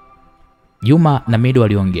 Juma na Mido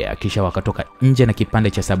waliongea kisha wakatoka nje na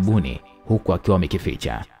kipande cha sabuni huku akiwa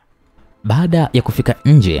wamekificha. Baada ya kufika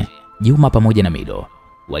nje, Juma pamoja na Mido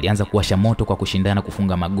walianza kuwasha moto kwa kushindana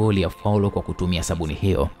kufunga magoli ya faulo kwa kutumia sabuni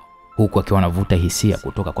hiyo, huku akiwa wanavuta hisia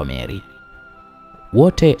kutoka kwa Mary.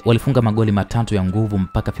 Wote walifunga magoli 3 ya nguvu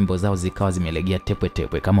mpaka fimbo zao zikawa zimelegea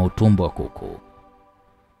tepwe kama utumbo wa kuku.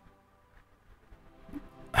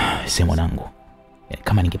 Sema mwanangu,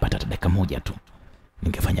 kama ningepata dakika moja tu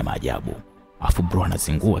ningefanya maajabu. Afu bro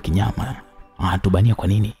anazingua kinyama. Anatubania kwa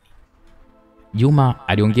nini? Juma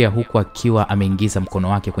aliongea huku akiwa ameingiza mkono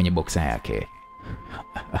wake kwenye boxer yake.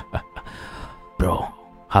 Bro,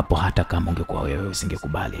 hapo hata kama ungekuwa wewe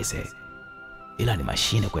usingekubali ese. Ila ni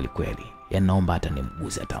mashine kweli kweli. Yaani naomba hata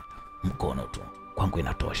nimguze hata mkono tu. Kwangu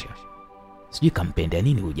inatosha. Sijui kampendea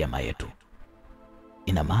nini huyu jamaa yetu.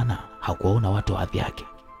 Ina maana hakuona watu hadhi yake.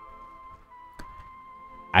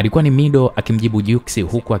 Alikuwa ni Mido akimjibu Juksi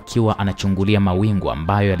huku akiwa anachungulia mawingu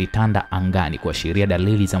ambayo yalitanda angani kuashiria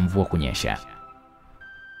dalili za mvua kunyesha.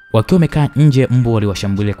 Wakiwa wamekaa nje, mbu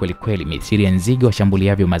waliwashambulia kweli kweli mithili ya nzige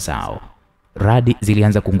washambuliavyo mazao. Radi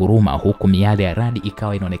zilianza kunguruma huku miale ya radi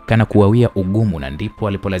ikawa inaonekana kuwawia ugumu, na ndipo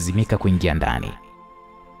walipolazimika kuingia ndani.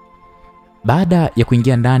 Baada ya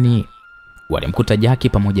kuingia ndani, walimkuta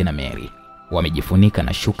Jack pamoja na Mary wamejifunika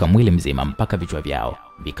na shuka mwili mzima mpaka vichwa vyao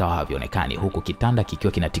vikawa havionekani, huku kitanda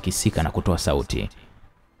kikiwa kinatikisika na kutoa sauti.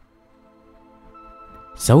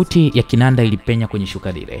 Sauti ya kinanda ilipenya kwenye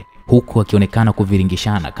shuka lile, huku akionekana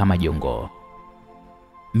kuviringishana kama jongoo.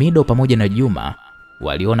 Mido pamoja na Juma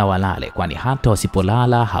waliona walale, kwani hata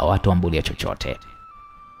wasipolala hawataambulia chochote.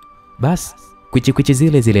 Basi kwichi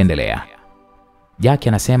zile ziliendelea. Jack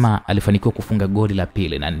anasema alifanikiwa kufunga goli la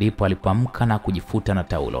pili, na ndipo alipoamka na kujifuta na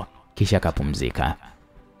taulo kisha akapumzika.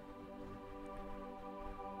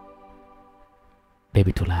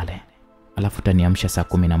 Baby, tulale, alafu taniamsha saa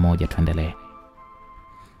 11 tuendelee,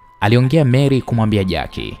 aliongea Mary kumwambia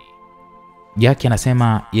Jack. Jack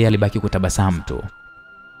anasema yeye alibaki kutabasamu tu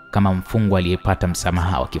kama mfungwa aliyepata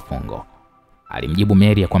msamaha wa kifungo. Alimjibu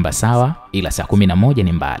Mary ya kwamba sawa, ila saa 11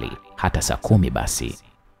 ni mbali, hata saa 10 basi.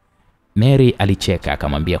 Mary alicheka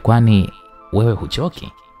akamwambia, kwani wewe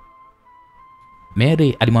huchoki?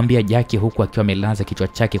 Mary alimwambia Jack huku akiwa amelaza kichwa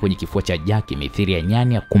chake kwenye kifua cha Jack mithili ya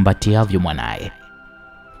nyani akumbatiavyo mwanae.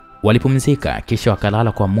 Walipumzika kisha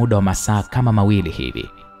wakalala kwa muda wa masaa kama 2 hivi,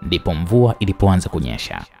 ndipo mvua ilipoanza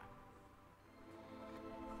kunyesha.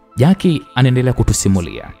 Jack anaendelea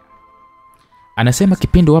kutusimulia. Anasema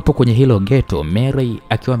kipindi wapo kwenye hilo ghetto, Mary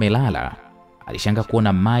akiwa amelala alishangaa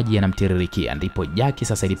kuona maji yanamtiririkia, ndipo Jack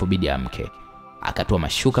sasa ilipobidi amke. Akatoa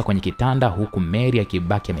mashuka kwenye kitanda huku Mary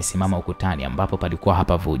akibaki amesimama ukutani ambapo palikuwa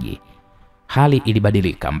hapavuji. Hali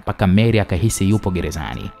ilibadilika mpaka Mary akahisi yupo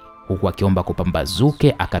gerezani, huku akiomba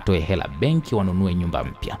kupambazuke akatoe hela benki wanunue nyumba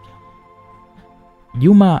mpya.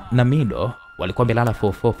 Juma na Mido walikuwa wamelala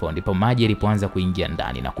fofofo, ndipo maji yalipoanza kuingia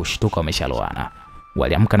ndani na kushtuka wameshaloana.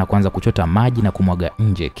 Waliamka na kuanza kuchota maji na kumwaga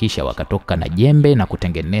nje, kisha wakatoka na jembe na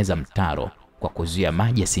kutengeneza mtaro kwa kuzuia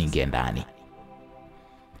maji yasiingie ndani.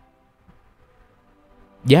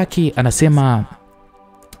 Jack anasema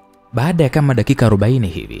baada ya kama dakika 40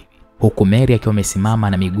 hivi, huku Mary akiwa amesimama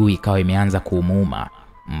na miguu ikawa imeanza kuumuuma,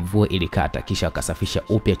 mvua ilikata kisha akasafisha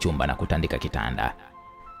upya chumba na kutandika kitanda.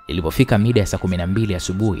 Ilipofika mida ya saa 12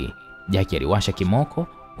 asubuhi, Jack aliwasha kimoko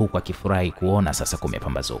huku akifurahi kuona sasa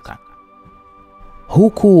kumepambazuka.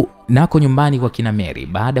 Huku nako nyumbani kwa kina Mary,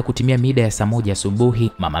 baada ya kutimia mida ya saa 1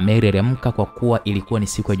 asubuhi, mama Mary aliamka kwa kuwa ilikuwa ni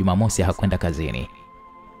siku ya Jumamosi, hakwenda kazini.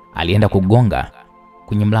 Alienda kugonga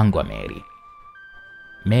kwenye mlango wa Mary.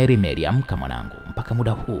 Mary, amka mwanangu, mpaka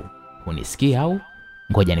muda huu unisikia au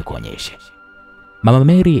ngoja nikuonyeshe. Mama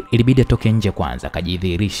Mary ilibidi atoke nje kwanza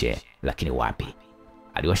akajidhihirishe, lakini wapi.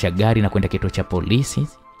 Aliwasha gari na kwenda kituo cha polisi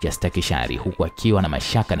cha Stakishari huku akiwa na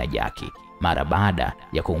mashaka na Jack mara baada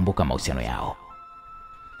ya kukumbuka mahusiano yao.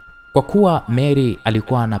 Kwa kuwa Mary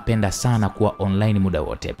alikuwa anapenda sana kuwa online muda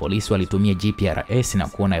wote, polisi walitumia GPRS na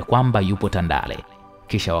kuona kwamba yupo Tandale.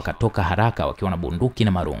 Kisha wakatoka haraka wakiwa na bunduki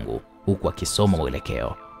na marungu huku akisoma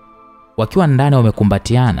mwelekeo. Wakiwa ndani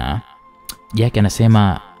wamekumbatiana, Jack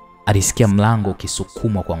anasema alisikia mlango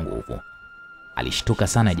ukisukumwa kwa nguvu. Alishtuka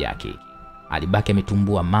sana Jack. Alibaki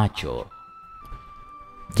ametumbua macho.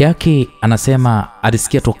 Jack anasema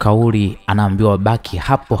alisikia tu kauli anaambiwa baki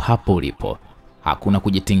hapo hapo ulipo. Hakuna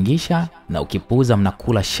kujitingisha na ukipuuza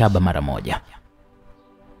mnakula shaba mara moja.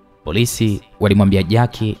 Polisi walimwambia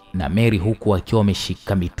Jack na Mary huku wakiwa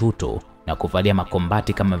wameshika mituto na kuvalia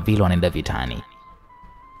makombati kama vile wanaenda vitani.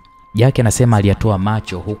 Jack anasema aliyatoa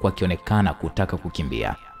macho huku akionekana kutaka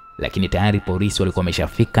kukimbia, lakini tayari polisi walikuwa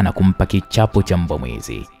wameshafika na kumpa kichapo cha mbwa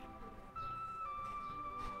mwizi.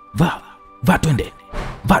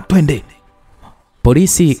 Va twende.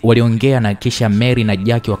 Polisi waliongea na kisha Mary na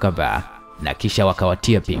Jack wakavaa na kisha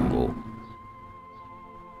wakawatia pingu.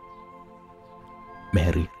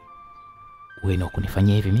 Mary, wewe ndio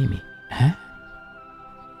kunifanyia hivi mimi?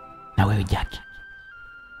 Na wewe Jack,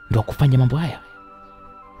 ndio kufanya mambo haya?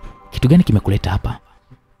 Kitu gani kimekuleta hapa?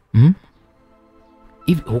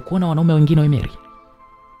 Hivi hukuona wanaume wengine wa Mary?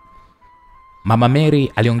 Mama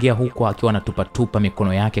Mary aliongea huko akiwa anatupa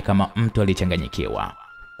mikono yake kama mtu aliyechanganyikiwa.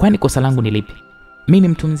 Kwani kosa langu ni lipi? Mimi ni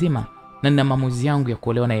mtu mzima na nina maamuzi yangu ya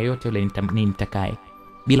kuolewa na yeyote yule nitakaye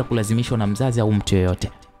bila kulazimishwa na mzazi au mtu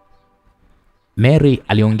yeyote. Mary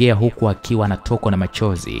aliongea huku akiwa anatokwa na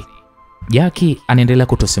machozi. Jack anaendelea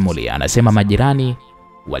kutosimulia, anasema majirani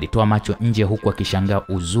walitoa macho nje huku akishangaa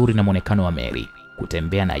uzuri na muonekano wa Mary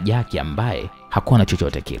kutembea na Jack ambaye hakuwa na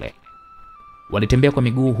chochote kile. Walitembea kwa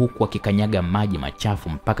miguu huku wakikanyaga maji machafu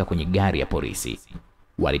mpaka kwenye gari ya polisi.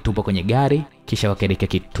 Walitupa kwenye gari kisha wakaelekea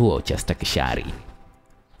kituo cha Stakishari.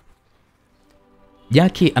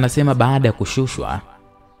 Jack anasema baada ya kushushwa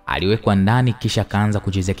aliwekwa ndani kisha kaanza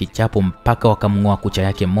kuchezea kichapo mpaka wakamngoa kucha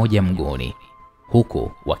yake moja mguuni,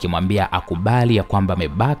 huku wakimwambia akubali ya kwamba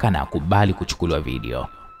amebaka na akubali kuchukuliwa video.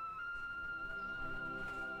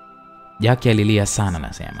 Jack alilia sana,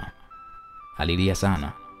 anasema alilia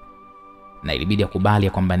sana na ilibidi akubali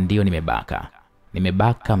ya kwamba ndio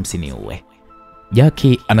nimebaka msiniue. Jack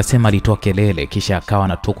anasema alitoa kelele kisha akawa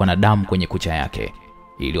anatokwa na damu kwenye kucha yake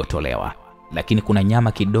iliyotolewa, lakini kuna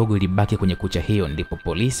nyama kidogo ilibaki kwenye kucha hiyo, ndipo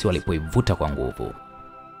polisi walipoivuta kwa nguvu.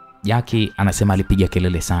 Jack anasema alipiga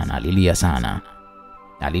kelele sana, alilia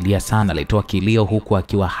sana, alitoa kilio huku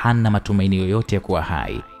akiwa hana matumaini yoyote ya kuwa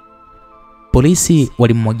hai. Polisi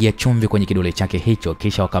walimwagia chumvi kwenye kidole chake hicho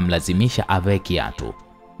kisha wakamlazimisha avae kiatu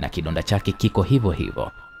na kidonda chake kiko hivyo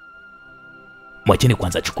hivyo. Mwacheni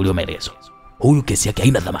kwanza achukuliwe maelezo. Huyu kesi yake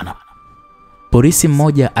haina dhamana. Polisi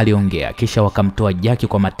mmoja aliongea kisha wakamtoa Jack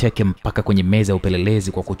kwa mateke mpaka kwenye meza ya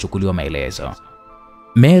upelelezi kwa kuchukuliwa maelezo.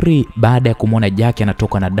 Mary baada ya kumwona Jack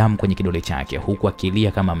anatoka na damu kwenye kidole chake huku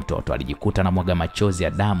akilia kama mtoto, alijikuta na mwaga machozi ya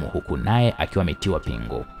damu huku naye akiwa ametiwa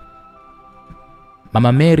pingu.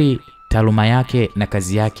 Mama Mary taaluma yake na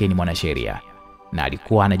kazi yake ni mwanasheria na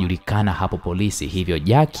alikuwa anajulikana hapo polisi, hivyo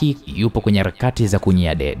Jack yupo kwenye harakati za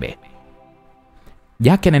kunyia debe.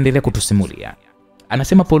 Jack anaendelea kutusimulia.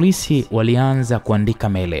 Anasema polisi walianza kuandika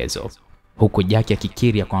maelezo huku Jack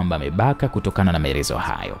akikiri kwamba amebaka kutokana na maelezo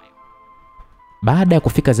hayo. Baada ya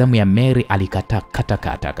kufika zamu ya Mary alikataa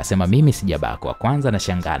kata, akasema mimi sijabakwa. Kwanza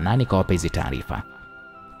nashangaa nani kawapa hizi taarifa.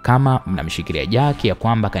 Kama mnamshikilia Jack ya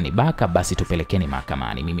kwamba kanibaka basi tupelekeni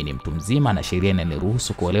mahakamani. Mimi ni mtu mzima na sheria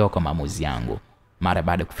inaniruhusu kuolewa kwa maamuzi yangu mara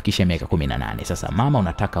baada ya kufikisha miaka 18. Sasa mama,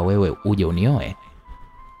 unataka wewe uje unioe?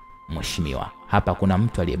 Mheshimiwa, hapa kuna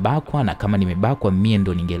mtu aliyebakwa na kama nimebakwa mie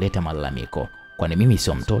ndo ningeleta malalamiko. Kwani mimi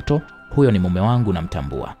sio mtoto, huyo ni mume wangu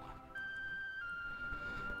namtambua.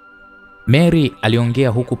 Mary aliongea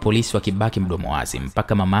huku polisi wakibaki mdomo wazi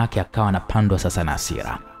mpaka mama yake akawa anapandwa sasa na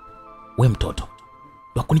hasira. We mtoto,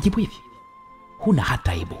 wakunijibu hivi? Huna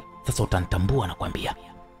hata aibu. Sasa utanitambua nakwambia.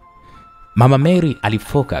 Mama Mary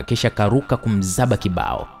alifoka kisha karuka kumzaba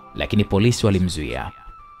kibao, lakini polisi walimzuia.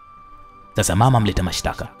 Sasa mama, mleta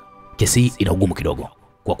mashtaka. Kesi ina ugumu kidogo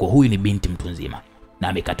kwa kuwa huyu ni binti mtu nzima na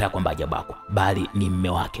amekataa kwamba hajabakwa bali ni mume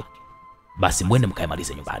wake. Basi mwende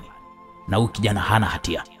mkaimalize nyumbani. Na huyu kijana hana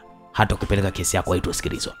hatia. Hata ukipeleka kesi yako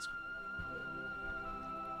haitosikilizwa.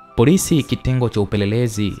 Polisi kitengo cha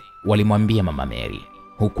upelelezi walimwambia mama Mary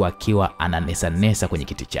huku akiwa ananesa kwenye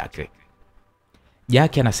kiti chake.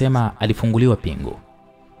 Jack anasema alifunguliwa pingu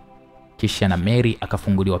kisha na Mary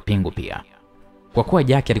akafunguliwa pingu pia. Kwa kuwa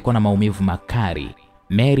Jack alikuwa na maumivu makali,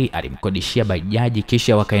 Mary alimkodishia bajaji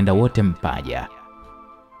kisha wakaenda wote Mpaja,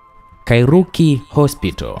 Kairuki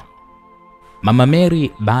Hospital. Mama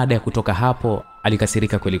Mary baada ya kutoka hapo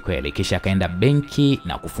alikasirika kweli kweli, kisha akaenda benki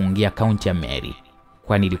na kufungia akaunti ya Mary,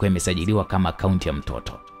 kwani ilikuwa imesajiliwa kama akaunti ya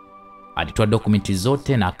mtoto. Alitoa dokumenti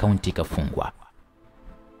zote na akaunti ikafungwa.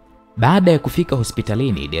 Baada ya kufika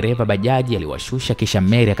hospitalini, dereva bajaji aliwashusha, kisha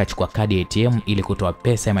Mary akachukua kadi ya ATM ili kutoa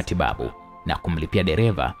pesa ya matibabu na kumlipia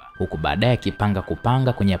dereva, huku baadaye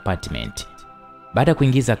kupanga kwenye apartment. Baada ya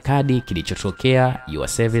kuingiza kadi, kilichotokea, your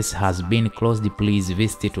service has been closed, please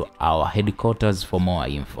visit to our headquarters for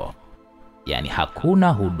more info. Yani hakuna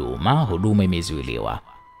huduma imezuiliwa.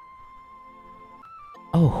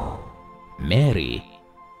 Oh, Mary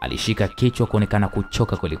alishika kichwa kuonekana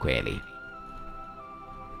kuchoka kweli kweli.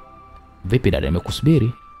 Vipi dada,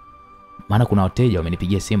 nimekusubiri? Maana kuna wateja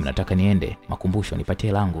wamenipigia simu, nataka niende makumbusho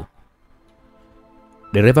nipatie langu.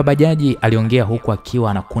 Dereva bajaji aliongea huku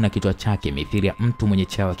akiwa anakuna kichwa chake mithili ya mtu mwenye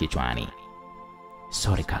chawa kichwani.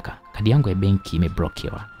 Sorry kaka, kadi yangu ya benki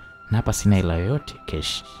imeblokiwa na hapa sina hela yoyote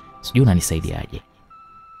cash. Sijui unanisaidiaje?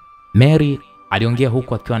 Mary aliongea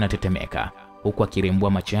huku akiwa anatetemeka, huku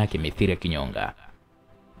akirembua macho yake mithili ya kinyonga.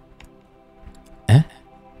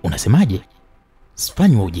 Unasemaje?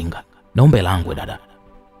 Sifanywa ujinga. Naomba hela yangu dada.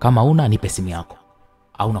 Kama una nipe simu yako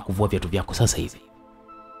au nakuvua viatu vyako sasa hivi.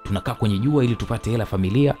 Tunakaa kwenye jua ili tupate hela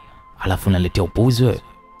familia, alafu unaletea upuuzi wewe.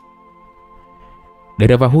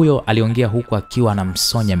 Dereva huyo aliongea huku akiwa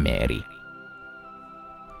anamsonya Mary.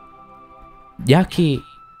 Jackie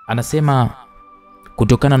anasema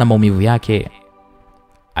kutokana na maumivu yake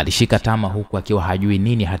alishika tama, huku akiwa hajui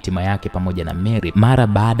nini hatima yake pamoja na Mary mara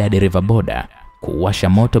baada ya dereva boda kuwasha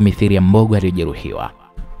moto mithili ya mbogo aliyejeruhiwa.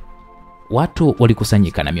 Watu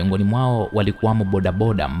walikusanyika na miongoni mwao walikuwamo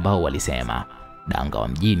bodaboda ambao walisema, danga wa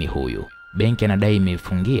mjini huyu, benki anadai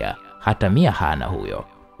imefungia, hata 100 hana huyo.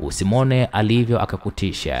 Usimone alivyo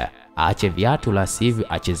akakutisha, aache viatu la sivyo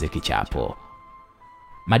acheze kichapo.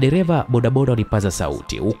 Madereva bodaboda walipaza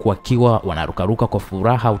sauti huku wakiwa wanarukaruka kwa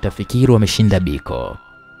furaha, utafikiri wameshinda biko.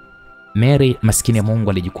 Mary maskini ya Mungu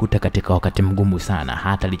alijikuta katika wakati mgumu sana,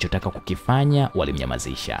 hata alichotaka kukifanya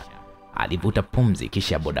walimnyamazisha. Alivuta pumzi,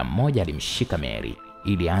 kisha boda mmoja alimshika Mary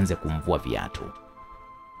ili aanze kumvua viatu.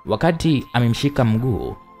 Wakati amemshika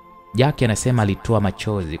mguu, Jack anasema alitoa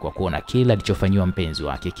machozi kwa kuona kila alichofanywa mpenzi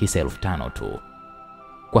wake, kisa 1500 tu.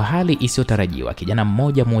 Kwa hali isiyotarajiwa, kijana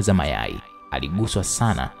mmoja muuza mayai aliguswa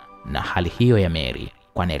sana na hali hiyo ya Mary,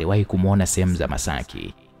 kwani aliwahi kumuona sehemu za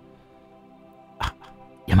Masaki.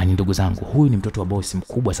 Jamani ndugu zangu, huyu ni mtoto wa bosi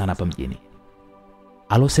mkubwa sana hapa mjini.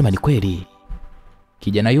 Alosema ni kweli.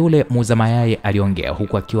 Kijana yule muuza mayai aliongea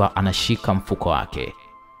huku akiwa anashika mfuko wake.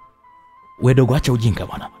 Wewe dogo, acha ujinga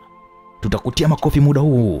bwana. Tutakutia makofi muda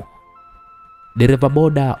huu. Dereva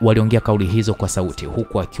boda waliongea kauli hizo kwa sauti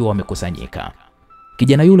huku akiwa wamekusanyika.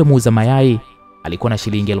 Kijana yule muuza mayai alikuwa na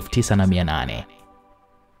shilingi 9800.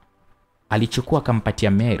 Alichukua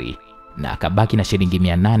akampatia Mary na akabaki na shilingi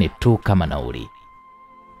 800 tu kama nauli.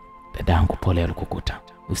 Dadangu, pole alikukuta.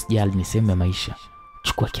 Usijali, ni sehemu ya maisha.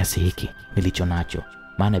 Chukua kiasi hiki nilicho nacho,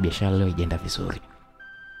 maana biashara leo ijaenda vizuri.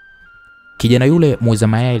 Kijana yule muuza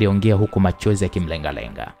mayai aliongea huku machozi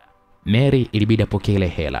yakimlenga-lenga. Mary ilibidi apokee ile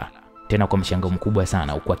hela, tena kwa mshangao mkubwa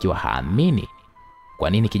sana, huku akiwa haamini kwa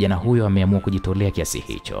nini kijana huyo ameamua kujitolea kiasi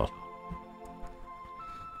hicho.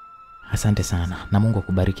 Asante sana na Mungu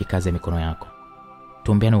akubariki kazi ya mikono yako.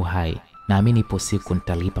 Tuombeane uhai, naamini ipo siku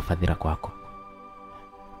nitalipa fadhila kwako.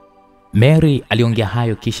 Mary aliongea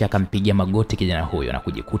hayo kisha akampigia magoti kijana huyo na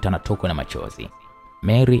kujikuta anatokwa na machozi.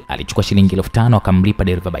 Mary alichukua shilingi 5000 akamlipa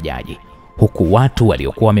dereva bajaji, huku watu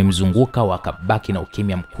waliokuwa wamemzunguka wakabaki na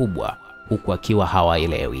ukimya mkubwa, huku akiwa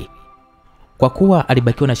hawaelewi. Kwa kuwa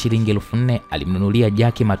alibakiwa na shilingi 4000, alimnunulia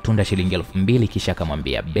Jackie matunda shilingi 2000 kisha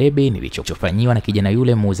akamwambia, "Baby, nilichofanyiwa na kijana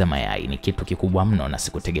yule muuza mayai ni kitu kikubwa mno na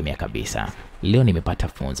sikutegemea kabisa. Leo nimepata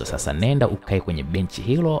funzo, sasa nenda ukae kwenye benchi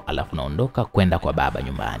hilo, alafu naondoka kwenda kwa baba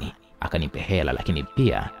nyumbani. Akanipe hela, lakini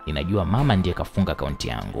pia ninajua mama ndiye kafunga akaunti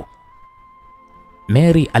yangu."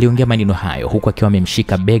 Mary aliongea maneno hayo huku akiwa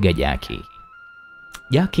amemshika bega Jackie.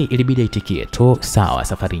 Jackie ilibidi aitikie tu, "Sawa,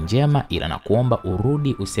 safari njema, ila nakuomba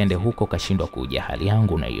urudi, usiende huko kashindwa kuja, hali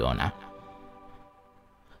yangu unaiona."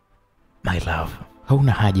 My love,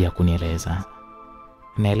 hauna haja ya kunieleza.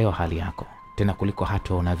 Naelewa hali yako, tena kuliko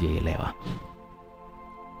hata unavyoelewa.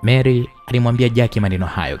 Mary alimwambia Jackie maneno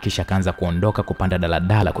hayo kisha akaanza kuondoka kupanda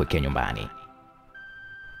daladala kuelekea nyumbani.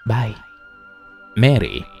 Bye.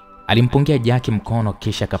 Mary alimpungia Jackie mkono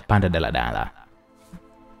kisha akapanda daladala.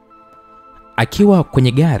 Akiwa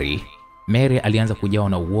kwenye gari, Mary alianza kujawa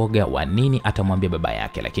na uoga wa nini atamwambia baba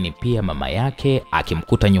yake, lakini pia mama yake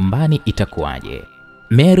akimkuta nyumbani itakuwaje.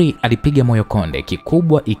 Mary alipiga moyo konde,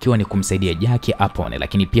 kikubwa ikiwa ni kumsaidia Jack apone,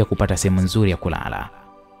 lakini pia kupata sehemu nzuri ya kulala.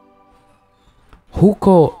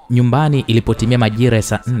 Huko nyumbani ilipotimia majira ya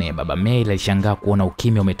saa 4, baba Mary alishangaa kuona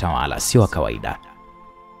ukimya umetawala, sio kawaida.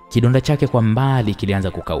 Kidonda chake kwa mbali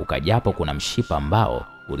kilianza kukauka, japo kuna mshipa ambao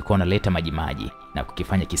ulikuwa unaleta majimaji na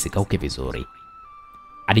kukifanya kisikauke vizuri.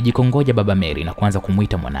 Alijikongoja baba Mary na kuanza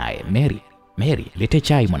kumuita mwanae, Mary, lete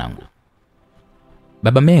chai mwanangu.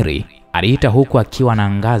 Baba Mary aliita huku akiwa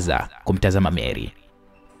anaangaza kumtazama Mary,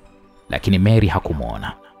 lakini Mary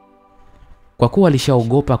hakumuona. Kwa kuwa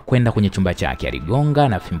alishaogopa kwenda kwenye chumba chake, aligonga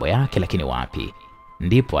na fimbo yake, lakini wapi.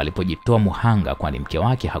 Ndipo alipojitoa muhanga, kwani mke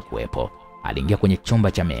wake hakuwepo. Aliingia kwenye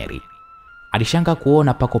chumba cha Mary. Alishangaa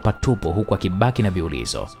kuona pako patupo, huku akibaki na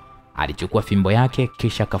viulizo. Alichukua fimbo yake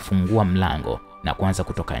kisha akafungua mlango na kuanza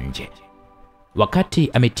kutoka nje. Wakati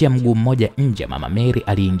ametia mguu mmoja nje, mama Mary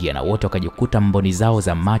aliingia na wote wakajikuta mboni zao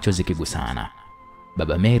za macho zikigusana.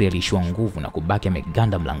 Baba Mary aliishiwa nguvu na kubaki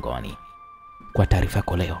ameganda mlangoni. Kwa taarifa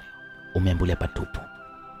yako, leo umeambulia patupu.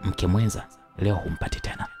 Mke mwenza leo humpati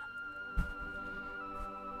tena.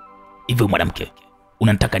 Hivyo mwanamke,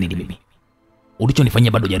 unanitaka nini mimi?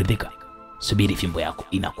 Ulichonifanyia bado hujaridhika? Subiri fimbo yako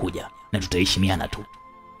inakuja na tutaheshimiana tu.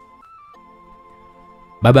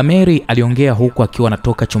 Baba Mary aliongea huku akiwa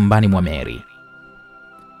anatoka chumbani mwa Mary.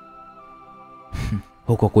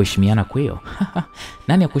 Huko kuheshimiana kwio?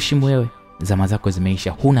 Nani akuheshimu wewe? Zama zako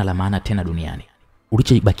zimeisha, huna la maana tena duniani.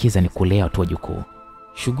 Ulichobakiza ni kulea watu wajukuu.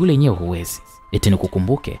 Shughuli yenyewe huwezi. Eti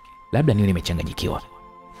nikukumbuke? Labda niwe nimechanganyikiwa.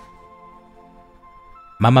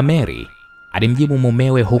 Mama Mary alimjibu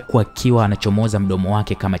mumewe huku akiwa anachomoza mdomo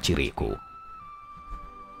wake kama chiriku.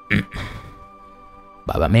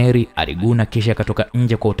 Baba Mary aliguna kisha akatoka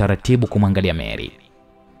nje kwa utaratibu kumwangalia Mary.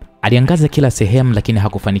 Aliangaza kila sehemu lakini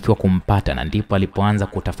hakufanikiwa kumpata, na ndipo alipoanza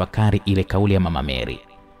kutafakari ile kauli ya mama Mary.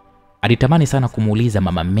 Alitamani sana kumuuliza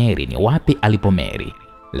mama Mary ni wapi alipo Mary,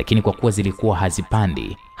 lakini kwa kuwa zilikuwa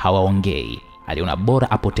hazipandi, hawaongei, aliona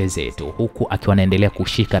bora apoteze tu, huku akiwa anaendelea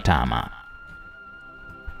kushika tama.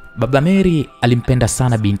 Baba Mary alimpenda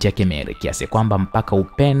sana binti yake Mary kiasi kwamba mpaka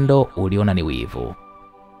upendo uliona ni wivu.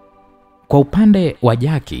 Kwa upande wa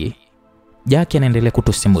Jack anaendelea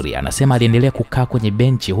kutusimulia. Anasema aliendelea kukaa kwenye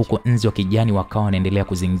benchi huko nzi wa kijani wakawa wanaendelea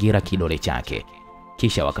kuzingira kidole chake.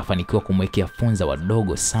 Kisha wakafanikiwa kumwekea funza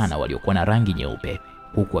wadogo sana waliokuwa na rangi nyeupe,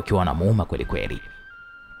 huku akiwa wanamuuma kweli kweli.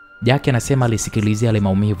 Jack anasema alisikilizia yale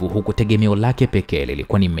maumivu, huku tegemeo lake pekee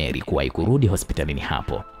lilikuwa ni Mary kuwahi kurudi hospitalini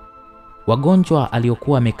hapo. Wagonjwa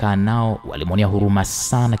aliokuwa amekaa nao walimwonea huruma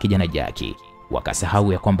sana kijana Jack,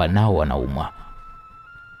 wakasahau ya kwamba nao wanaumwa.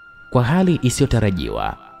 Kwa hali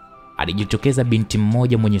isiyotarajiwa, alijitokeza binti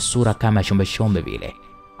mmoja mwenye sura kama shombe vile.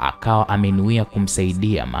 Akawa amenuia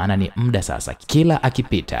kumsaidia, maana ni muda sasa kila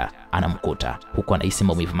akipita anamkuta, huku anahisi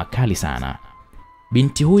maumivu makali sana.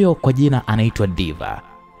 Binti huyo kwa jina anaitwa Diva.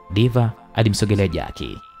 Diva alimsogelea Jack.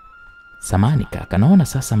 Samani kaka, naona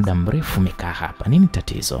sasa muda mrefu umekaa hapa, nini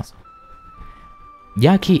tatizo?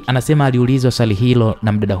 Jack anasema aliulizwa swali hilo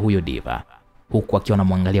na mdada huyo Diva, huku akiwa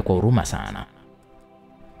anamwangalia kwa huruma sana.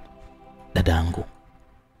 Dadangu,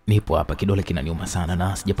 nipo hapa, kidole kinaniuma sana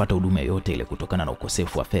na sijapata huduma yoyote ile kutokana na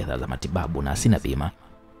ukosefu wa fedha za matibabu na sina bima.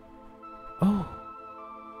 Oh,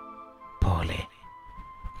 pole.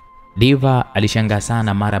 Diva alishangaa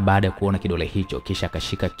sana mara baada ya kuona kidole hicho, kisha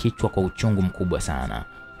akashika kichwa kwa uchungu mkubwa sana.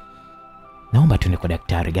 Naomba tuende kwa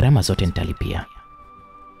daktari, gharama zote nitalipia.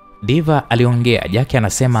 Diva aliongea. Jack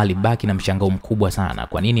anasema alibaki na mshangao mkubwa sana,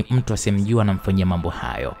 kwa nini mtu asemjua anamfanyia mambo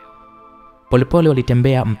hayo. Polepole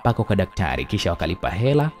walitembea mpaka kwa daktari, kisha wakalipa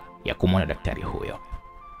hela ya kumwona daktari huyo.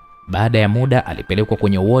 Baada ya muda alipelekwa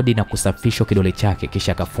kwenye wodi na kusafishwa kidole chake,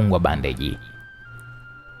 kisha akafungwa bandeji.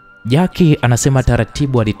 Jack anasema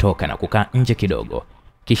taratibu alitoka na kukaa nje kidogo,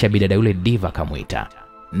 kisha bidada yule Diva akamuita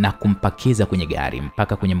na kumpakiza kwenye gari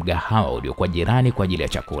mpaka kwenye mgahawa uliokuwa jirani kwa ajili ya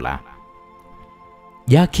chakula.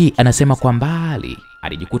 Jack anasema kwa mbali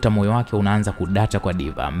alijikuta moyo wake unaanza kudata kwa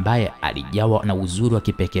Diva ambaye alijawa na uzuri wa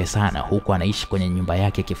kipekee sana, huku anaishi kwenye nyumba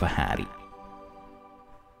yake kifahari.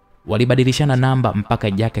 Walibadilishana namba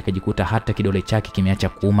mpaka Jack akajikuta hata kidole chake kimeacha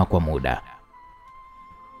kuuma kwa muda.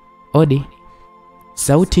 Odi.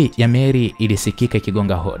 Sauti ya Mary ilisikika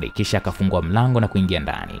ikigonga hodi, kisha akafungua mlango na kuingia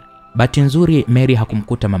ndani. Bahati nzuri Mary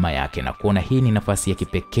hakumkuta mama yake na kuona hii ni nafasi ya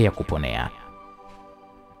kipekee ya kuponea.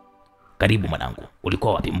 Karibu mwanangu,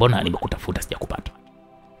 ulikuwa wapi? Mbona nimekutafuta sijakupata?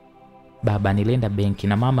 Baba, nilienda benki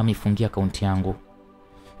na mama amefungia akaunti yangu,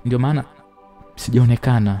 ndio maana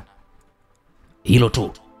sijaonekana. Hilo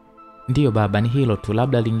tu? Ndiyo baba, ni hilo tu,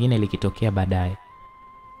 labda lingine likitokea baadaye.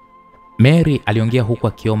 Mary aliongea huku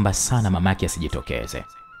akiomba sana mamake asijitokeze.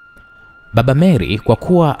 Baba Mary, kwa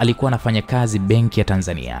kuwa alikuwa anafanya kazi benki ya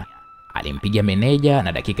Tanzania, alimpigia meneja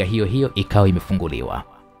na dakika hiyo hiyo ikawa imefunguliwa.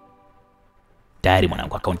 "Tayari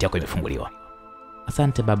mwanangu, akaunti yako imefunguliwa."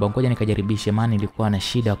 "Asante baba, ngoja nikajaribishe, maana nilikuwa na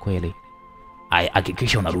shida kweli." "Aya,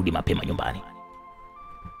 hakikisha unarudi mapema nyumbani."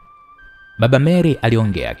 Baba Mary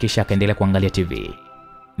aliongea kisha akaendelea kuangalia TV.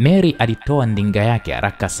 Mary alitoa ndinga yake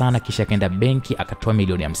haraka sana kisha akaenda benki akatoa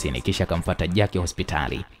milioni 50 kisha akamfuata Jack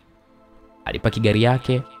hospitali. Alipaki gari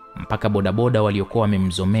yake mpaka bodaboda waliokuwa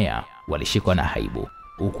wamemzomea walishikwa na haibu,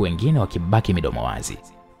 huku wengine wakibaki midomo wazi.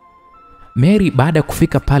 Mary baada ya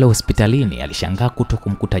kufika pale hospitalini alishangaa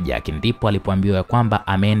kutokumkuta Jack, ndipo alipoambiwa kwamba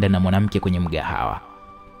ameenda na mwanamke kwenye mgahawa.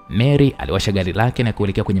 Mary aliwasha gari lake na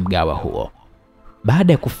kuelekea kwenye mgahawa huo.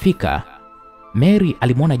 Baada ya kufika, Mary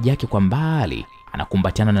alimwona Jack kwa mbali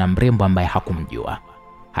anakumbatiana na mrembo ambaye hakumjua.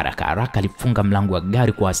 Haraka haraka alifunga mlango wa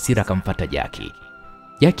gari kwa hasira akamfuata Jack.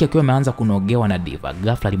 Jack akiwa ameanza kunogewa na diva,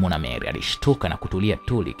 ghafla alimwona Mary, alishtuka na kutulia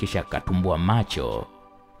tuli kisha akatumbua macho.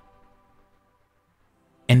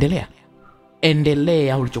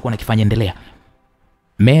 Endelea ulichokuwa unakifanya, endelea."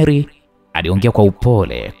 Mary aliongea kwa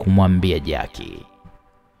upole kumwambia Jack.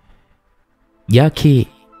 Jack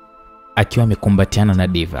akiwa amekumbatiana na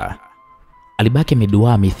diva alibaki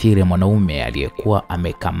miduaa mithiri ya mwanaume aliyekuwa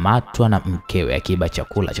amekamatwa na mkewe akiiba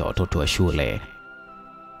chakula cha watoto wa shule.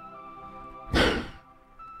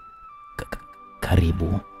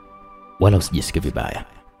 "Karibu, wala usijisikie vibaya."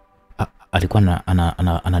 Alikuwa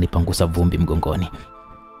ananipangusa vumbi mgongoni.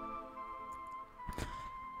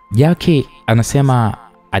 Jack anasema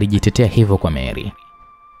alijitetea hivyo kwa Mary,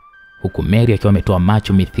 huku Mary akiwa ametoa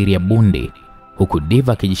macho mithiri ya bundi, huku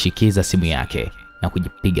diva akijishikiza simu yake na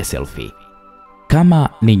kujipiga selfie. Kama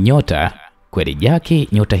ni nyota kweli, Jack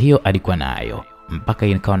nyota hiyo alikuwa nayo, mpaka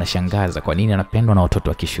ikawa nashangaza kwa nini anapendwa na watoto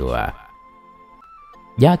wa kishua.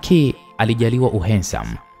 Jack alijaliwa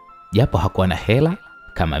uhandsome, japo hakuwa na hela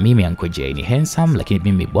kama mimi. Uncle Jay ni handsome, lakini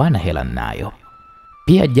mimi bwana hela ninayo.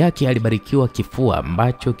 Pia Jack alibarikiwa kifua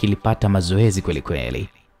ambacho kilipata mazoezi kweli kweli.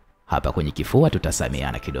 Hapa kwenye kifua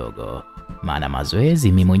tutasamiana kidogo, maana mazoezi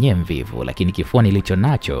mimi mwenyewe mvivu, lakini kifua nilicho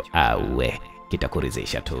nacho auwe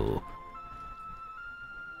kitakuridhisha tu.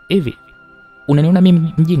 "Hivi unaniona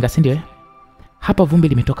mimi mjinga, si ndio? Hapa vumbi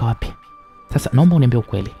limetoka wapi? Sasa naomba uniambie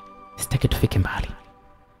ukweli, sitaki tufike mbali."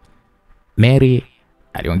 Mary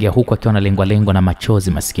aliongea huku akiwa analengwa na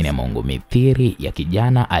machozi, maskini ya Mungu, mithiri ya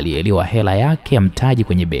kijana aliyeliwa hela yake ya mtaji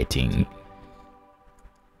kwenye betting.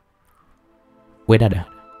 "We dada,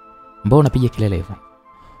 mbona unapiga kelele hivyo?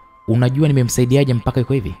 Unajua nimemsaidiaje mpaka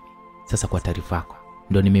yuko hivi? Sasa kwa taarifa yako,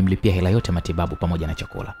 ndio nimemlipia hela yote matibabu pamoja na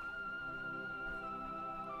chakula."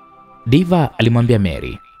 Diva alimwambia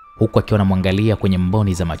Mary huku akiwa anamwangalia kwenye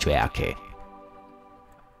mboni za macho yake.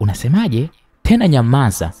 "Unasemaje? Tena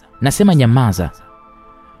nyamaza, nasema nyamaza."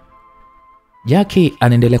 Jack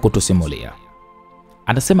anaendelea kutusimulia.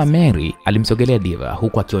 Anasema Mary alimsogelea diva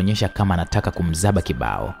huku akionyesha kama anataka kumzaba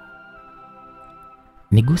kibao.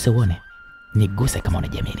 "Niguse uone, niguse kama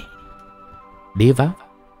unajiamini." Diva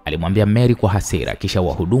alimwambia Mary kwa hasira, kisha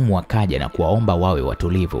wahudumu wakaja na kuwaomba wawe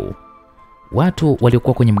watulivu. Watu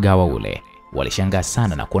waliokuwa kwenye mgawa ule walishangaa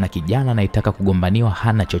sana na kuona kijana anayetaka kugombaniwa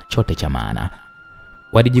hana chochote cha maana.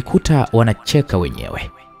 Walijikuta wanacheka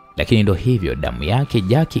wenyewe, lakini ndo hivyo, damu yake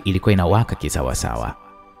Jack ilikuwa inawaka kisawasawa.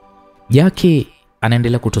 Jack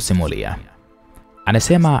anaendelea kutusimulia.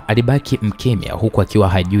 Anasema alibaki mkimya huku akiwa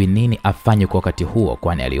hajui nini afanye kwa wakati huo,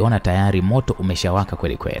 kwani aliona tayari moto umeshawaka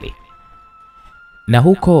kweli kweli. Na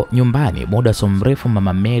huko nyumbani muda so mrefu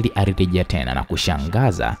mama Mary alirejea tena na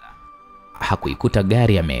kushangaza hakuikuta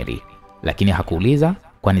gari ya Mary, lakini hakuuliza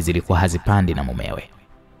kwani zilikuwa hazipandi na mumewe.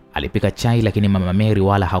 Alipika chai lakini mama Mary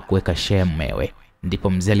wala hakuweka share mumewe. Ndipo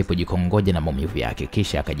mzee alipojikongoja na maumivu yake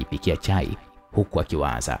kisha akajipikia chai huku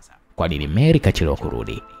akiwaza kwa nini Mary kachelewa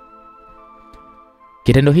kurudi.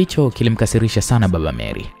 Kitendo hicho kilimkasirisha sana baba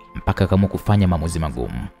Mary mpaka akaamua kufanya maamuzi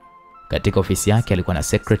magumu. Katika ofisi yake alikuwa na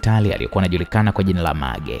secretary aliyekuwa anajulikana kwa jina la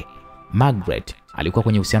Mage. Margaret alikuwa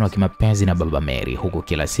kwenye uhusiano wa kimapenzi na baba Mary, huku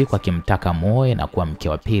kila siku akimtaka muoe na kuwa mke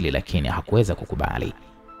wa pili, lakini hakuweza kukubali.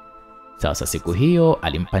 Sasa siku hiyo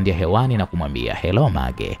alimpandia hewani na kumwambia, "Hello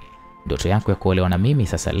Mage, ndoto yako ya kuolewa na mimi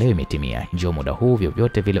sasa leo imetimia. Njoo muda huu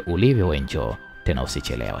vyovyote vile ulivyo wewe njoo, tena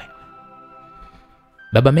usichelewe."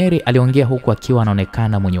 Baba Mary aliongea huku akiwa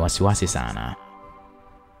anaonekana mwenye wasiwasi sana.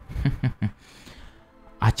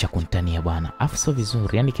 "Acha kuntania bwana. Afso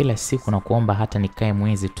vizuri. Yaani kila siku nakuomba hata nikae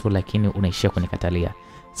mwezi tu lakini unaishia kunikatalia.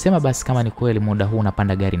 Sema basi kama ni kweli muda huu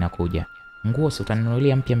unapanda gari na kuja. Nguo si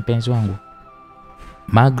utaninunulia mpya mpenzi wangu?"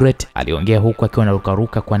 Margaret aliongea huku akiwa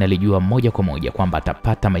anarukaruka, kwani alijua moja kwa moja kwamba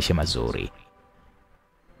atapata maisha mazuri.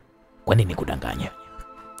 Kwa nini kudanganya?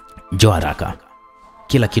 Njoo haraka.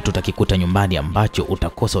 Kila kitu utakikuta nyumbani, ambacho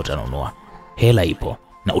utakosa utanunua. Hela ipo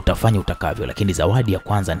na utafanya utakavyo, lakini zawadi ya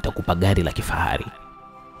kwanza nitakupa gari la kifahari.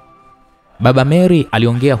 Baba Mary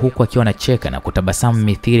aliongea huku akiwa anacheka na kutabasamu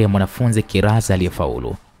mithili ya mwanafunzi kiraza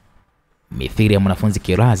aliyefaulu. Mithili ya mwanafunzi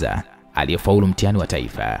kiraza aliyefaulu mtihani wa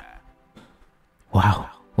taifa.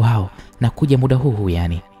 Wow, nakuja muda huu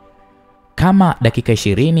yani. Kama dakika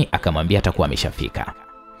 20 akamwambia atakuwa ameshafika.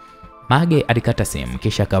 Mage alikata simu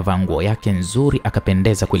kisha akavaa nguo yake nzuri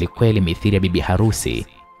akapendeza kweli kweli mithili ya bibi harusi,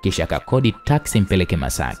 kisha akakodi taksi mpeleke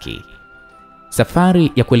Masaki.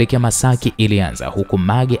 Safari ya kuelekea Masaki ilianza huku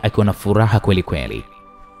Mage akiwa na furaha kweli kweli.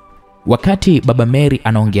 Wakati baba Mary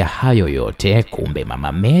anaongea hayo yote, kumbe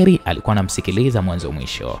mama Mary alikuwa anamsikiliza mwanzo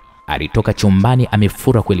mwisho. Alitoka chumbani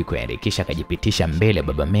amefura kweli kweli, kisha akajipitisha mbele ya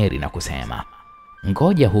baba Mary na kusema,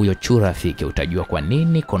 ngoja huyo chura afike utajua kwa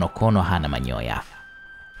nini konokono hana manyoya.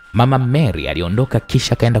 Mama Mary aliondoka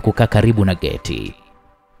kisha kaenda kukaa karibu na geti.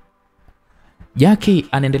 Jackie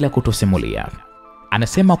anaendelea kutusimulia.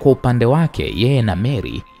 Anasema kwa upande wake yeye na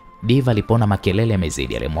Mary, Diva alipoona makelele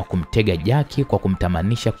yamezidi aliamua kumtega Jackie kwa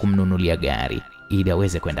kumtamanisha kumnunulia gari ili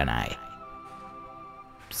aweze kwenda naye.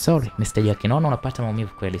 Sorry Mr. Jack, naona unapata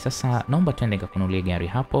maumivu kweli. Sasa naomba twende nikakununulie gari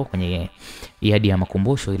hapo kwenye yadi ya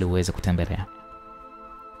makumbusho ili uweze kutembelea.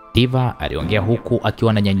 Diva aliongea huku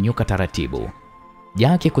akiwa ananyanyuka taratibu.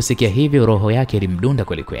 Jackie kusikia hivyo roho yake ilimdunda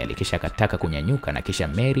kweli kweli, kisha akataka kunyanyuka na kisha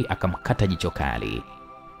Mary akamkata jicho kali.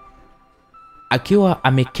 Akiwa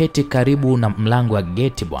ameketi karibu na mlango wa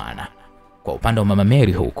geti bwana, kwa upande wa mama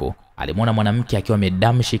Mary huku alimwona mwanamke akiwa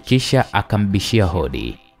amedamshi kisha akambishia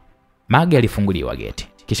hodi. Mage alifunguliwa geti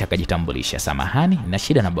kisha akajitambulisha, samahani na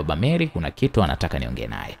shida na baba Mary, kuna kitu anataka niongee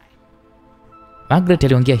naye. Margaret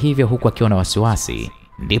aliongea hivyo huku akiwa na wasiwasi,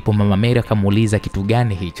 ndipo mama Mary akamuuliza kitu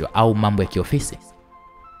gani hicho, au mambo ya kiofisi?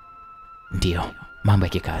 Ndio, mambo ya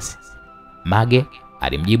kikazi, Mage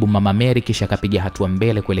alimjibu mama Mary kisha akapiga hatua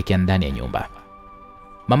mbele kuelekea ndani ya nyumba.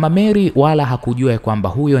 Mama Mary wala hakujua kwamba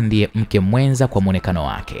huyo ndiye mke mwenza kwa muonekano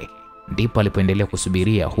wake. Ndipo alipoendelea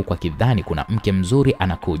kusubiria huku akidhani kuna mke mzuri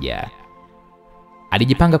anakuja.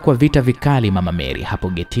 Alijipanga kwa vita vikali mama Mary hapo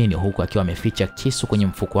getini huku akiwa ameficha kisu kwenye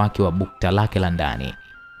mfuko wake wa bukta lake la ndani.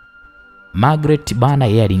 Margaret bana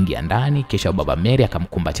yeye aliingia ndani kisha baba Mary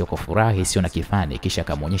akamkumbatia kwa furaha isiyo na kifani kisha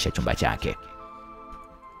akamuonyesha chumba chake.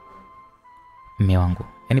 Mume wangu,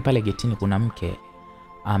 yani pale getini kuna mke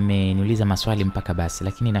ameniuliza maswali mpaka basi,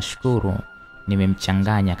 lakini nashukuru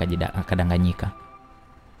nimemchanganya akadanganyika.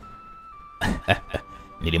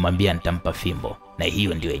 Nilimwambia nitampa fimbo na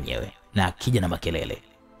hiyo ndio yenyewe, na akija na makelele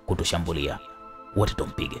kutushambulia wote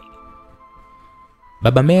tumpige.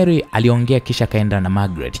 Baba Mary aliongea kisha kaenda na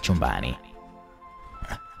Margaret chumbani.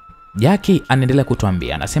 Jackie anaendelea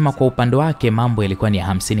kutuambia, anasema kwa upande wake mambo yalikuwa ni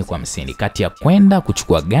 50 kwa 50 kati ya kwenda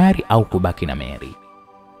kuchukua gari au kubaki na Mary.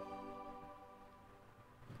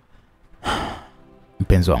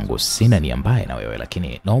 Mpenzi wangu, sina nia mbaya na wewe,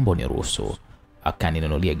 lakini naomba uniruhusu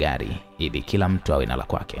akaninunulie gari ili kila mtu awe na la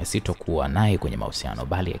kwake. Sitokuwa naye kwenye mahusiano,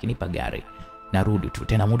 bali akinipa gari narudi tu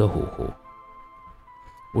tena muda huu.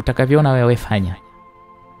 Utakavyoona wewe fanya.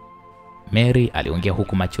 Mary aliongea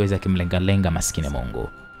huku machozi yakimlenga maskini Mungu.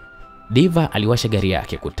 Diva aliwasha gari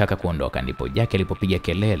yake kutaka kuondoka, ndipo Jack alipopiga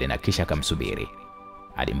kelele na kisha akamsubiri.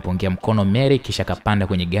 Alimpungia mkono Mary kisha akapanda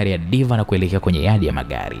kwenye gari ya Diva na kuelekea kwenye yadi ya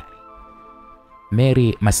magari.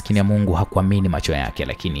 Mary maskini ya Mungu hakuamini macho yake,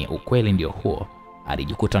 lakini ukweli ndio huo.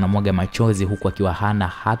 Alijikuta na mwaga machozi huku akiwa hana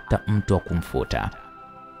hata mtu wa kumfuta.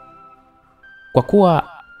 Kwa kuwa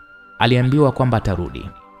aliambiwa kwamba atarudi,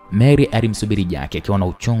 Mary alimsubiri Jack akiwa na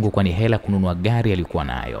uchungu kwani hela kununua gari alikuwa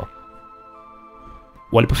nayo.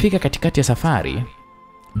 Walipofika katikati ya safari,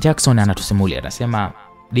 Jackson anatusimulia, anasema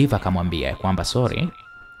Diva akamwambia kwamba sorry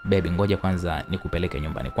baby, ngoja kwanza nikupeleke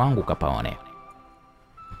nyumbani kwangu kapaone.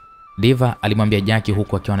 Diva alimwambia Jackie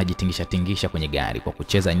huku akiwa anajitingisha kwenye gari kwa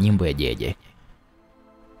kucheza nyimbo ya jeje.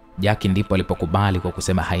 Jackie ndipo alipokubali kwa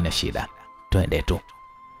kusema haina shida, twende tu.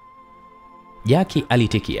 Jackie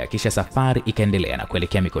alitikia kisha safari ikaendelea na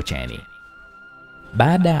kuelekea Mikocheni.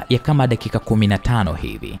 Baada ya kama dakika 15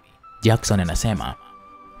 hivi, Jackson anasema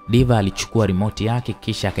Diva alichukua remote yake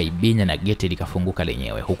kisha akaibinya na geti likafunguka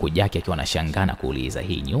lenyewe, huku Jackie akiwa anashangaa na kuuliza,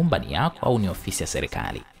 hii nyumba ni yako au ni ofisi ya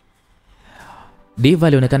serikali? Diva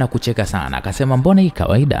alionekana kucheka sana, akasema mbona hii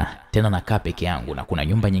kawaida, tena nakaa peke yangu na kuna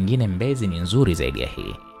nyumba nyingine Mbezi ni nzuri zaidi ya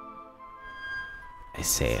hii.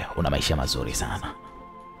 Ese, una maisha mazuri sana.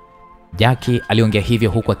 Jackie aliongea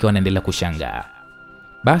hivyo huku akiwa anaendelea kushangaa.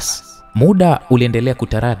 Basi muda uliendelea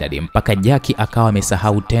kutaradadi mpaka Jack akawa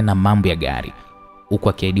amesahau tena mambo ya gari, huku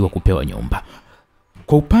akiahidiwa kupewa nyumba.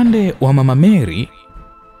 Kwa upande wa mama Mary,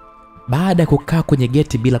 baada ya kukaa kwenye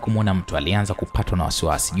geti bila kumwona mtu, alianza kupatwa na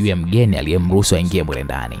wasiwasi juu ya mgeni aliyemruhusu aingie mule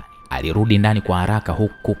ndani. Alirudi ndani kwa haraka,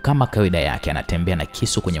 huku kama kawaida yake anatembea na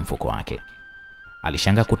kisu kwenye mfuko wake.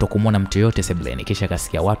 Alishangaa kutokumwona mtu yote sebuleni, kisha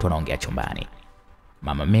akasikia watu wanaongea chumbani.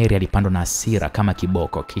 Mama Mary alipandwa na hasira kama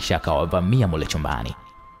kiboko, kisha akawavamia mule chumbani.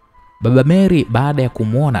 Baba Mary baada ya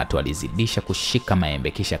kumwona tu alizidisha kushika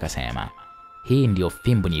maembe, kisha akasema, "Hii ndio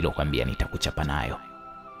fimbo niliyokuambia nitakuchapa nayo."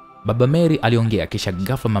 Baba Mary aliongea, kisha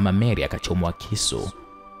ghafla mama Mary akachomoa kisu.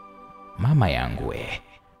 Mama yangu we.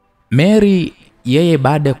 Mary yeye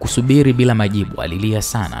baada ya kusubiri bila majibu alilia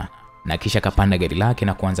sana, na kisha akapanda gari lake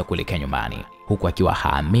na kuanza kuelekea nyumbani, huku akiwa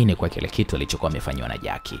haamini kwa kile kitu alichokuwa amefanywa na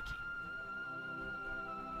Jack.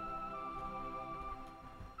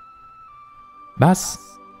 Bas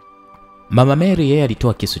mama Mary yeye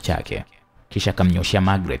alitoa kisu chake, kisha akamnyoshia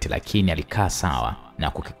Margaret, lakini alikaa sawa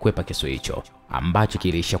na kukikwepa kisu hicho ambacho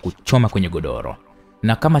kilisha kuchoma kwenye godoro.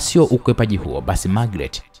 Na kama sio ukwepaji huo, basi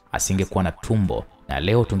Margaret asingekuwa na tumbo na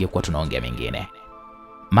leo tungekuwa tunaongea mengine.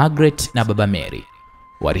 Margaret na baba Mary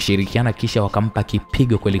walishirikiana, kisha wakampa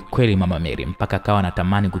kipigo kweli kweli mama Mary mpaka akawa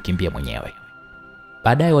anatamani kukimbia mwenyewe.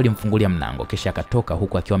 Baadaye walimfungulia mlango, kisha akatoka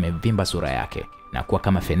huku akiwa amevimba sura yake na kuwa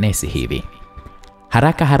kama fenesi hivi.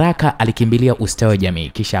 Haraka haraka alikimbilia ustawi wa jamii,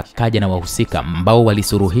 kisha akaja na wahusika ambao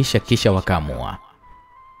walisuruhisha, kisha wakaamua,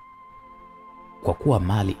 kwa kuwa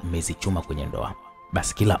mali imezichuma kwenye ndoa,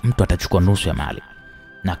 basi kila mtu atachukua nusu ya mali,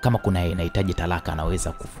 na kama kuna inahitaji talaka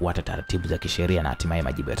anaweza kufuata taratibu za kisheria na hatimaye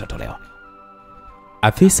majibu yatatolewa.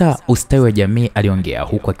 Afisa ustawi wa jamii aliongea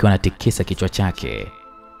huku akiwa anatikisa kichwa chake.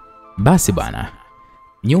 Basi bwana,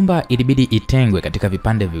 nyumba ilibidi itengwe katika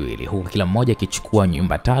vipande viwili, huku kila mmoja kichukua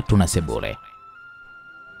nyumba 3 na sebule.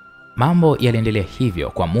 Mambo yaliendelea hivyo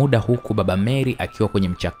kwa muda, huku baba Mary akiwa kwenye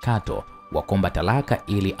mchakato wa kuomba talaka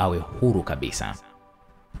ili awe huru kabisa.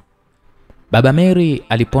 Baba Mary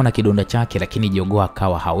alipona kidonda chake, lakini jogoo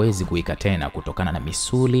akawa hawezi kuika tena kutokana na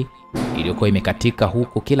misuli iliyokuwa imekatika,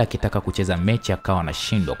 huku kila kitaka kucheza mechi akawa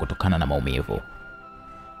anashindwa kutokana na maumivu.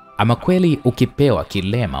 Ama kweli ukipewa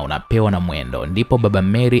kilema unapewa na mwendo. Ndipo baba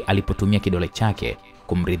Mary alipotumia kidole chake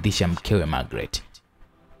kumridhisha mkewe Margaret.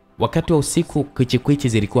 Wakati wa usiku kwichikwichi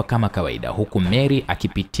zilikuwa kama kawaida, huku Mary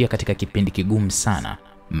akipitia katika kipindi kigumu sana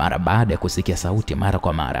mara baada ya kusikia sauti mara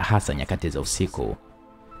kwa mara, hasa nyakati za usiku.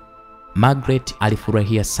 Margaret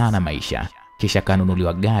alifurahia sana maisha, kisha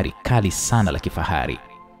kanunuliwa gari kali sana la kifahari,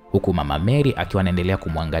 huku mama Mary akiwa anaendelea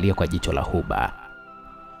kumwangalia kwa jicho la huba.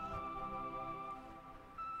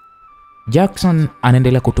 Jackson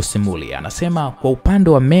anaendelea kutusimulia, anasema kwa upande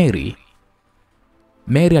wa Mary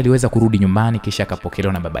aliweza kurudi nyumbani, kisha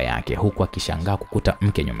akapokelewa na baba yake, huku akishangaa kukuta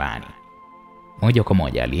mke nyumbani. Moja kwa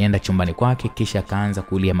moja alienda chumbani kwake, kisha akaanza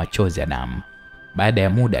kulia machozi ya damu. Baada ya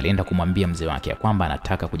muda alienda kumwambia mzee wake ya kwamba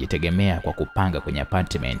anataka kujitegemea kwa kupanga kwenye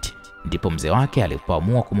apartment. Ndipo mzee wake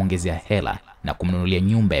alipoamua kumongezea hela na kumnunulia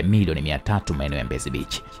nyumba ya milioni 300 maeneo ya Mbezi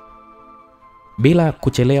Beach. Bila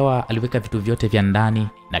kuchelewa aliweka vitu vyote vya ndani,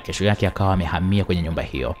 na kesho yake akawa amehamia kwenye nyumba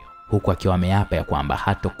hiyo, huku akiwa ameapa ya kwamba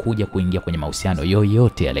hatakuja kuingia kwenye mahusiano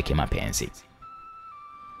yoyote yale kimapenzi.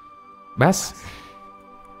 Basi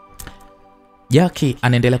Jack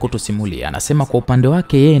anaendelea kutusimulia, anasema kwa upande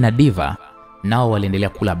wake yeye na Diva nao waliendelea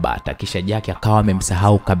kula bata, kisha Jack akawa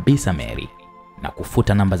amemsahau kabisa Mary na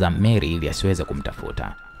kufuta namba za Mary ili asiweze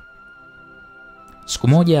kumtafuta. Siku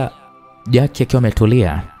moja Jack akiwa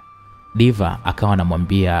ametulia, Diva akawa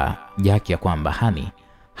anamwambia Jack ya kwamba hani,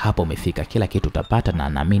 hapo umefika, kila kitu utapata na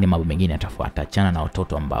naamini mambo mengine yatafuata. Achana na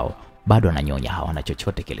watoto ambao bado wananyonya, hawana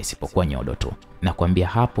chochote kile isipokuwa nyodo tu. Na kuambia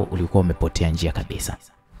hapo ulikuwa umepotea njia kabisa.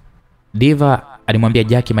 Diva alimwambia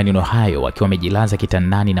Jack maneno hayo akiwa amejilaza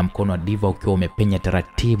kitandani na mkono wa Diva ukiwa umepenya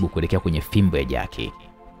taratibu kuelekea kwenye fimbo ya Jack.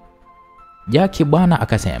 Jack bwana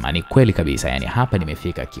akasema ni kweli kabisa, yani hapa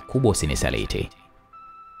nimefika, kikubwa usinisaliti.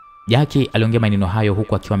 Jack aliongea maneno hayo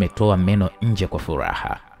huku akiwa ametoa meno nje kwa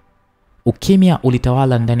furaha. Ukimya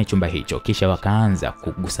ulitawala ndani ya chumba hicho, kisha wakaanza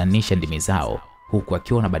kugusanisha ndimi zao huku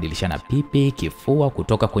akiwa anabadilishana pipi kifua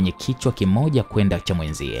kutoka kwenye kichwa kimoja kwenda cha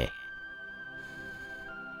mwenzie.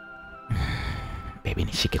 Baby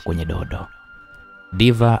nishike kwenye dodo,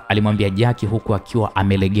 Diva alimwambia Jack huku akiwa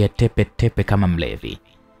amelegea tepe tepe kama mlevi.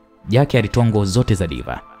 Jack alitoa nguo zote za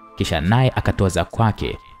Diva, kisha naye akatoa za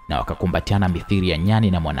kwake na wakakumbatiana mithili ya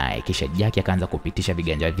nyani na mwanae, kisha Jack akaanza kupitisha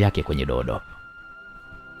viganja vyake kwenye dodo.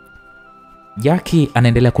 Jack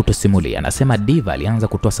anaendelea kutusimulia, anasema Diva alianza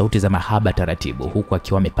kutoa sauti za mahaba taratibu huku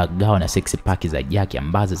akiwa amepagawa na sexy pack za Jack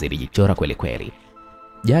ambazo zilijichora kweli kweli.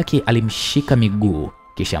 Jack alimshika miguu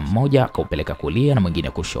kisha mmoja akaupeleka kulia na mwingine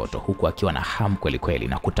kushoto, huku akiwa na hamu kweli kweli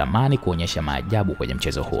na kutamani kuonyesha maajabu kwenye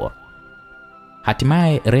mchezo huo.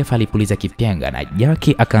 Hatimaye refa alipuliza kipenga na Jack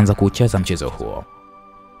akaanza kucheza mchezo huo.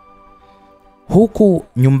 Huku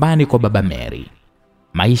nyumbani kwa baba Mary,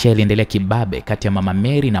 maisha yaliendelea kibabe kati ya mama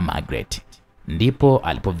Mary na Margaret. Ndipo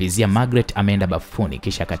alipovizia Margaret ameenda bafuni,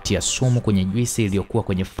 kisha akatia sumu kwenye juisi iliyokuwa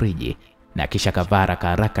kwenye friji na kisha kavaa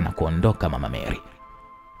haraka na kuondoka mama Mary.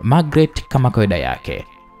 Margaret kama kawaida yake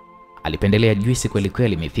alipendelea juisi kweli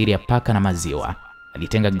kweli mithili ya paka na maziwa.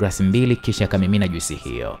 Alitenga glasi 2 kisha akamimina juisi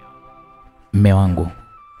hiyo. Mme wangu,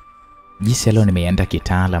 juisi leo nimeiandaa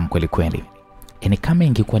kitaalam kweli kweli. Yaani kama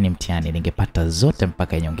ingekuwa ni mtihani ningepata zote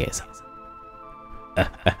mpaka nyongeza.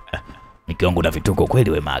 Mke wangu na vituko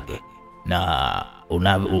kweli we Mage. Na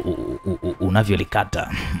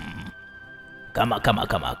unavyolikata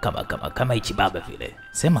kama ichibaba vile.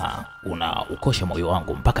 Sema ukosha moyo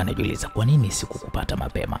wangu mpaka najiuliza kwa nini sikukupata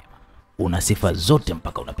mapema. Una sifa zote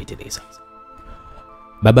mpaka unapitiliza.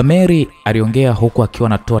 Baba Mary aliongea huku akiwa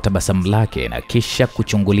anatoa tabasamu lake na kisha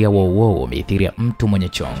kuchungulia wao mithili ya mtu mwenye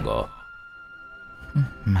chongo.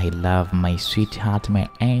 My love, my sweetheart, my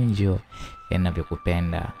angel,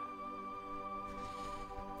 ninavyokupenda.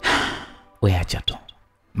 Wewe acha tu,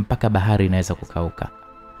 mpaka bahari inaweza kukauka.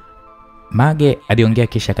 Mage aliongea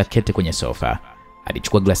kisha akaketi kwenye sofa.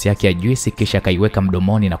 Alichukua glasi yake ya juisi kisha akaiweka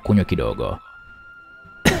mdomoni na kunywa kidogo.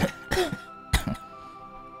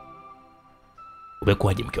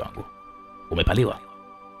 Umekuaje mke wangu? Umepaliwa?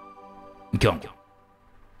 Mke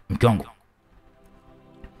wangu.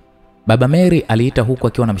 Baba Mary aliita huku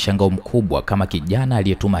akiwa na mshangao mkubwa kama kijana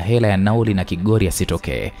aliyetuma hela ya nauli na kigori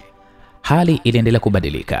asitokee. Hali iliendelea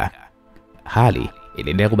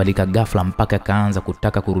kubadilika ghafla mpaka kaanza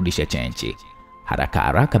kutaka kurudisha chenchi.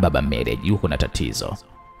 Haraka baba Mary alijua kuna tatizo.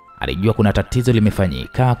 Alijua kuna tatizo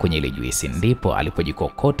limefanyika kwenye ile juisi, ndipo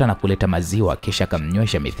alipojikokota na kuleta maziwa kisha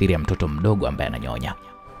akamnywesha mithili ya mtoto mdogo ambaye ananyonya.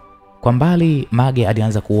 Kwa mbali Mage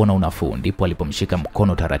alianza kuona unafuu, ndipo alipomshika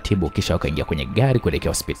mkono taratibu kisha wakaingia kwenye gari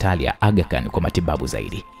kuelekea hospitali ya Aga Khan kwa matibabu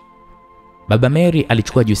zaidi. Baba Mary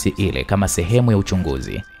alichukua juisi ile kama sehemu ya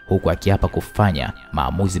uchunguzi, huku akiapa kufanya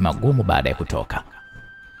maamuzi magumu baada ya kutoka.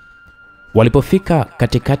 Walipofika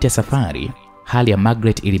katikati ya safari, hali ya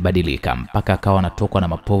Margaret ilibadilika mpaka akawa anatokwa na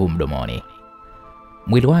mapovu mdomoni.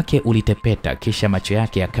 Mwili wake ulitepeta kisha macho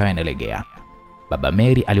yake yakawa yanalegea. Baba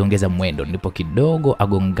Mary aliongeza mwendo ndipo kidogo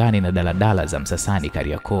agongane na daladala za Msasani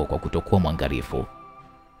Kariakoo kwa kutokuwa mwangalifu.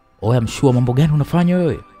 Oya mshua, mambo gani unafanya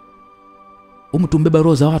wewe? Umtumbeba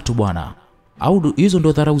roho za watu bwana. Au hizo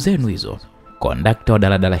ndo dharau zenu hizo? Kondakta wa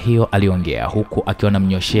daladala hiyo aliongea huku akiwa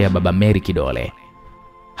anamnyoshea Baba Mary kidole.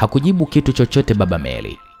 Hakujibu kitu chochote Baba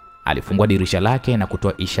Mary. Alifungua dirisha lake na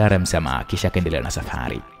kutoa ishara ya msamaha kisha akaendelea na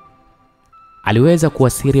safari. Aliweza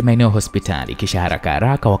kuwasili maeneo ya hospitali kisha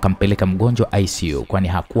haraka wakampeleka mgonjwa ICU kwani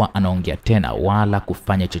hakuwa anaongea tena wala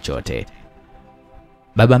kufanya chochote.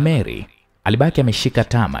 Baba Mary alibaki ameshika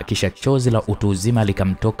tama kisha chozi la utu uzima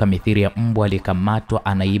likamtoka mithili ya mbwa aliyekamatwa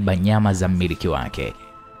anaiba nyama za mmiliki wake.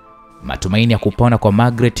 Matumaini ya kupona kwa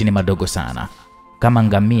Margaret ni madogo sana, kama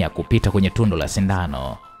ngamia kupita kwenye tundu la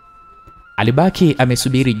sindano. Alibaki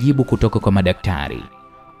amesubiri jibu kutoka kwa madaktari.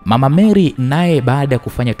 Mama Mary naye baada ya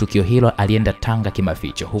kufanya tukio hilo alienda Tanga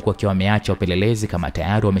kimaficho, huku akiwa ameacha wapelelezi kama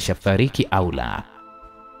tayari wameshafariki au la.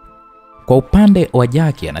 Kwa upande wa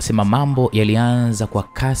Jack anasema mambo yalianza kwa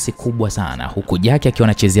kasi kubwa sana, huku Jack akiwa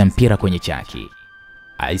anachezea mpira kwenye chaki.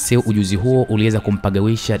 Aise, ujuzi huo uliweza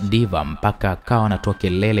kumpagawisha Diva mpaka akawa anatoa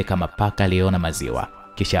kelele kama paka aliyeona maziwa,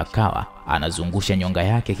 kisha akawa anazungusha nyonga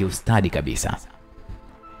yake kiustadi kabisa.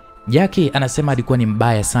 Jack anasema alikuwa ni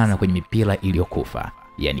mbaya sana kwenye mipira iliyokufa,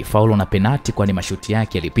 yani faulo na penati, kwani mashuti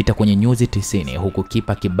yake yalipita kwenye nyuzi 90 huku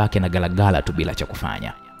kipa kibake na galagala tu bila cha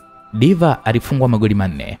kufanya. Diva alifungwa magoli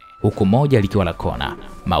 4 huku moja likiwa la kona,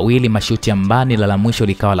 mawili mashuti ya mbani, la mwisho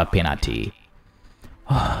likawa la penati.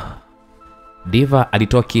 Diva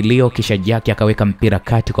alitoa kilio kisha Jack akaweka mpira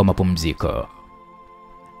kati kwa mapumziko.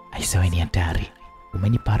 Aisawe ni hatari,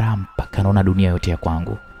 umenipa raha mpaka naona dunia yote ya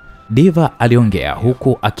kwangu, Diva aliongea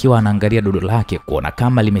huku akiwa anaangalia dodo lake kuona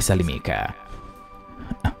kama limesalimika.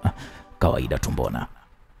 Kawaida tumbona,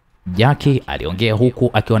 Jack aliongea huku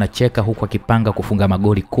akiwa anacheka huku akipanga kufunga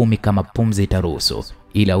magoli 10 kama pumzi itaruhusu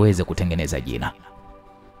ili aweze kutengeneza jina.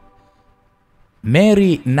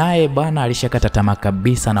 Mary naye bwana alishakata tamaa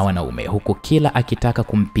kabisa na wanaume, huku kila akitaka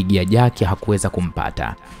kumpigia Jack hakuweza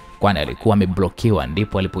kumpata kwani alikuwa ameblokiwa,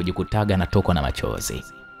 ndipo alipojikutaga anatokwa na machozi.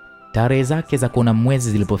 Tarehe zake za kuona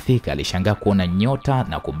mwezi zilipofika alishangaa kuona nyota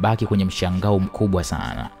na kubaki kwenye mshangao mkubwa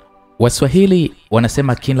sana. Waswahili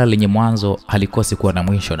wanasema kila lenye mwanzo halikosi kuwa na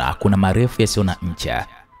mwisho na hakuna marefu yasiyo na ncha.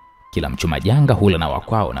 Kila mchuma janga hula na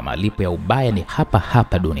wakwao na malipo ya ubaya ni hapa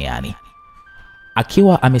hapa duniani.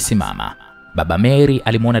 Akiwa amesimama, baba Mary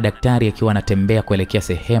alimuona daktari akiwa anatembea kuelekea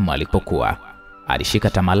sehemu alipokuwa. Alishika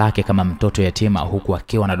tama lake kama mtoto yatima huku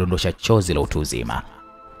akiwa anadondosha chozi la utu uzima.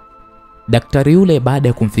 Daktari yule baada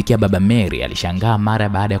ya kumfikia baba Mary alishangaa mara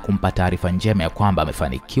baada ya kumpa taarifa njema ya kwamba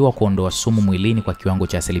amefanikiwa kuondoa sumu mwilini kwa kiwango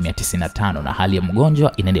cha 95% na hali ya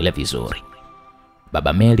mgonjwa inaendelea vizuri.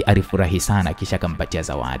 Baba Mary alifurahi sana kisha akampatia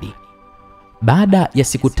zawadi. Baada ya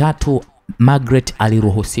siku 3 Margaret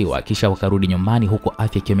aliruhusiwa kisha wakarudi nyumbani huku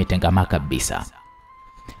afya ikiwa imetengamaa kabisa.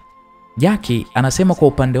 Jackie anasema kwa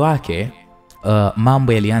upande wake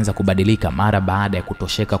mambo yalianza kubadilika mara baada ya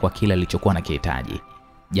kutosheka kwa kila alichokuwa anakihitaji.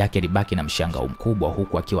 Jackie alibaki na mshangao mkubwa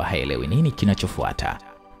huku akiwa haelewi nini kinachofuata.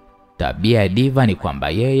 Tabia ya diva ni kwamba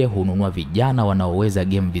yeye hununua vijana wanaoweza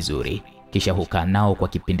game vizuri kisha hukaa nao kwa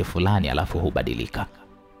kipindi fulani alafu hubadilika.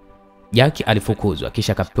 Jackie alifukuzwa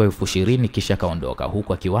kisha akapewa 20,000 kisha kaondoka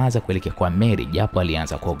huku akiwaza kuelekea kwa Mary japo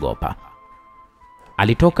alianza kuogopa.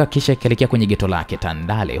 Alitoka kisha akaelekea kwenye geto lake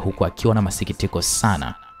Tandale huku akiwa na masikitiko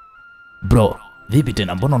sana. Bro, vipi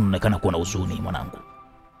tena, mbona unaonekana kuwa na huzuni mwanangu?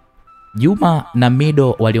 Juma na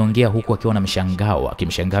Mido waliongea huku akiwa na mshangao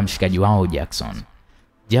akimshangaa mshikaji wao Jackson.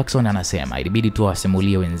 Jackson anasema ilibidi tu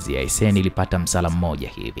wasimulie wenzie, iseni nilipata msala mmoja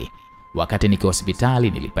hivi. Wakati nikiwa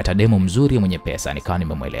hospitali nilipata demo mzuri mwenye pesa nikawa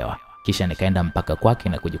nimemwelewa. Kisha nikaenda mpaka kwake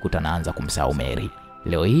na kujikuta naanza kumsahau Mary.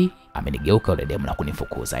 Leo hii amenigeuka yule demo na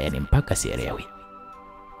kunifukuza, yani mpaka sielewi.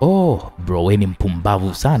 Oh, bro wewe ni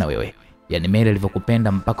mpumbavu sana wewe. Yani Mary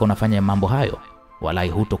alivyokupenda mpaka unafanya mambo hayo. Walai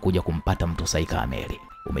hutokuja kumpata mtu sahihi kama Mary.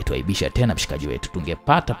 Umetuaibisha tena mshikaji wetu.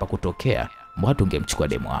 Tungepata pa kutokea, mbona tungemchukua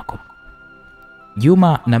demo wako.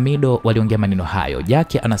 Juma na Mido waliongea maneno hayo.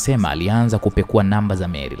 Jackie anasema alianza kupekua namba za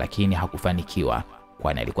Mary lakini hakufanikiwa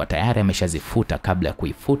kwani alikuwa tayari ameshazifuta. Kabla ya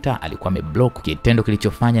kuifuta alikuwa ameblock, kitendo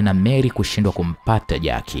kilichofanya na Mary kushindwa kumpata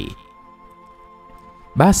Jackie.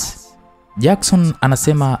 Basi Jackson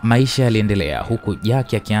anasema maisha yaliendelea huku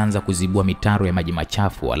Jackie akianza kuzibua mitaro ya maji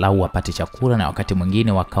machafu walau apate chakula na wakati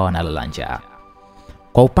mwingine wakawa na lala njaa.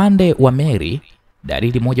 Kwa upande wa Mary,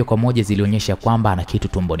 dalili moja kwa moja zilionyesha kwamba ana kitu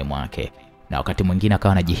tumboni mwake na wakati mwingine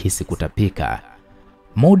akawa anajihisi kutapika.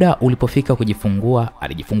 Muda ulipofika kujifungua,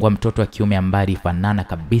 alijifungua mtoto wa kiume ambaye alifanana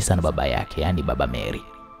kabisa na baba yake, yani baba Mary.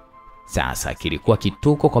 Sasa kilikuwa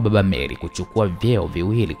kituko kwa baba Mary kuchukua vyeo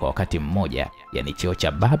viwili kwa wakati mmoja, yani cheo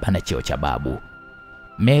cha baba na cheo cha babu.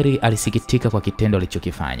 Mary alisikitika kwa kitendo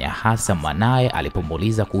alichokifanya, hasa mwanae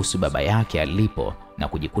alipomuuliza kuhusu baba yake alipo na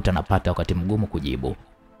kujikuta napata wakati mgumu kujibu.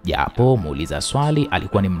 Japo muuliza swali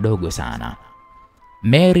alikuwa ni mdogo sana.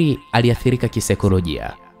 Mary aliathirika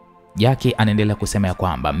kisaikolojia. Jackie anaendelea kusema ya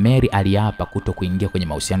kwamba Mary aliapa kuto kuingia kwenye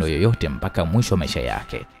mahusiano yoyote mpaka mwisho wa maisha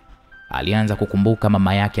yake. Alianza kukumbuka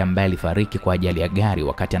mama yake ambaye alifariki kwa ajali ya gari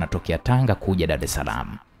wakati anatokea Tanga kuja Dar es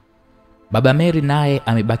Salaam. Baba Mary naye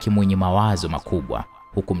amebaki mwenye mawazo makubwa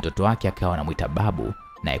huku mtoto wake akawa anamuita babu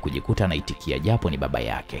naye kujikuta anaitikia japo ni baba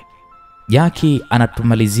yake. Jackie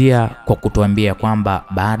anatumalizia kwa kutuambia kwamba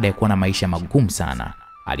baada ya kuwa na maisha magumu sana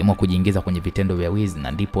aliamua kujiingiza kwenye vitendo vya wizi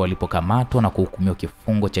na ndipo walipokamatwa na kuhukumiwa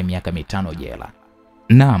kifungo cha miaka 5 jela.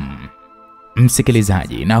 Naam,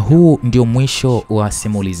 msikilizaji, na huu ndio mwisho wa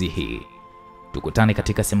simulizi hii. Tukutane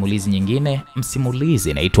katika simulizi nyingine.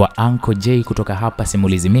 Msimulizi naitwa Uncle J kutoka hapa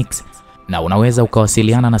Simulizi Mix, na unaweza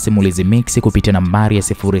ukawasiliana na Simulizi Mix kupitia nambari ya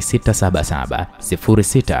 0677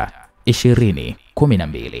 06 20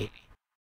 12.